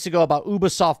couple of weeks ago about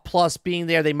Ubisoft Plus being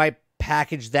there. They might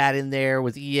package that in there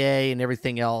with EA and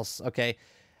everything else. Okay.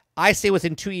 I say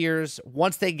within 2 years,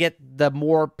 once they get the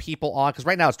more people on, because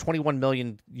right now it's 21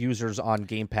 million users on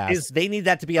Game Pass. They need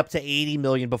that to be up to 80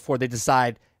 million before they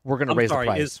decide we're going to raise the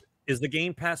price. Is the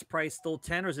Game Pass price still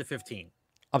 10 or is it 15?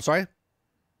 I'm sorry?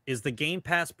 Is the Game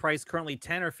Pass price currently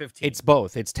 10 or 15? It's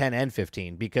both. It's 10 and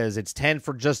 15 because it's 10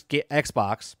 for just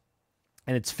Xbox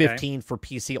and it's 15 for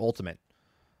PC Ultimate.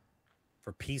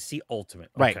 For PC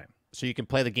Ultimate. Right. Okay. So you can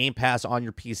play the Game Pass on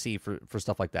your PC for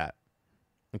stuff like that.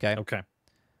 Okay? Okay.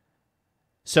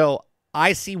 So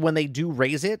I see when they do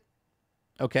raise it,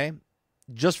 okay,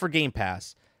 just for Game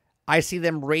Pass, I see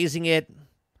them raising it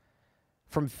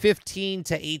from 15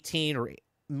 to 18 or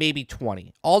maybe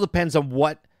 20. All depends on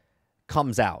what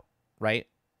comes out, right?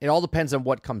 It all depends on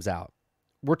what comes out.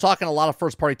 We're talking a lot of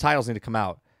first-party titles need to come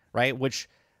out, right? Which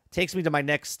takes me to my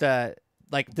next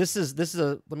this is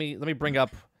a let me bring up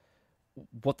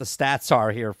what the stats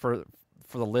are here for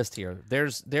the list here.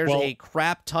 There's a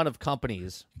crap ton of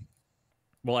companies.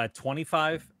 Well, at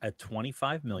 25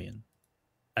 million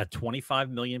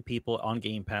people on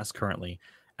Game Pass currently,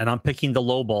 and I'm picking the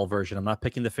lowball version. I'm not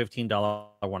picking the $15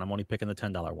 one. I'm only picking the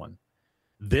 $10 one.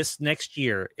 This next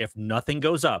year, if nothing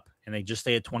goes up and they just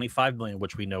stay at 25 million,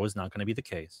 which we know is not going to be the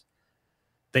case,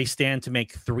 they stand to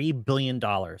make $3 billion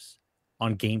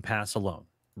on Game Pass alone.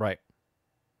 Right.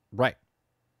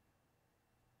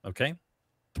 Okay?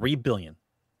 $3 billion.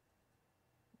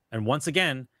 And once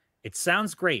again, it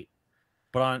sounds great.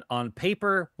 But on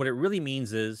paper, what it really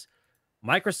means is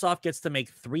Microsoft gets to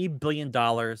make $3 billion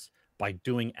by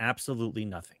doing absolutely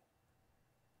nothing.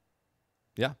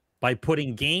 Yeah. By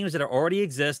putting games that are already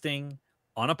existing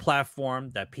on a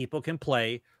platform that people can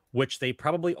play, which they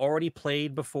probably already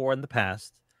played before in the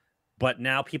past. But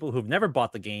now people who've never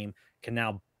bought the game can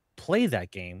now play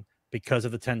that game because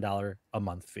of the $10 a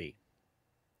month fee.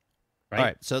 Right? All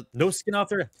right, so no skin off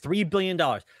there. $3 billion.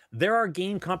 There are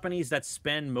game companies that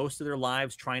spend most of their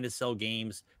lives trying to sell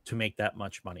games to make that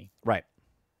much money. Right.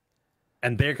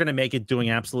 And they're going to make it doing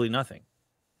absolutely nothing.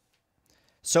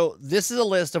 So this is a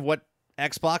list of what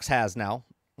Xbox has now.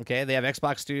 Okay, they have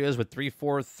Xbox Studios with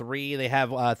 343. They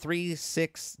have 3,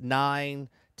 6, 9,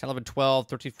 10, 11, 12,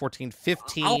 13, 14,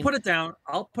 15. I'll put it down.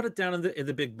 in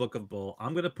the big book of bull.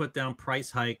 I'm going to put down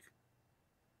price hike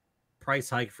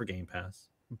for Game Pass.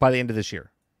 By the end of this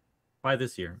year. By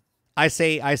this year. I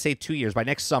say 2 years. By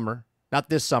next summer, not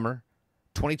this summer,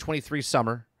 2023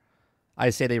 summer,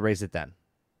 I say they raise it then.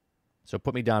 So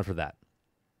put me down for that.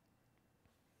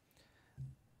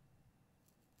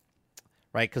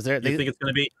 Right? Because you think it's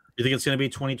going to be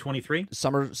 2023?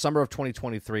 Summer of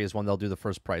 2023 is when they'll do the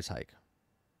first price hike.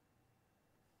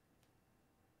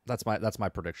 That's my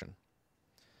prediction.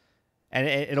 And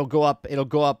it'll go up. It'll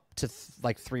go up to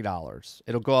like $3.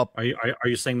 It'll go up. Are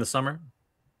you saying the summer?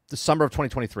 The summer of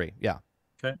 2023. Yeah.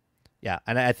 Okay. Yeah,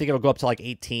 and I think it'll go up to like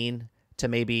 18 to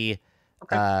maybe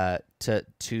to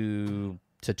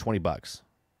 $20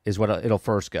 is what it'll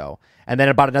first go, and then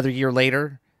about another year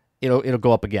later, it'll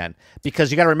go up again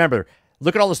because you got to remember.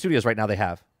 Look at all the studios right now they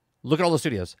have. Look at all the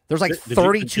studios. There's like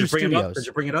 32 studios. Did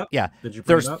you bring it up? Yeah.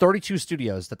 There's 32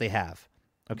 studios that they have.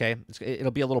 Okay,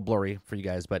 it'll be a little blurry for you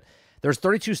guys, but there's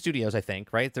 32 studios, I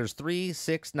think, right? There's 3,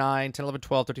 6, 9, 10, 11,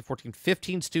 12, 13, 14,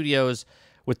 15 studios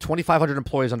with 2,500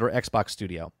 employees under Xbox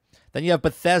Studio. Then you have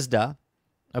Bethesda,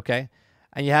 okay,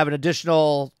 and you have an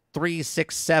additional 3,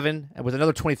 6, 7, and with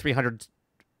another 2,300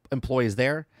 employees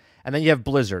there. And then you have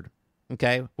Blizzard,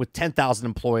 okay, with 10,000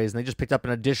 employees, and they just picked up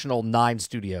an additional 9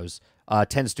 studios,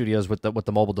 10 studios with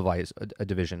the mobile device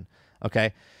division,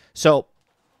 okay? So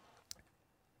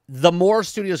the more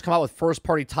studios come out with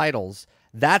first-party titles,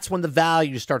 that's when the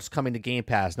value starts coming to Game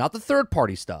Pass. Not the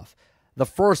third-party stuff, the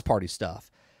first-party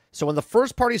stuff. So when the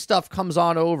first-party stuff comes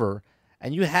on over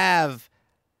and you have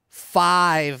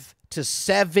 5 to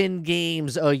 7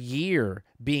 games a year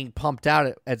being pumped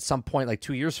out at some point, like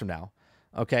 2 years from now,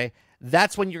 okay,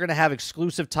 that's when you're going to have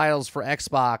exclusive titles for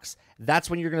Xbox. That's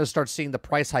when you're going to start seeing the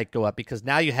price hike go up because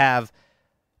now you have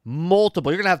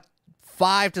multiple. You're going to have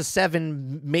 5 to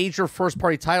 7 major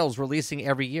first-party titles releasing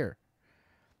every year.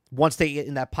 Once they get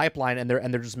in that pipeline and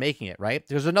they're just making it, right?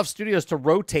 There's enough studios to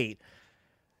rotate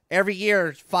Every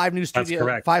year, five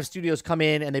studios come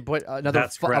in and they put another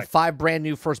 5 brand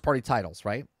new first party titles,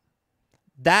 right?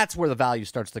 That's where the value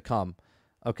starts to come.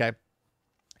 Okay.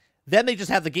 Then they just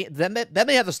have the game. Then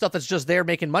they have the stuff that's just there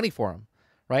making money for them,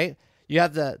 right? You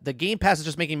have the Game Pass is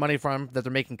just making money for them that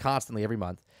they're making constantly every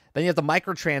month. Then you have the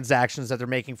microtransactions that they're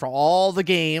making for all the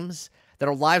games that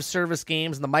are live service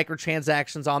games and the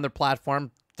microtransactions on their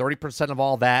platform. 30% of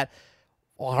all that,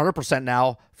 100%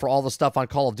 now for all the stuff on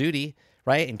Call of Duty.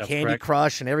 Right, and Candy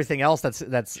Crush and everything else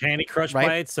that's Candy Crush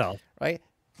by itself. Right,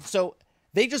 so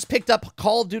they just picked up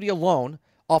Call of Duty alone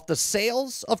off the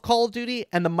sales of Call of Duty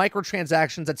and the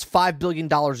microtransactions. That's $5 billion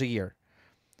a year.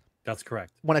 That's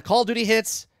correct. When a Call of Duty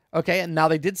hits, okay, and now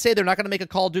they did say they're not going to make a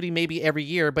Call of Duty maybe every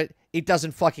year, but it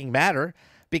doesn't fucking matter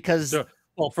because.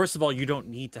 Well, first of all, you don't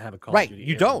need to have a Call of Duty. Right,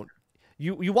 you don't.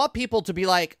 You want people to be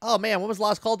like, oh man, when was the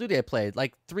last Call of Duty I played?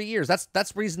 Like 3 years.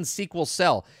 That's reason sequels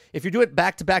sell. If you do it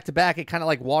back to back to back, it kind of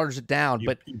like waters it down.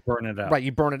 But you burn it out. Right,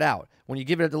 you burn it out. When you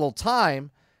give it a little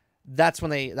time, that's when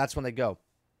they go.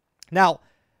 Now,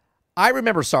 I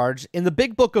remember, Sarge, in the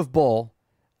Big Book of Bull,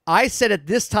 I said at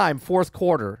this time, fourth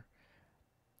quarter,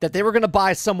 that they were going to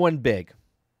buy someone big.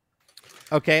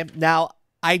 Okay, now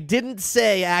I didn't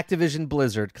say Activision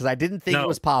Blizzard because I didn't think it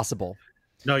was possible.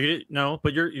 No, you didn't. No,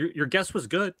 but your guess was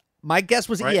good. My guess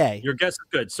was right? EA. Your guess is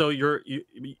good. So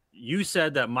you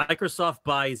said that Microsoft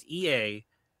buys EA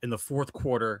in the fourth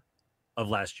quarter of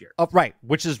last year. Oh, right,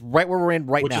 which is right where we're in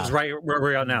now. Which is right where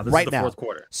we're at now. This right is the now. fourth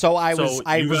quarter. So I was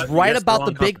right about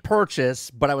the big purchase,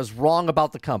 but I was wrong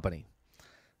about the company.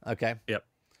 Okay. Yep.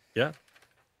 Yeah.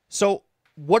 So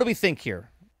what do we think here?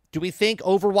 Do we think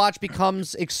Overwatch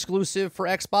becomes exclusive for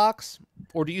Xbox,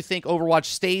 or do you think Overwatch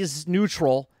stays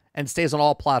neutral and stays on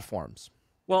all platforms?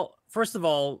 Well, first of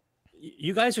all,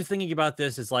 you guys are thinking about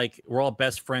this as like we're all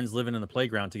best friends living in the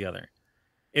playground together.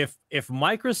 If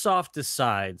Microsoft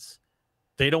decides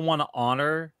they don't want to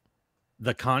honor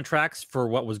the contracts for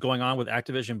what was going on with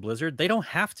Activision Blizzard, they don't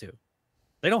have to.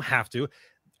 They don't have to.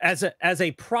 As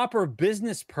a proper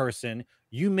business person,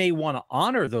 you may want to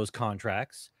honor those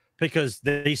contracts because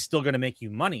they're still going to make you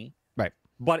money. Right.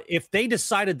 But if they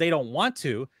decided they don't want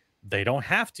to, they don't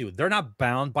have to. They're not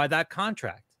bound by that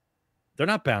contract. They're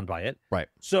not bound by it. Right.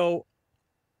 So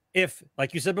if,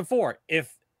 like you said before,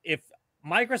 if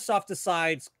Microsoft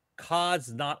decides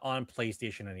COD's not on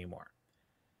PlayStation anymore,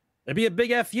 it'd be a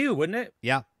big FU, wouldn't it?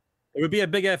 Yeah. It would be a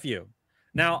big FU.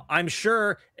 Now, I'm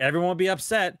sure everyone would be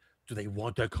upset. Do they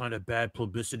want that kind of bad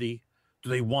publicity? Do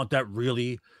they want that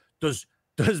really? Does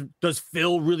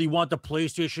Phil really want the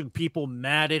PlayStation people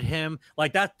mad at him?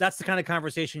 Like that's the kind of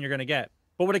conversation you're going to get.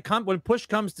 But when push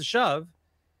comes to shove,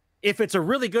 if it's a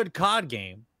really good COD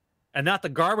game and not the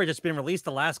garbage that's been released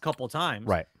the last couple of times,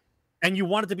 right, and you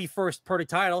want it to be first-party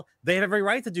title, they have every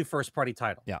right to do first-party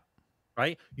title. Yeah.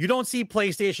 Right? You don't see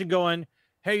PlayStation going,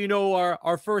 hey,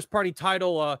 our first-party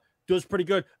title does pretty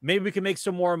good. Maybe we can make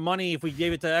some more money if we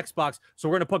gave it to Xbox, so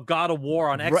we're going to put God of War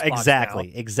on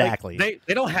Xbox Exactly. Like,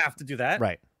 they don't have to do that.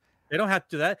 Right. They don't have to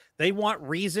do that. They want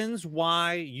reasons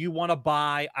why you want to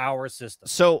buy our system.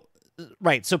 So,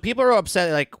 right. So people are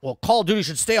upset, like, well, Call of Duty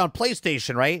should stay on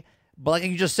PlayStation, right? But like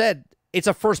you just said, it's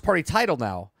a first-party title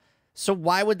now. So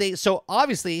why would they? So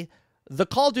obviously, the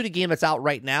Call of Duty game that's out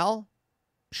right now,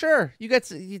 sure, you get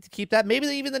to keep that. Maybe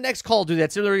even the next Call of Duty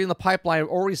that's already in the pipeline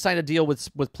already signed a deal with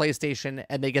PlayStation,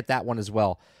 and they get that one as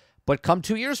well. But come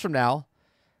 2 years from now,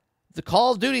 the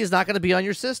Call of Duty is not going to be on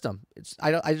your system.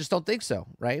 I just don't think so,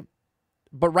 right?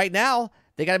 But right now,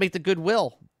 they got to make the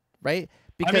goodwill, right?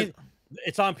 Because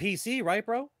it's on PC, right,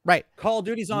 bro? Right. Call of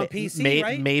Duty's on PC,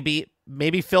 right?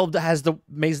 Maybe Phil has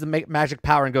the magic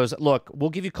power and goes, look, we'll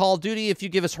give you Call of Duty if you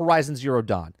give us Horizon Zero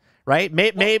Dawn, right?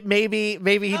 Maybe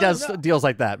he does deals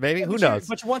like that. Maybe, who knows?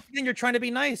 But one thing, you're trying to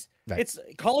be nice. Right. It's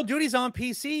Call of Duty's on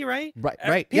PC, right?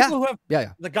 Right. People who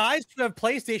have the guys who have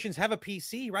PlayStations have a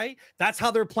PC, right? That's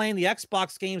how they're playing the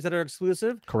Xbox games that are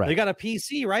exclusive. Correct. They got a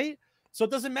PC, right? So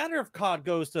it doesn't matter if COD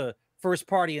goes to first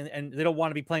party and they don't want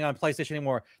to be playing on PlayStation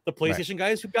anymore. The PlayStation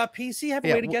guys who got PC have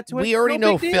a way to get to it. We already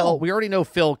know Phil. We already know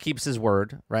Phil keeps his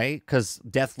word, right? Because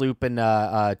Deathloop and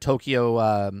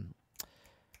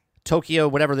Tokyo,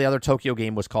 whatever the other Tokyo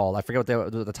game was called, I forget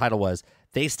what the title was.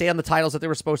 They stay on the titles that they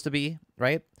were supposed to be,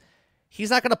 right?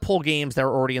 He's not going to pull games that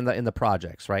are already in the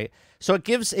projects, right? So it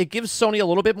gives Sony a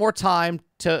little bit more time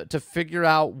to figure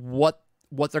out what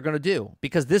they're going to do,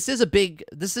 because this is a big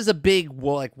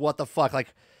well, like, what the fuck,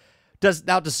 like. Does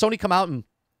Sony come out and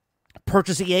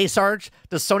purchase EA, Sarge?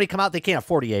 Does Sony come out? They can't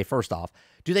afford EA, first off.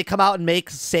 Do they come out and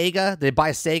make Sega? Do they buy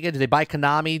Sega? Do they buy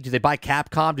Konami? Do they buy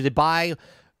Capcom? Do they buy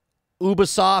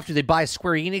Ubisoft? Do they buy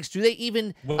Square Enix? Do they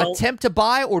even attempt to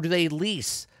buy, or do they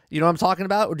lease You know what I'm talking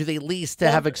about? Or do they lease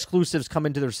to have exclusives come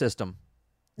into their system?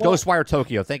 Ghostwire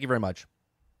Tokyo, thank you very much.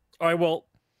 All right, well,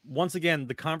 once again,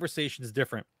 the conversation is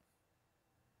different.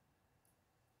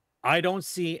 I don't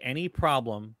see any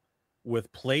problem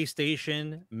with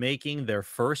PlayStation making their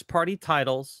first-party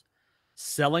titles,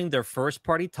 selling their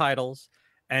first-party titles,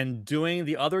 and doing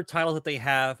the other titles that they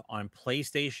have on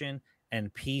PlayStation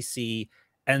and PC,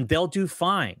 and they'll do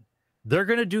fine. They're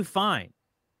going to do fine,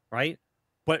 right?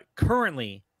 But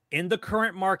currently, in the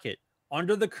current market,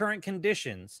 under the current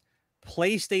conditions,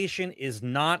 PlayStation is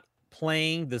not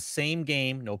playing the same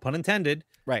game, no pun intended,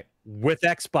 right, with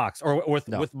Xbox or with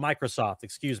Microsoft,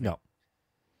 excuse me. No.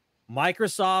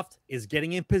 Microsoft is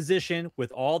getting in position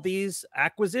with all these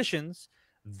acquisitions.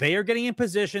 They are getting in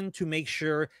position to make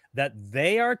sure that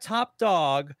they are top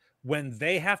dog when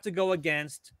they have to go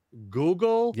against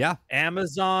Google,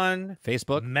 Amazon,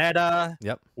 Facebook, Meta,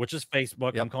 which is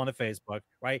Facebook. I'm calling it Facebook,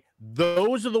 right?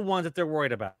 Those are the ones that they're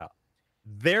worried about.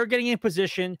 They're getting in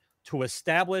position to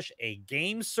establish a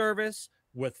game service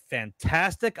with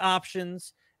fantastic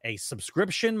options, a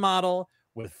subscription model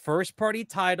with first-party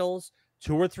titles,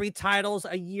 2 or 3 titles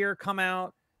a year come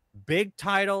out, big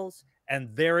titles, and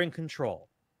they're in control.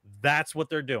 That's what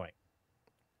they're doing.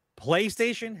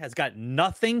 PlayStation has got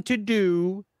nothing to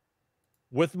do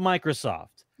with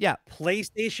Microsoft. Yeah.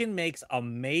 PlayStation makes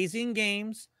amazing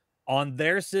games on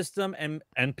their system and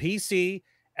PC,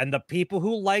 and the people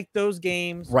who like those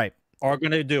games are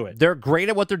going to do it. They're great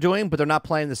at what they're doing, but they're not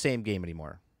playing the same game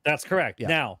anymore. That's correct. Yeah.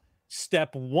 Now,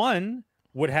 step 1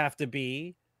 would have to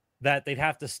be that they'd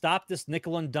have to stop this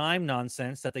nickel and dime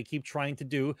nonsense that they keep trying to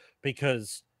do,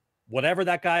 because whatever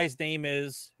that guy's name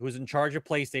is who's in charge of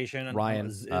PlayStation,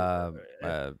 Ryan,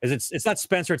 it's not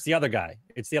Spencer, it's the other guy.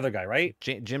 It's the other guy, right?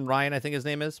 Jim Ryan, I think his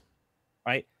name is.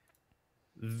 Right.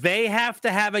 They have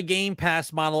to have a Game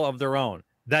Pass model of their own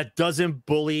that doesn't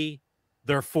bully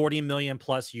their 40 million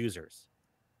plus users.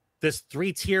 This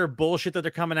 3-tier bullshit that they're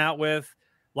coming out with,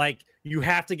 like, you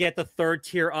have to get the 3rd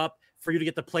tier up for you to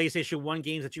get the PlayStation 1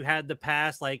 games that you had in the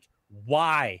past. Like,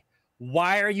 why?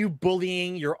 Why are you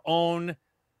bullying your own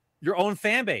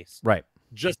fan base? Right.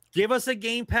 Just give us a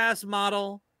Game Pass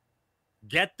model,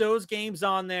 get those games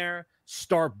on there,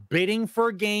 start bidding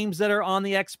for games that are on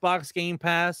the Xbox Game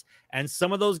Pass, and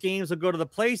some of those games will go to the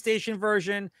PlayStation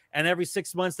version, and every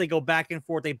 6 months they go back and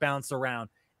forth, they bounce around,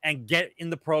 and get in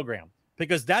the program,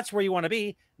 because that's where you want to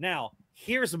be. Now,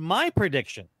 here's my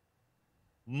prediction.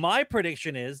 My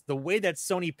prediction is the way that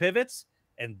Sony pivots,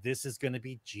 and this is going to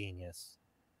be genius.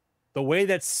 The way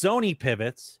that Sony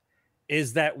pivots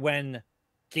is that when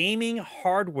gaming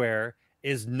hardware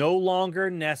is no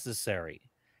longer necessary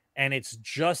and it's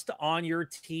just on your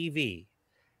TV,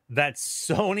 that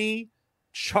Sony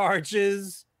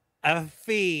charges a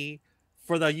fee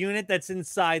for the unit that's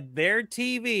inside their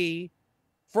TV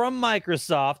from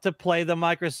Microsoft to play the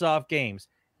Microsoft games.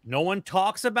 No one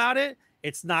talks about it.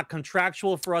 It's not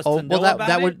contractual for us to know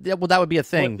about it. That would be a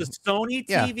thing. But the Sony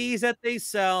TVs that they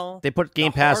sell, they put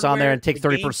Game Pass on there and take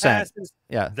 30%.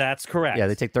 That's correct. Yeah,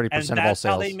 they take 30% of all sales. That's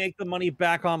how they make the money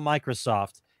back on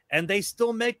Microsoft, and they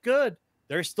still make good.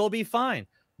 They'll still be fine.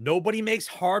 Nobody makes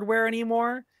hardware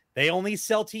anymore. They only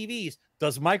sell TVs.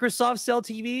 Does Microsoft sell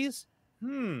TVs?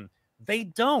 They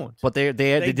don't. But they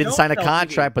didn't sign a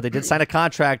contract. But they did sign a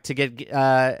contract to get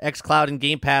xCloud and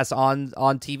Game Pass on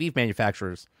TV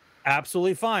manufacturers.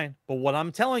 Absolutely fine. But what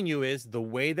I'm telling you is the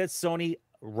way that Sony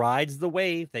rides the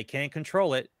wave, they can't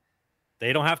control it.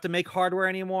 They don't have to make hardware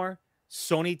anymore.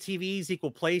 Sony TVs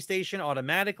equal PlayStation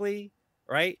automatically,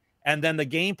 right? And then the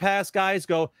Game Pass guys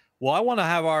go, well, I want to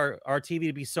have our TV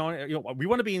to be Sony. We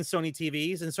want to be in Sony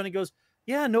TVs. And Sony goes,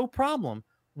 yeah, no problem.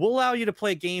 We'll allow you to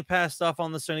play Game Pass stuff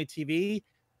on the Sony TV.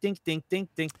 Dink, dink, dink,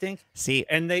 dink, dink. See,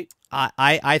 and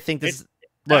I think this.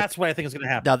 That's what I think is going to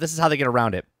happen. Now, this is how they get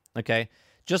around it. Okay.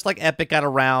 Just like Epic got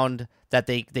around that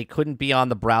they couldn't be on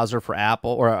the browser for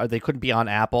Apple, or they couldn't be on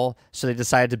Apple, so they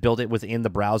decided to build it within the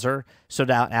browser. So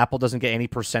now Apple doesn't get any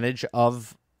percentage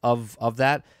of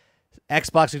that.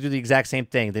 Xbox would do the exact same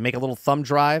thing. They make a little thumb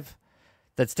drive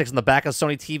that sticks on the back of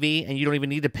Sony TV, and you don't even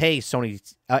need to pay Sony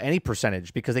any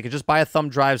percentage, because they could just buy a thumb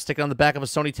drive, stick it on the back of a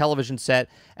Sony television set,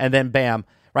 and then bam.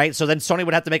 Right, so then Sony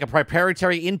would have to make a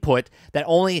proprietary input that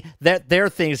only their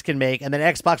things can make, and then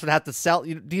Xbox would have to sell.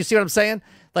 Do you see what I'm saying?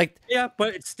 Like, yeah,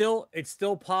 but it's still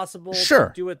possible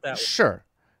to do it that way. Sure,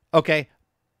 okay.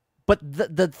 But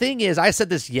the thing is, I said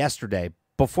this yesterday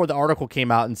before the article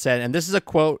came out and said, and this is a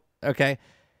quote. Okay,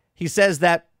 he says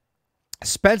that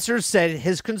Spencer said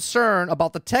his concern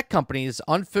about the tech companies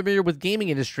unfamiliar with gaming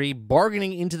industry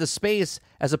bargaining into the space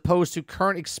as opposed to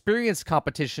current experience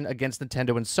competition against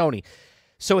Nintendo and Sony.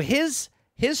 So his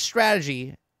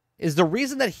strategy is the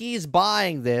reason that he's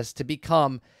buying this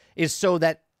is so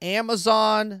that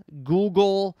Amazon,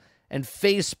 Google, and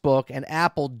Facebook and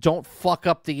Apple don't fuck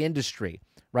up the industry,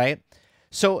 right?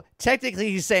 So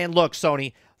technically he's saying, look,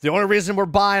 Sony, the only reason we're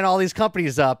buying all these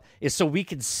companies up is so we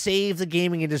can save the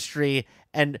gaming industry,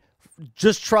 and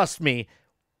just trust me,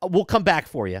 we'll come back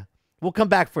for you. We'll come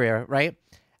back for you, right?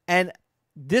 And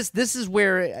this is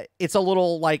where it's a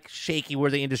little like shaky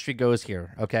where the industry goes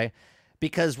here, okay?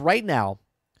 Because right now,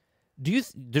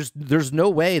 there's no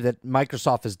way that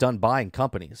Microsoft is done buying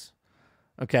companies,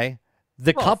 okay?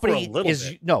 The company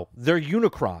is they're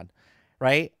Unicron,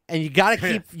 right? And you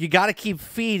gotta keep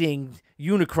feeding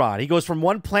Unicron. He goes from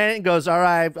one planet and goes, all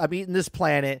right, I'm eating this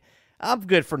planet. I'm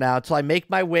good for now until I make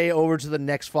my way over to the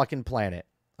next fucking planet,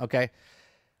 okay?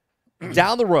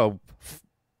 Down the road,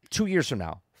 2 years from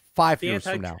now, 5 years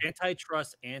from now.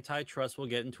 Antitrust will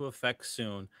get into effect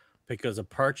soon, because a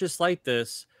purchase like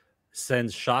this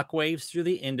sends shockwaves through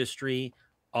the industry.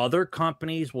 Other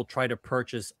companies will try to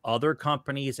purchase other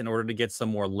companies in order to get some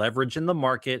more leverage in the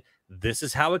market. This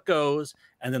is how it goes.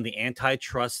 And then the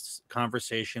antitrust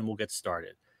conversation will get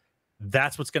started.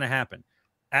 That's what's going to happen.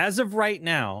 As of right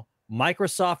now,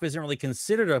 Microsoft isn't really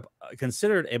considered a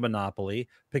monopoly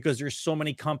because there's so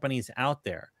many companies out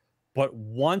there. But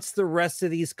once the rest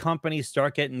of these companies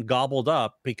start getting gobbled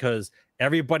up because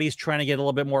everybody's trying to get a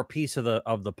little bit more piece of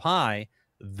the pie,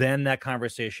 then that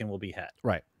conversation will be had.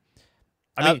 Right.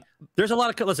 I mean, there's a lot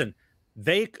of listen.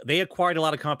 They acquired a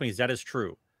lot of companies. That is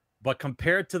true, but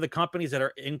compared to the companies that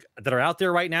are out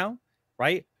there right now,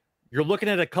 right? You're looking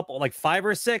at a couple, like 5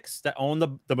 or 6 that own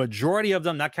the majority of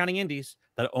them, not counting indies,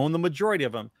 that own the majority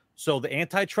of them. So the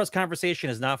antitrust conversation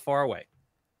is not far away.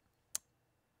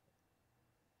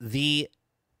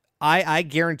 I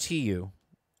guarantee you,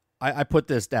 I put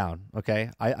this down. Okay,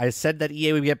 I said that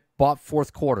EA would get bought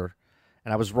fourth quarter,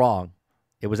 and I was wrong.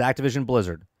 It was Activision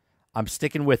Blizzard. I'm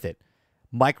sticking with it.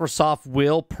 Microsoft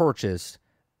will purchase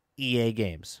EA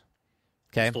games.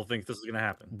 Okay, I still think this is going to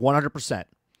happen. 100%.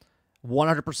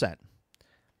 100%.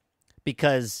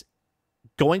 Because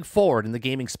going forward in the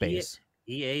gaming space,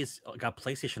 EA's got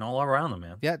PlayStation all around them,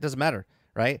 man. Yeah, it doesn't matter,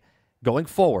 right? Going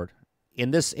forward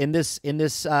in this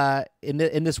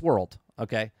world,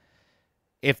 okay?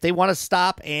 If they want to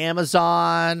stop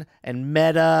Amazon and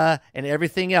Meta and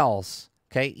everything else,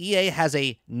 okay? EA has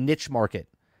a niche market,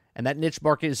 and that niche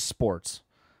market is sports.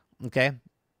 Okay?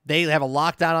 They have a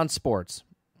lockdown on sports.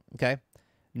 Okay?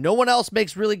 No one else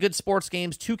makes really good sports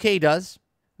games. 2K does.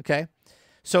 Okay?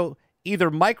 So either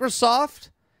Microsoft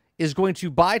is going to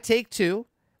buy Take-Two,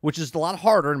 which is a lot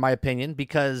harder in my opinion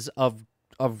because of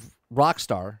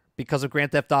Rockstar, because of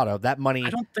Grand Theft Auto. That money, I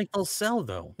don't think they'll sell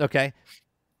though. Okay?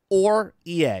 Or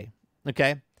EA.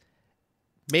 Okay?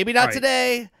 Maybe not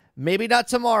today, maybe not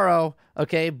tomorrow,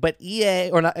 okay? But EA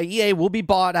will be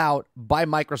bought out by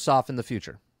Microsoft in the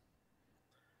future.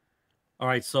 All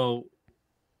right, so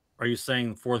are you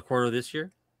saying fourth quarter this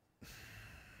year?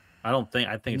 I think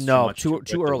it's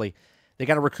too early. They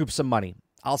got to recoup some money.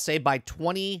 I'll say by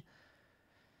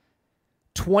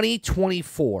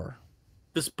 2024.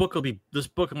 This book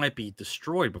might be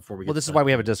destroyed before we get. Well, this is why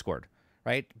we have a Discord,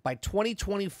 right? By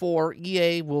 2024,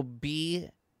 EA will be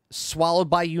swallowed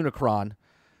by Unicron,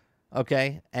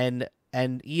 okay? And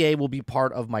EA will be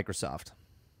part of Microsoft.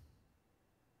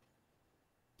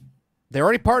 They're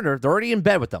already partnered. They're already in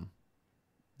bed with them.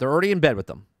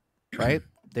 Right?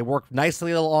 They work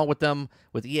nicely along with them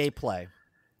with EA Play.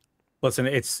 Listen,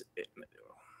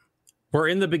 we're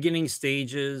in the beginning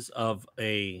stages of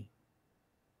a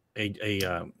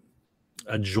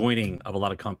joining of a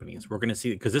lot of companies. We're going to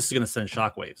see, because this is going to send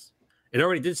shockwaves. It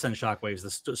already did send shockwaves.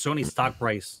 The Sony stock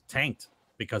price tanked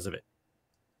because of it.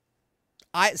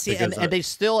 I see, and they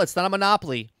still, it's not a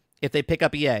monopoly if they pick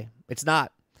up EA. It's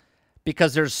not,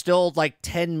 because there's still like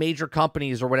 10 major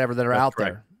companies or whatever that are out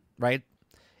there, right?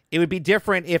 It would be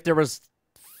different if there was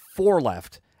 4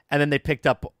 left and then they picked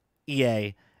up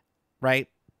EA, right?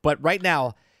 But right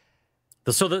now,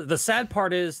 the sad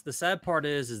part is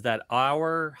that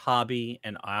our hobby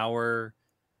and our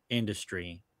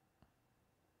industry,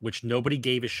 which nobody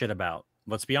gave a shit about.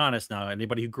 Let's be honest now.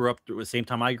 Anybody who grew up at the same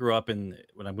time I grew up, and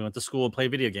when I went to school and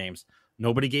played video games,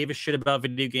 nobody gave a shit about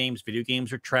video games. Video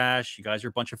games are trash. You guys are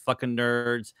a bunch of fucking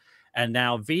nerds. And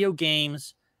now video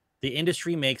games, the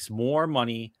industry makes more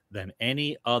money than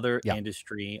any other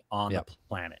industry on the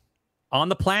planet. On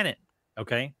the planet,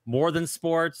 okay? More than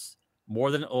sports,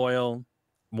 more than oil,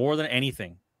 more than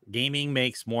anything. Gaming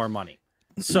makes more money.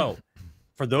 So,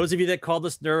 for those of you that called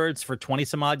us nerds for 20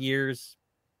 some odd years,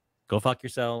 go fuck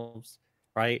yourselves,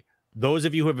 right? Those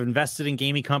of you who have invested in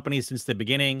gaming companies since the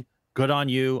beginning, Good on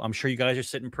you. I'm sure you guys are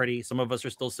sitting pretty. Some of us are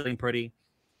still sitting pretty.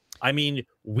 I mean,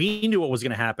 we knew what was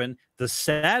going to happen. The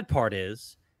sad part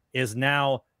is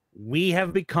now we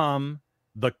have become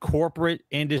the corporate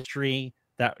industry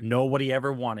that nobody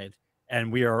ever wanted,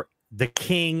 and we are the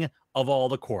king of all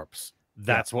the corps.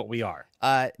 That's what we are.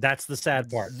 That's the sad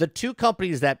part. The two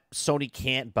companies that Sony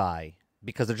can't buy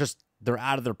because they're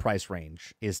out of their price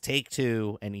range is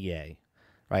Take-Two and EA,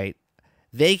 right?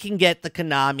 They can get the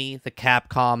Konami, the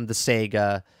Capcom, the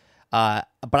Sega,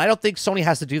 but I don't think Sony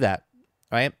has to do that,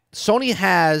 right? Sony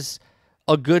has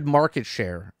a good market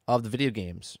share of the video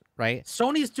games, right?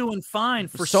 Sony's doing fine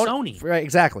for Sony. Right,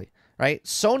 exactly, right?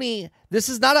 Sony, this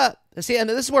is not a... See, and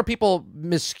this is where people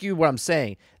miscue what I'm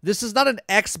saying. This is not an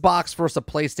Xbox versus a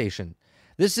PlayStation.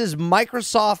 This is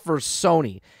Microsoft versus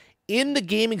Sony. In the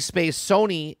gaming space,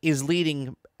 Sony is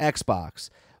leading Xbox.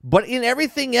 But in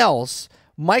everything else,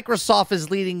 Microsoft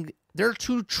is leading. They're a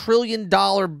 $2 trillion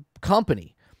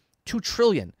company. $2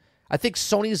 trillion. I think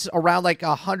Sony's around like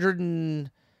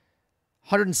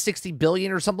 160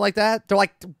 billion or something like that. They're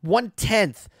like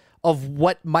 1/10 of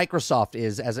what Microsoft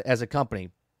is as a company.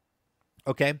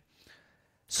 Okay?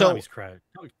 So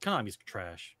Konami's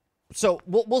trash. So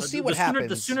we'll see what happens.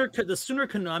 The sooner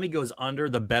Konami goes under,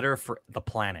 the better for the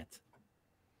planet.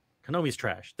 Konami's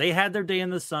trash. They had their day in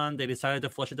the sun. They decided to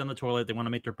flush it down the toilet. They want to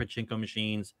make their pachinko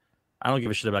machines. I don't give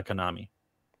a shit about Konami.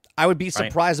 I would be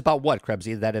surprised about what,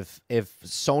 Krebsy, that if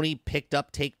Sony picked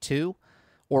up Take-Two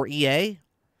or EA,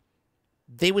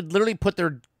 they would literally put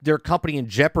their company in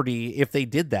jeopardy if they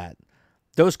did that.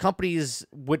 Those companies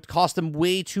would cost them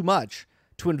way too much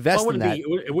to invest in that.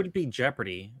 It wouldn't be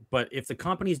jeopardy, but if the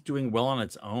company's doing well on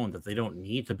its own, that they don't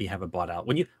need to have it bought out.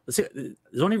 Let's say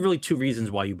there's only really two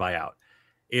reasons why you buy out,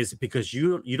 is because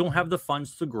you don't have the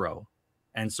funds to grow,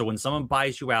 and so when someone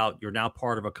buys you out, you're now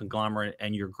part of a conglomerate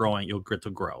and you're growing. You'll get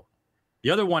to grow. The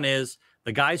other one is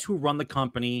the guys who run the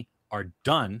company are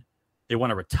done. They want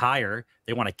to retire.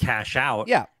 They want to cash out.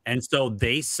 Yeah, and so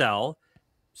they sell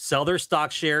their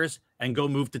stock shares and go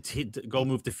move to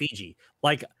Fiji.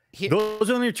 Like. Those are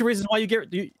the only two reasons why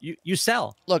you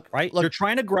sell. Look, you're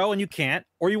trying to grow and you can't,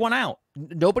 or you want out.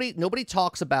 Nobody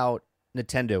talks about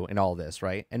Nintendo in all this,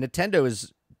 right? And Nintendo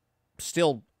is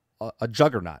still a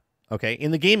juggernaut, okay?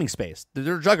 In the gaming space,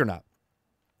 they're a juggernaut.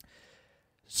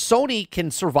 Sony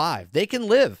can survive. They can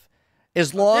live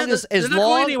as long as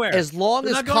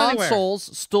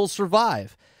consoles still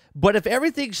survive. But if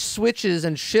everything switches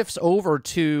and shifts over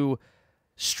to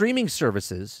streaming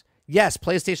services, yes,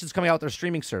 PlayStation's coming out with their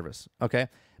streaming service, okay?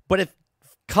 But if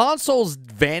consoles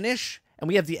vanish and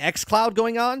we have the xCloud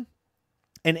going on,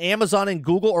 and Amazon and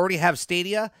Google already have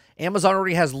Stadia, Amazon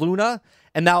already has Luna,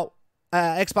 and now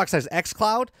Xbox has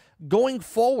xCloud, going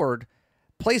forward,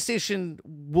 PlayStation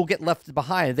will get left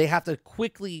behind. They have to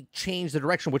quickly change the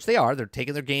direction, which they are. They're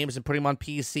taking their games and putting them on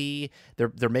PC.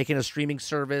 They're making a streaming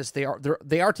service. They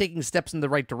are taking steps in the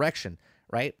right direction,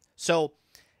 right? So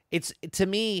it's, to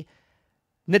me,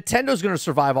 Nintendo's going to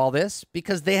survive all this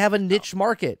because they have a niche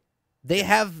market. They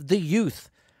have the youth.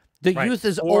 The youth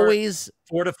is always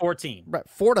 4 to 14, right?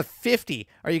 4 to 50.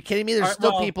 Are you kidding me? There's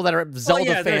still people that are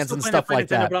Zelda fans and stuff like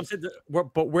that. But I'm saying,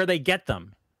 but where they get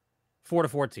them, 4 to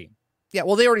 14. Yeah,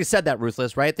 well, they already said that,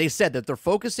 Ruthless, right? They said that they're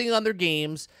focusing on their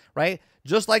games, right?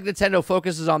 Just like Nintendo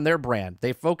focuses on their brand.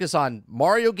 They focus on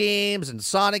Mario games and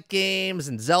Sonic games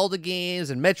and Zelda games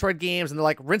and Metroid games, and they're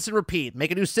like, rinse and repeat. Make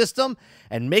a new system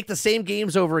and make the same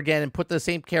games over again and put the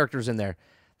same characters in there.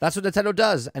 That's what Nintendo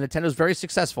does, and Nintendo's very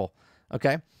successful,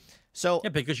 okay? So yeah,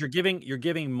 because you're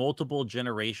giving multiple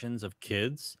generations of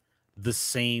kids the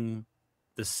same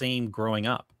growing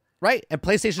up. Right, and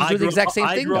PlayStation's doing the exact same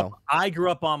thing, though. I grew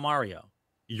up on Mario.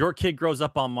 Your kid grows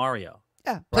up on Mario.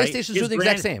 Yeah, PlayStation's doing the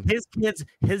exact same.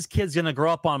 His kid's gonna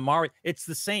grow up on Mario. It's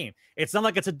the same. It's not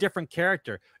like it's a different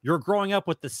character. You're growing up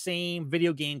with the same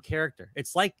video game character.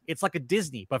 It's like a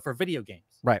Disney, but for video games.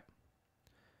 Right.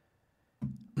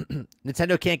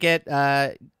 Nintendo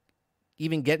can't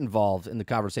even get involved in the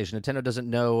conversation. Nintendo doesn't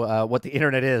know what the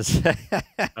internet is.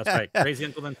 That's right. Crazy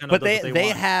Uncle Nintendo. But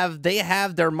they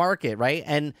have their market, right?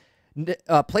 And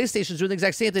PlayStation's doing the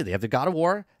exact same thing. They have the God of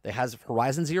War. They have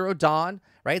Horizon Zero Dawn,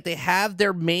 right? They have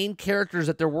their main characters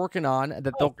that they're working on.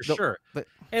 That sure.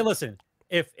 Hey, listen,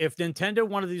 if Nintendo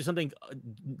wanted to do something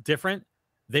different,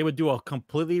 they would do a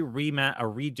completely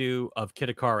redo of Kid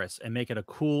Icarus and make it a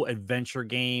cool adventure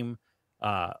game,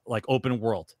 like open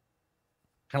world.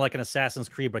 Kind of like an Assassin's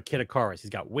Creed, but Kid Icarus. He's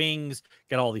got wings,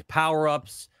 got all these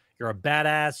power-ups. You're a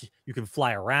badass. You can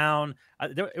fly around.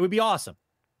 It would be awesome,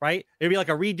 right? It'd be like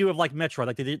a redo of like Metroid.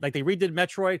 Like they redid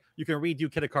Metroid, you can redo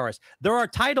Kid Icarus. There are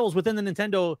titles within the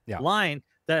Nintendo line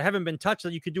that haven't been touched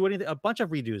that you could do anything, a bunch of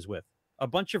redos with, a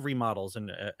bunch of remodels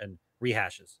and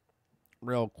rehashes.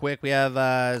 Real quick, we have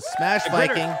Smash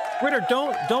Viking. Ritter,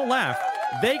 don't laugh.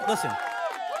 Listen.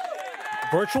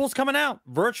 Virtual's coming out.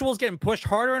 Virtual's getting pushed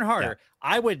harder and harder. Yeah.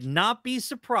 I would not be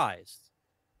surprised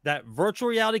that virtual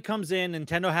reality comes in.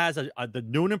 Nintendo has the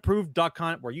new and improved Duck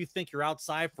Hunt where you think you're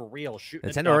outside for real.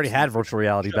 Nintendo already had virtual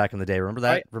reality back in the day. Remember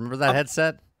that? Right? Remember that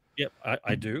headset? Yep,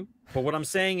 I do. But what I'm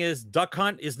saying is Duck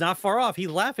Hunt is not far off. He's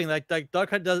laughing like Duck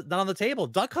Hunt does not on the table.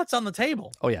 Duck Hunt's on the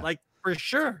table. Oh, yeah. Like, for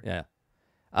sure. Yeah.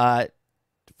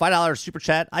 $5 super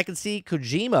chat. I can see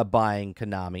Kojima buying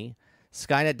Konami.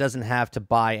 Skynet doesn't have to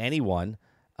buy anyone.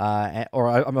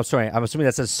 I'm sorry. I'm assuming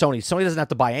that says Sony. Sony doesn't have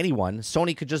to buy anyone.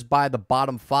 Sony could just buy the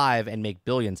bottom 5 and make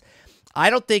billions. I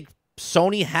don't think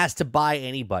Sony has to buy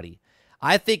anybody.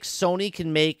 I think Sony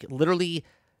can make literally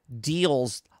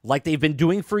deals like they've been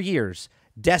doing for years.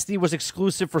 Destiny was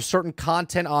exclusive for certain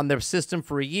content on their system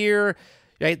for a year.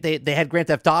 Right? They had Grand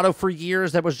Theft Auto for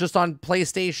years that was just on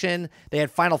PlayStation. They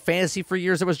had Final Fantasy for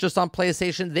years that was just on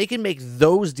PlayStation. They can make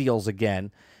those deals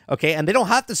again. Okay, and they don't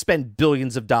have to spend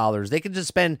billions of dollars. They can just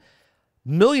spend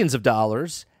millions of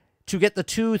dollars to get the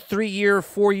 2, 3 year,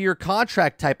 4 year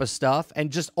contract type of stuff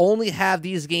and just only have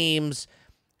these games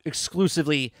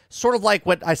exclusively, sort of like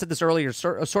what I said this earlier,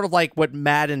 sort of like what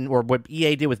Madden or what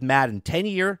EA did with Madden,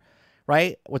 10-year,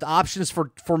 right? With options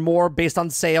for more based on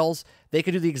sales. They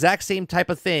could do the exact same type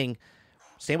of thing.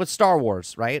 Same with Star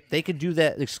Wars, right? They could do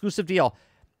that exclusive deal.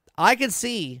 I could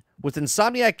see with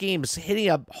Insomniac Games hitting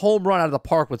a home run out of the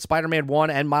park with Spider-Man 1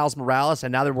 and Miles Morales,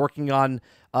 and now they're working on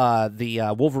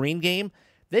the Wolverine game.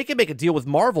 They can make a deal with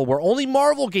Marvel where only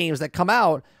Marvel games that come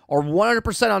out are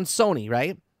 100% on Sony,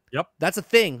 right? Yep. That's a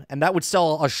thing, and that would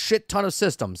sell a shit ton of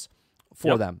systems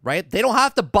for them, right? They don't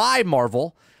have to buy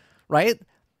Marvel, right?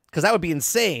 Because that would be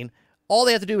insane. All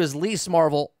they have to do is lease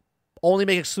Marvel, only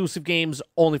make exclusive games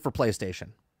only for PlayStation.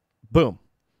 Boom.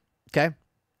 Okay?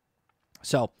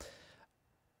 So,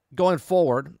 going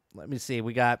forward, let me see.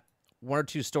 We got 1 or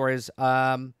 2 stories with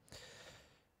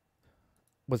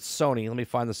Sony. Let me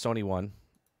find the Sony one.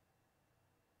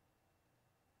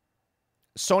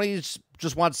 Sony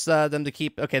just wants them to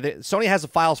keep... Okay, Sony has the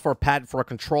files for a patent for a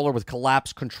controller with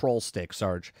collapsed control stick,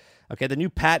 Sarge. Okay, the new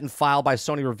patent filed by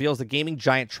Sony reveals the gaming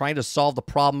giant trying to solve the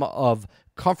problem of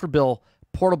comfortable,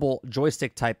 portable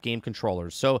joystick-type game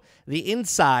controllers. So the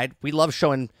inside, we love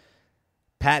showing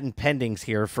patent pendings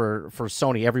here for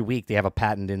Sony. Every week they have a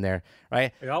patent in there,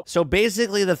 right? Yep. So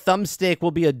basically the thumbstick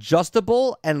will be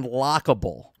adjustable and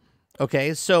lockable.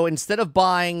 Okay, so instead of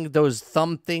buying those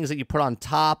thumb things that you put on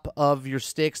top of your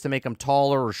sticks to make them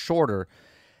taller or shorter,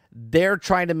 they're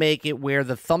trying to make it where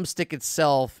the thumbstick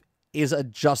itself is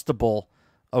adjustable,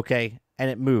 okay,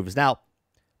 and it moves. Now,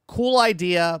 cool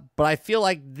idea, but I feel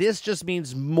like this just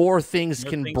means more things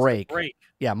can break.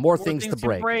 Yeah, more things to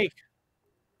break.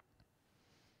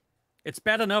 It's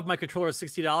bad enough my controller is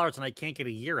 $60 and I can't get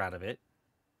a year out of it.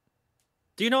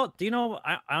 Do you know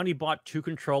I only bought 2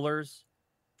 controllers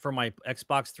for my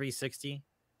Xbox 360.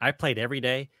 I played every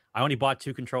day. I only bought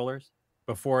 2 controllers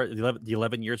before the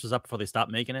 11 years was up before they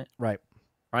stopped making it. Right.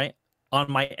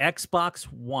 On my Xbox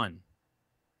One,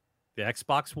 the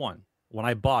Xbox One, when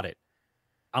I bought it,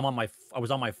 I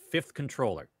was on my 5th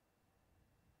controller.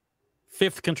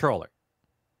 5th controller.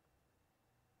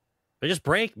 They just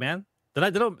break, man. They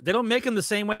don't make them the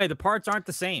same way. The parts aren't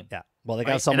the same. Yeah. Well, they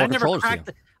got some more controllers.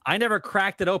 I never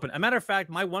cracked it open. As a matter of fact,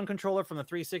 my one controller from the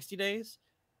 360 days,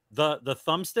 the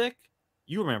thumbstick,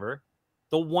 you remember,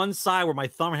 the one side where my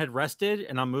thumb had rested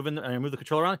and I moved the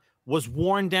controller around was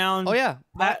worn down. Oh yeah,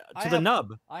 to the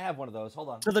nub. I have one of those. Hold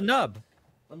on. To the nub.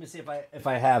 Let me see if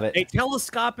I have it. A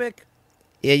telescopic.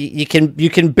 Yeah, you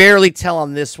can barely tell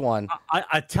on this one.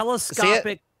 A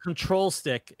telescopic control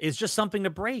stick is just something to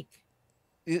break.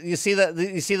 You see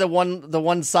the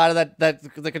one side of that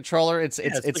the controller. It's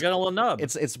got a little nub.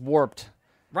 It's warped.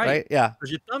 Right. Yeah.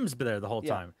 Because your thumb's been there the whole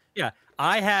time. Yeah.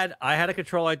 I had a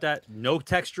controller like that, no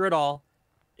texture at all.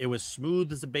 It was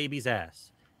smooth as a baby's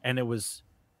ass, and it was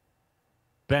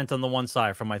bent on the one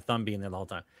side from my thumb being there the whole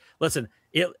time. Listen,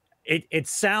 it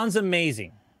sounds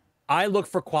amazing. I look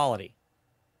for quality.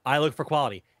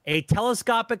 A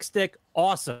telescopic stick,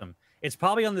 awesome. It's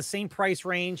probably on the same price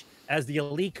range as the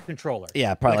Elite controller.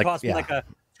 Yeah, probably. It cost me like a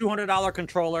 $200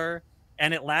 controller,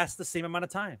 and it lasts the same amount of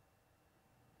time.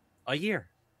 A year.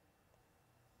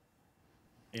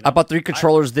 I bought 3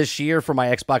 controllers this year for my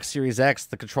Xbox Series X.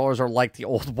 The controllers are like the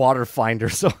old water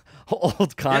finders, so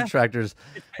old contractors,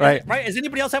 right? Right? Is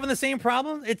anybody else having the same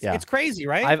problem? It's crazy,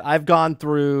 right? I've gone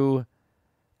through.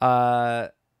 I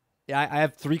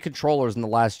have 3 controllers in the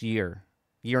last year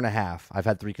and a half. I've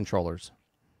had 3 controllers.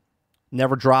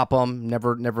 Never drop them.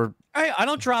 Never. I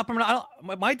don't drop them.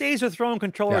 My days of throwing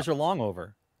controllers are long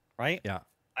over, right? Yeah.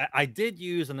 I did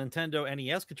use a Nintendo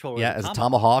NES controller. Yeah, as a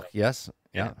Tomahawk. Yes.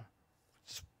 Yeah.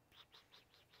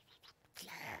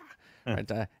 Right,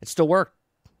 it still worked.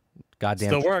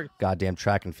 Goddamn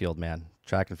track and field, man.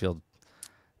 Track and field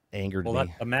angered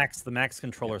me. The Max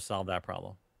controller solved that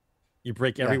problem. You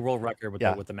break every world record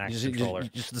with the Max controller.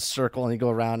 Just the circle, and you go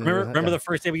around. Remember the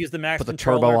first day we used the Max put the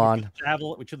controller? Turbo on.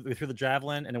 We threw the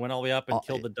javelin, and it went all the way up and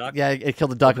killed the duck. Yeah, it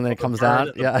killed the duck, and then it comes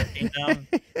down. Yeah.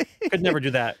 Could never do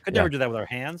that. Could never do that with our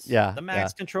hands. Yeah. The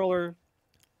Max controller,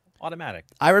 automatic.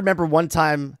 I remember one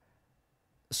time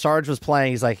Sarge was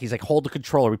playing. He's like, hold the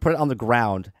controller. We put it on the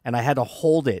ground, and I had to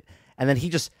hold it. And then he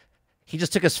just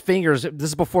took his fingers. This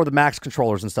is before the Max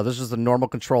controllers and stuff. This was the normal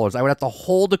controllers. I would have to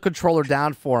hold the controller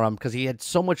down for him because he had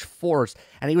so much force,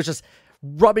 and he was just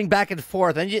rubbing back and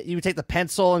forth. And you would take the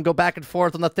pencil and go back and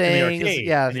forth on the thing. In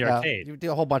the arcade. You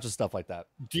do a whole bunch of stuff like that.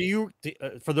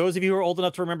 For those of you who are old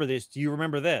enough to remember this, do you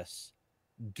remember this?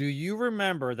 Do you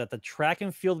remember that the track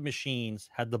and field machines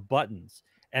had the buttons,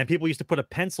 and people used to put a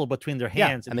pencil between their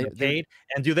hands in the arcade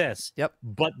and do this? Yep.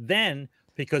 But then,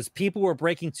 because people were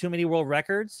breaking too many world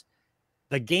records,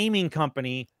 the gaming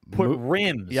company put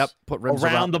rims,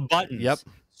 around the buttons. Yep.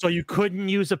 So you couldn't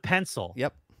use a pencil.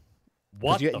 Yep.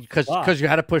 Because you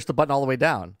had to push the button all the way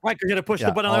down. Right, because you had to push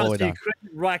the button all the way down. So you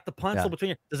couldn't rack the pencil Yeah. between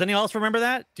you. Does anyone else remember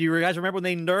that? Do you guys remember when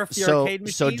they nerfed the arcade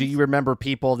machines? So do you remember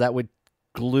people that would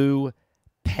glue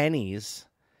pennies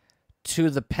to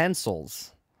the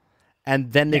pencils,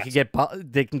 and then they can get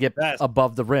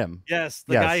above the rim? Yes,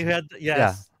 the guy who had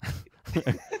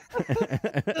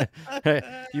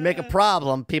You make a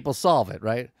problem, people solve it,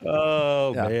 right?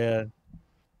 Oh man.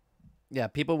 Yeah,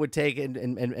 people would take it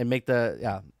and make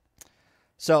the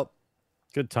So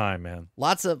good time, man.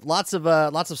 Lots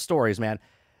of stories, man.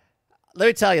 Let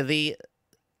me tell you,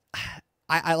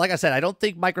 I like I said, I don't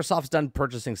think Microsoft's done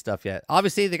purchasing stuff yet.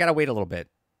 Obviously, they gotta wait a little bit.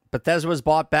 Bethesda was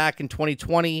bought back in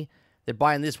 2020. They're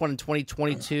buying this one in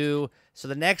 2022. So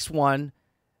the next one,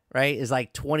 right, is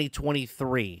like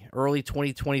 2023, early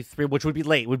 2023, which would be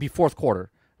late. It would be fourth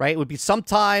quarter, right? It would be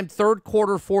sometime third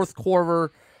quarter, fourth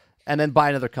quarter, and then buy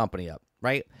another company up,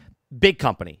 right? Big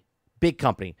company.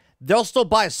 They'll still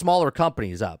buy smaller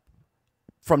companies up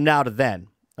from now to then,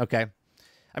 okay?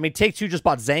 I mean, Take-Two just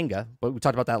bought Zynga, but we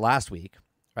talked about that last week,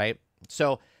 right?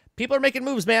 So people are making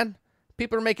moves, man.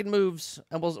 People are making moves,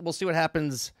 and we'll see what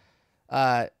happens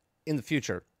in the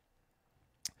future.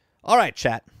 All right,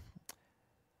 chat.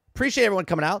 Appreciate everyone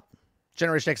coming out.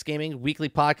 Generation X Gaming weekly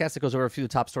podcast that goes over a few of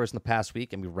the top stories in the past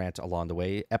week, and we rant along the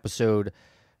way. Episode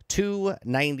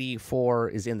 294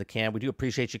 is in the can. We do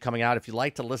appreciate you coming out. If you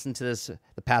like to listen to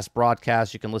the past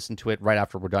broadcast, you can listen to it right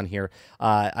after we're done here.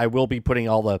 I will be putting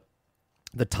all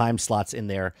the time slots in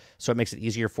there, so it makes it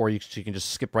easier for you, so you can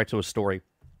just skip right to a story.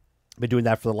 I've been doing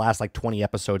that for the last 20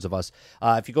 episodes of us.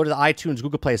 If you go to the iTunes,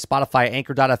 Google Play, Spotify,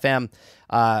 Anchor.fm,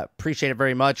 appreciate it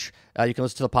very much. You can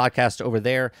listen to the podcast over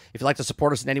there. If you'd like to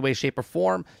support us in any way, shape, or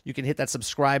form, you can hit that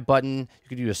subscribe button. You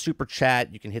can do a super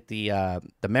chat. You can hit the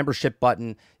membership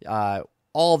button.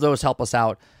 All of those help us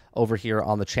out over here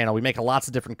on the channel. We make lots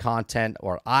of different content,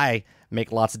 or I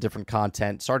make lots of different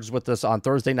content. Sarge is with us on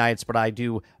Thursday nights, but I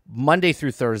do Monday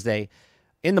through Thursday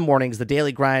in the mornings, the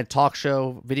Daily Grind talk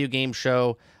show, video game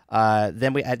show.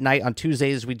 Then at night on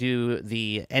Tuesdays, we do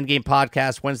the Endgame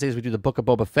podcast. Wednesdays, we do the Book of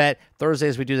Boba Fett.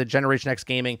 Thursdays, we do the Generation X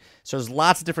Gaming. So there's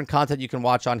lots of different content you can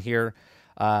watch on here.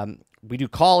 We do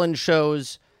call-in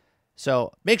shows.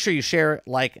 So make sure you share,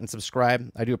 like, and subscribe.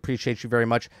 I do appreciate you very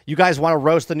much. You guys want to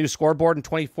roast the new scoreboard in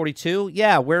 2042?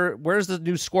 Yeah, where's the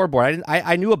new scoreboard?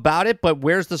 I knew about it, but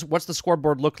what's the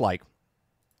scoreboard look like?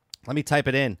 Let me type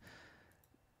it in.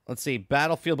 Let's see,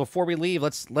 Battlefield. Before we leave,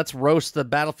 let's roast the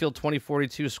Battlefield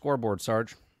 2042 scoreboard,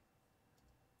 Sarge.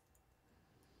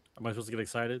 Am I supposed to get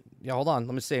excited? Yeah, hold on.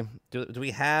 Let me see. Do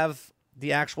we have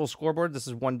the actual scoreboard? This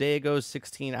is 1 day ago,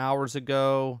 16 hours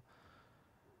ago.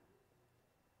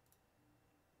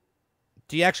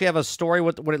 Do you actually have a story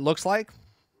what it looks like?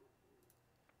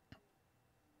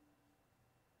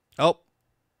 Oh,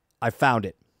 I found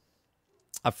it.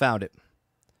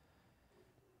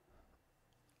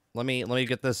 Let me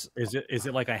get this. Is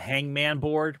it like a hangman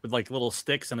board with little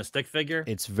sticks and a stick figure?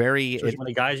 It's very. How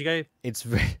many guys you gave? It's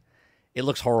very. It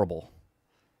looks horrible.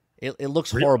 It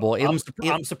looks horrible. I'm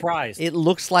surprised. It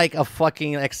looks like a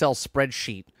fucking Excel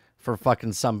spreadsheet for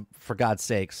God's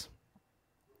sakes.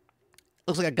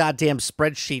 Looks like a goddamn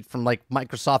spreadsheet from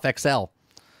Microsoft Excel.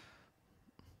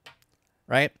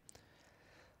 Right?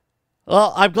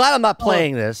 Well, I'm glad I'm not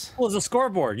playing this. Well, it's a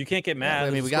scoreboard. You can't get mad. I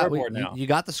mean, you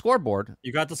got the scoreboard, guys.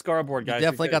 You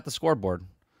definitely got the scoreboard.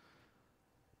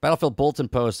 Battlefield Bulletin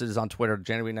Post is on Twitter,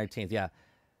 January 19th. Yeah.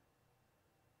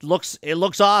 It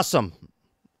looks awesome.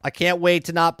 I can't wait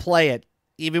to not play it,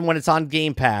 even when it's on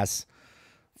Game Pass.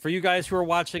 For you guys who are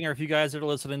watching, or if you guys are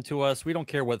listening to us, we don't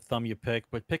care what thumb you pick,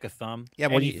 but pick a thumb. Yeah,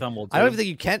 well, Any thumb will do. I don't even think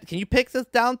you can. Can you pick the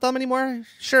down thumb anymore?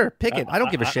 Sure, pick it. I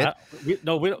don't give a shit.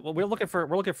 We're looking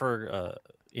for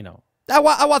you know. I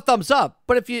want thumbs up.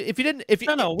 But if you didn't,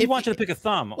 we want you to pick a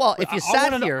thumb. Well, if you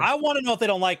sat here, I want to know if they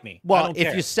don't like me. Well,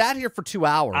 if you sat here for 2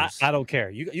 hours, I don't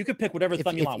care. You can pick whatever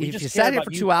thumb you want. If you sat here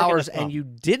for 2 hours and you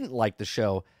didn't like the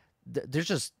show, there's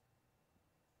just,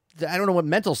 I don't know what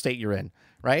mental state you're in,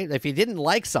 right? If you didn't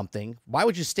like something, why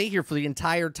would you stay here for the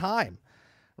entire time,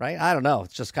 right? I don't know.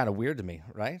 It's just kind of weird to me,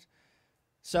 right?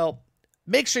 So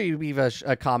make sure you leave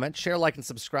a comment, share, like, and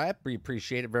subscribe. We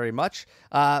appreciate it very much.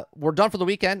 We're done for the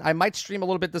weekend. I might stream a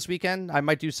little bit this weekend. I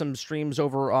might do some streams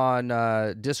over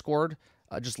on Discord,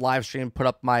 just live stream, put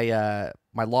up my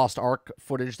my Lost Ark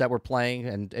footage that we're playing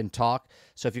and talk.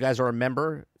 So if you guys are a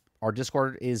member, our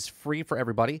Discord is free for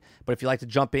everybody, but if you'd like to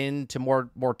jump into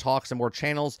more talks and more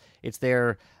channels, it's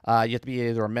there. You have to be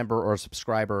either a member or a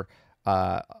subscriber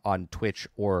on Twitch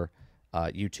or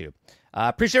YouTube.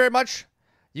 Appreciate it very much.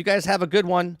 You guys have a good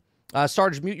one.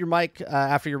 Sarge, mute your mic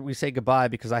after we say goodbye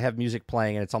because I have music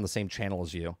playing and it's on the same channel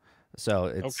as you. So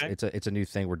it's a new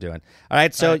thing we're doing. All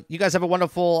right, so you guys have a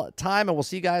wonderful time, and we'll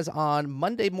see you guys on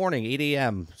Monday morning, 8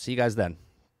 a.m. See you guys then.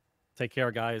 Take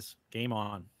care, guys. Game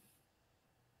on.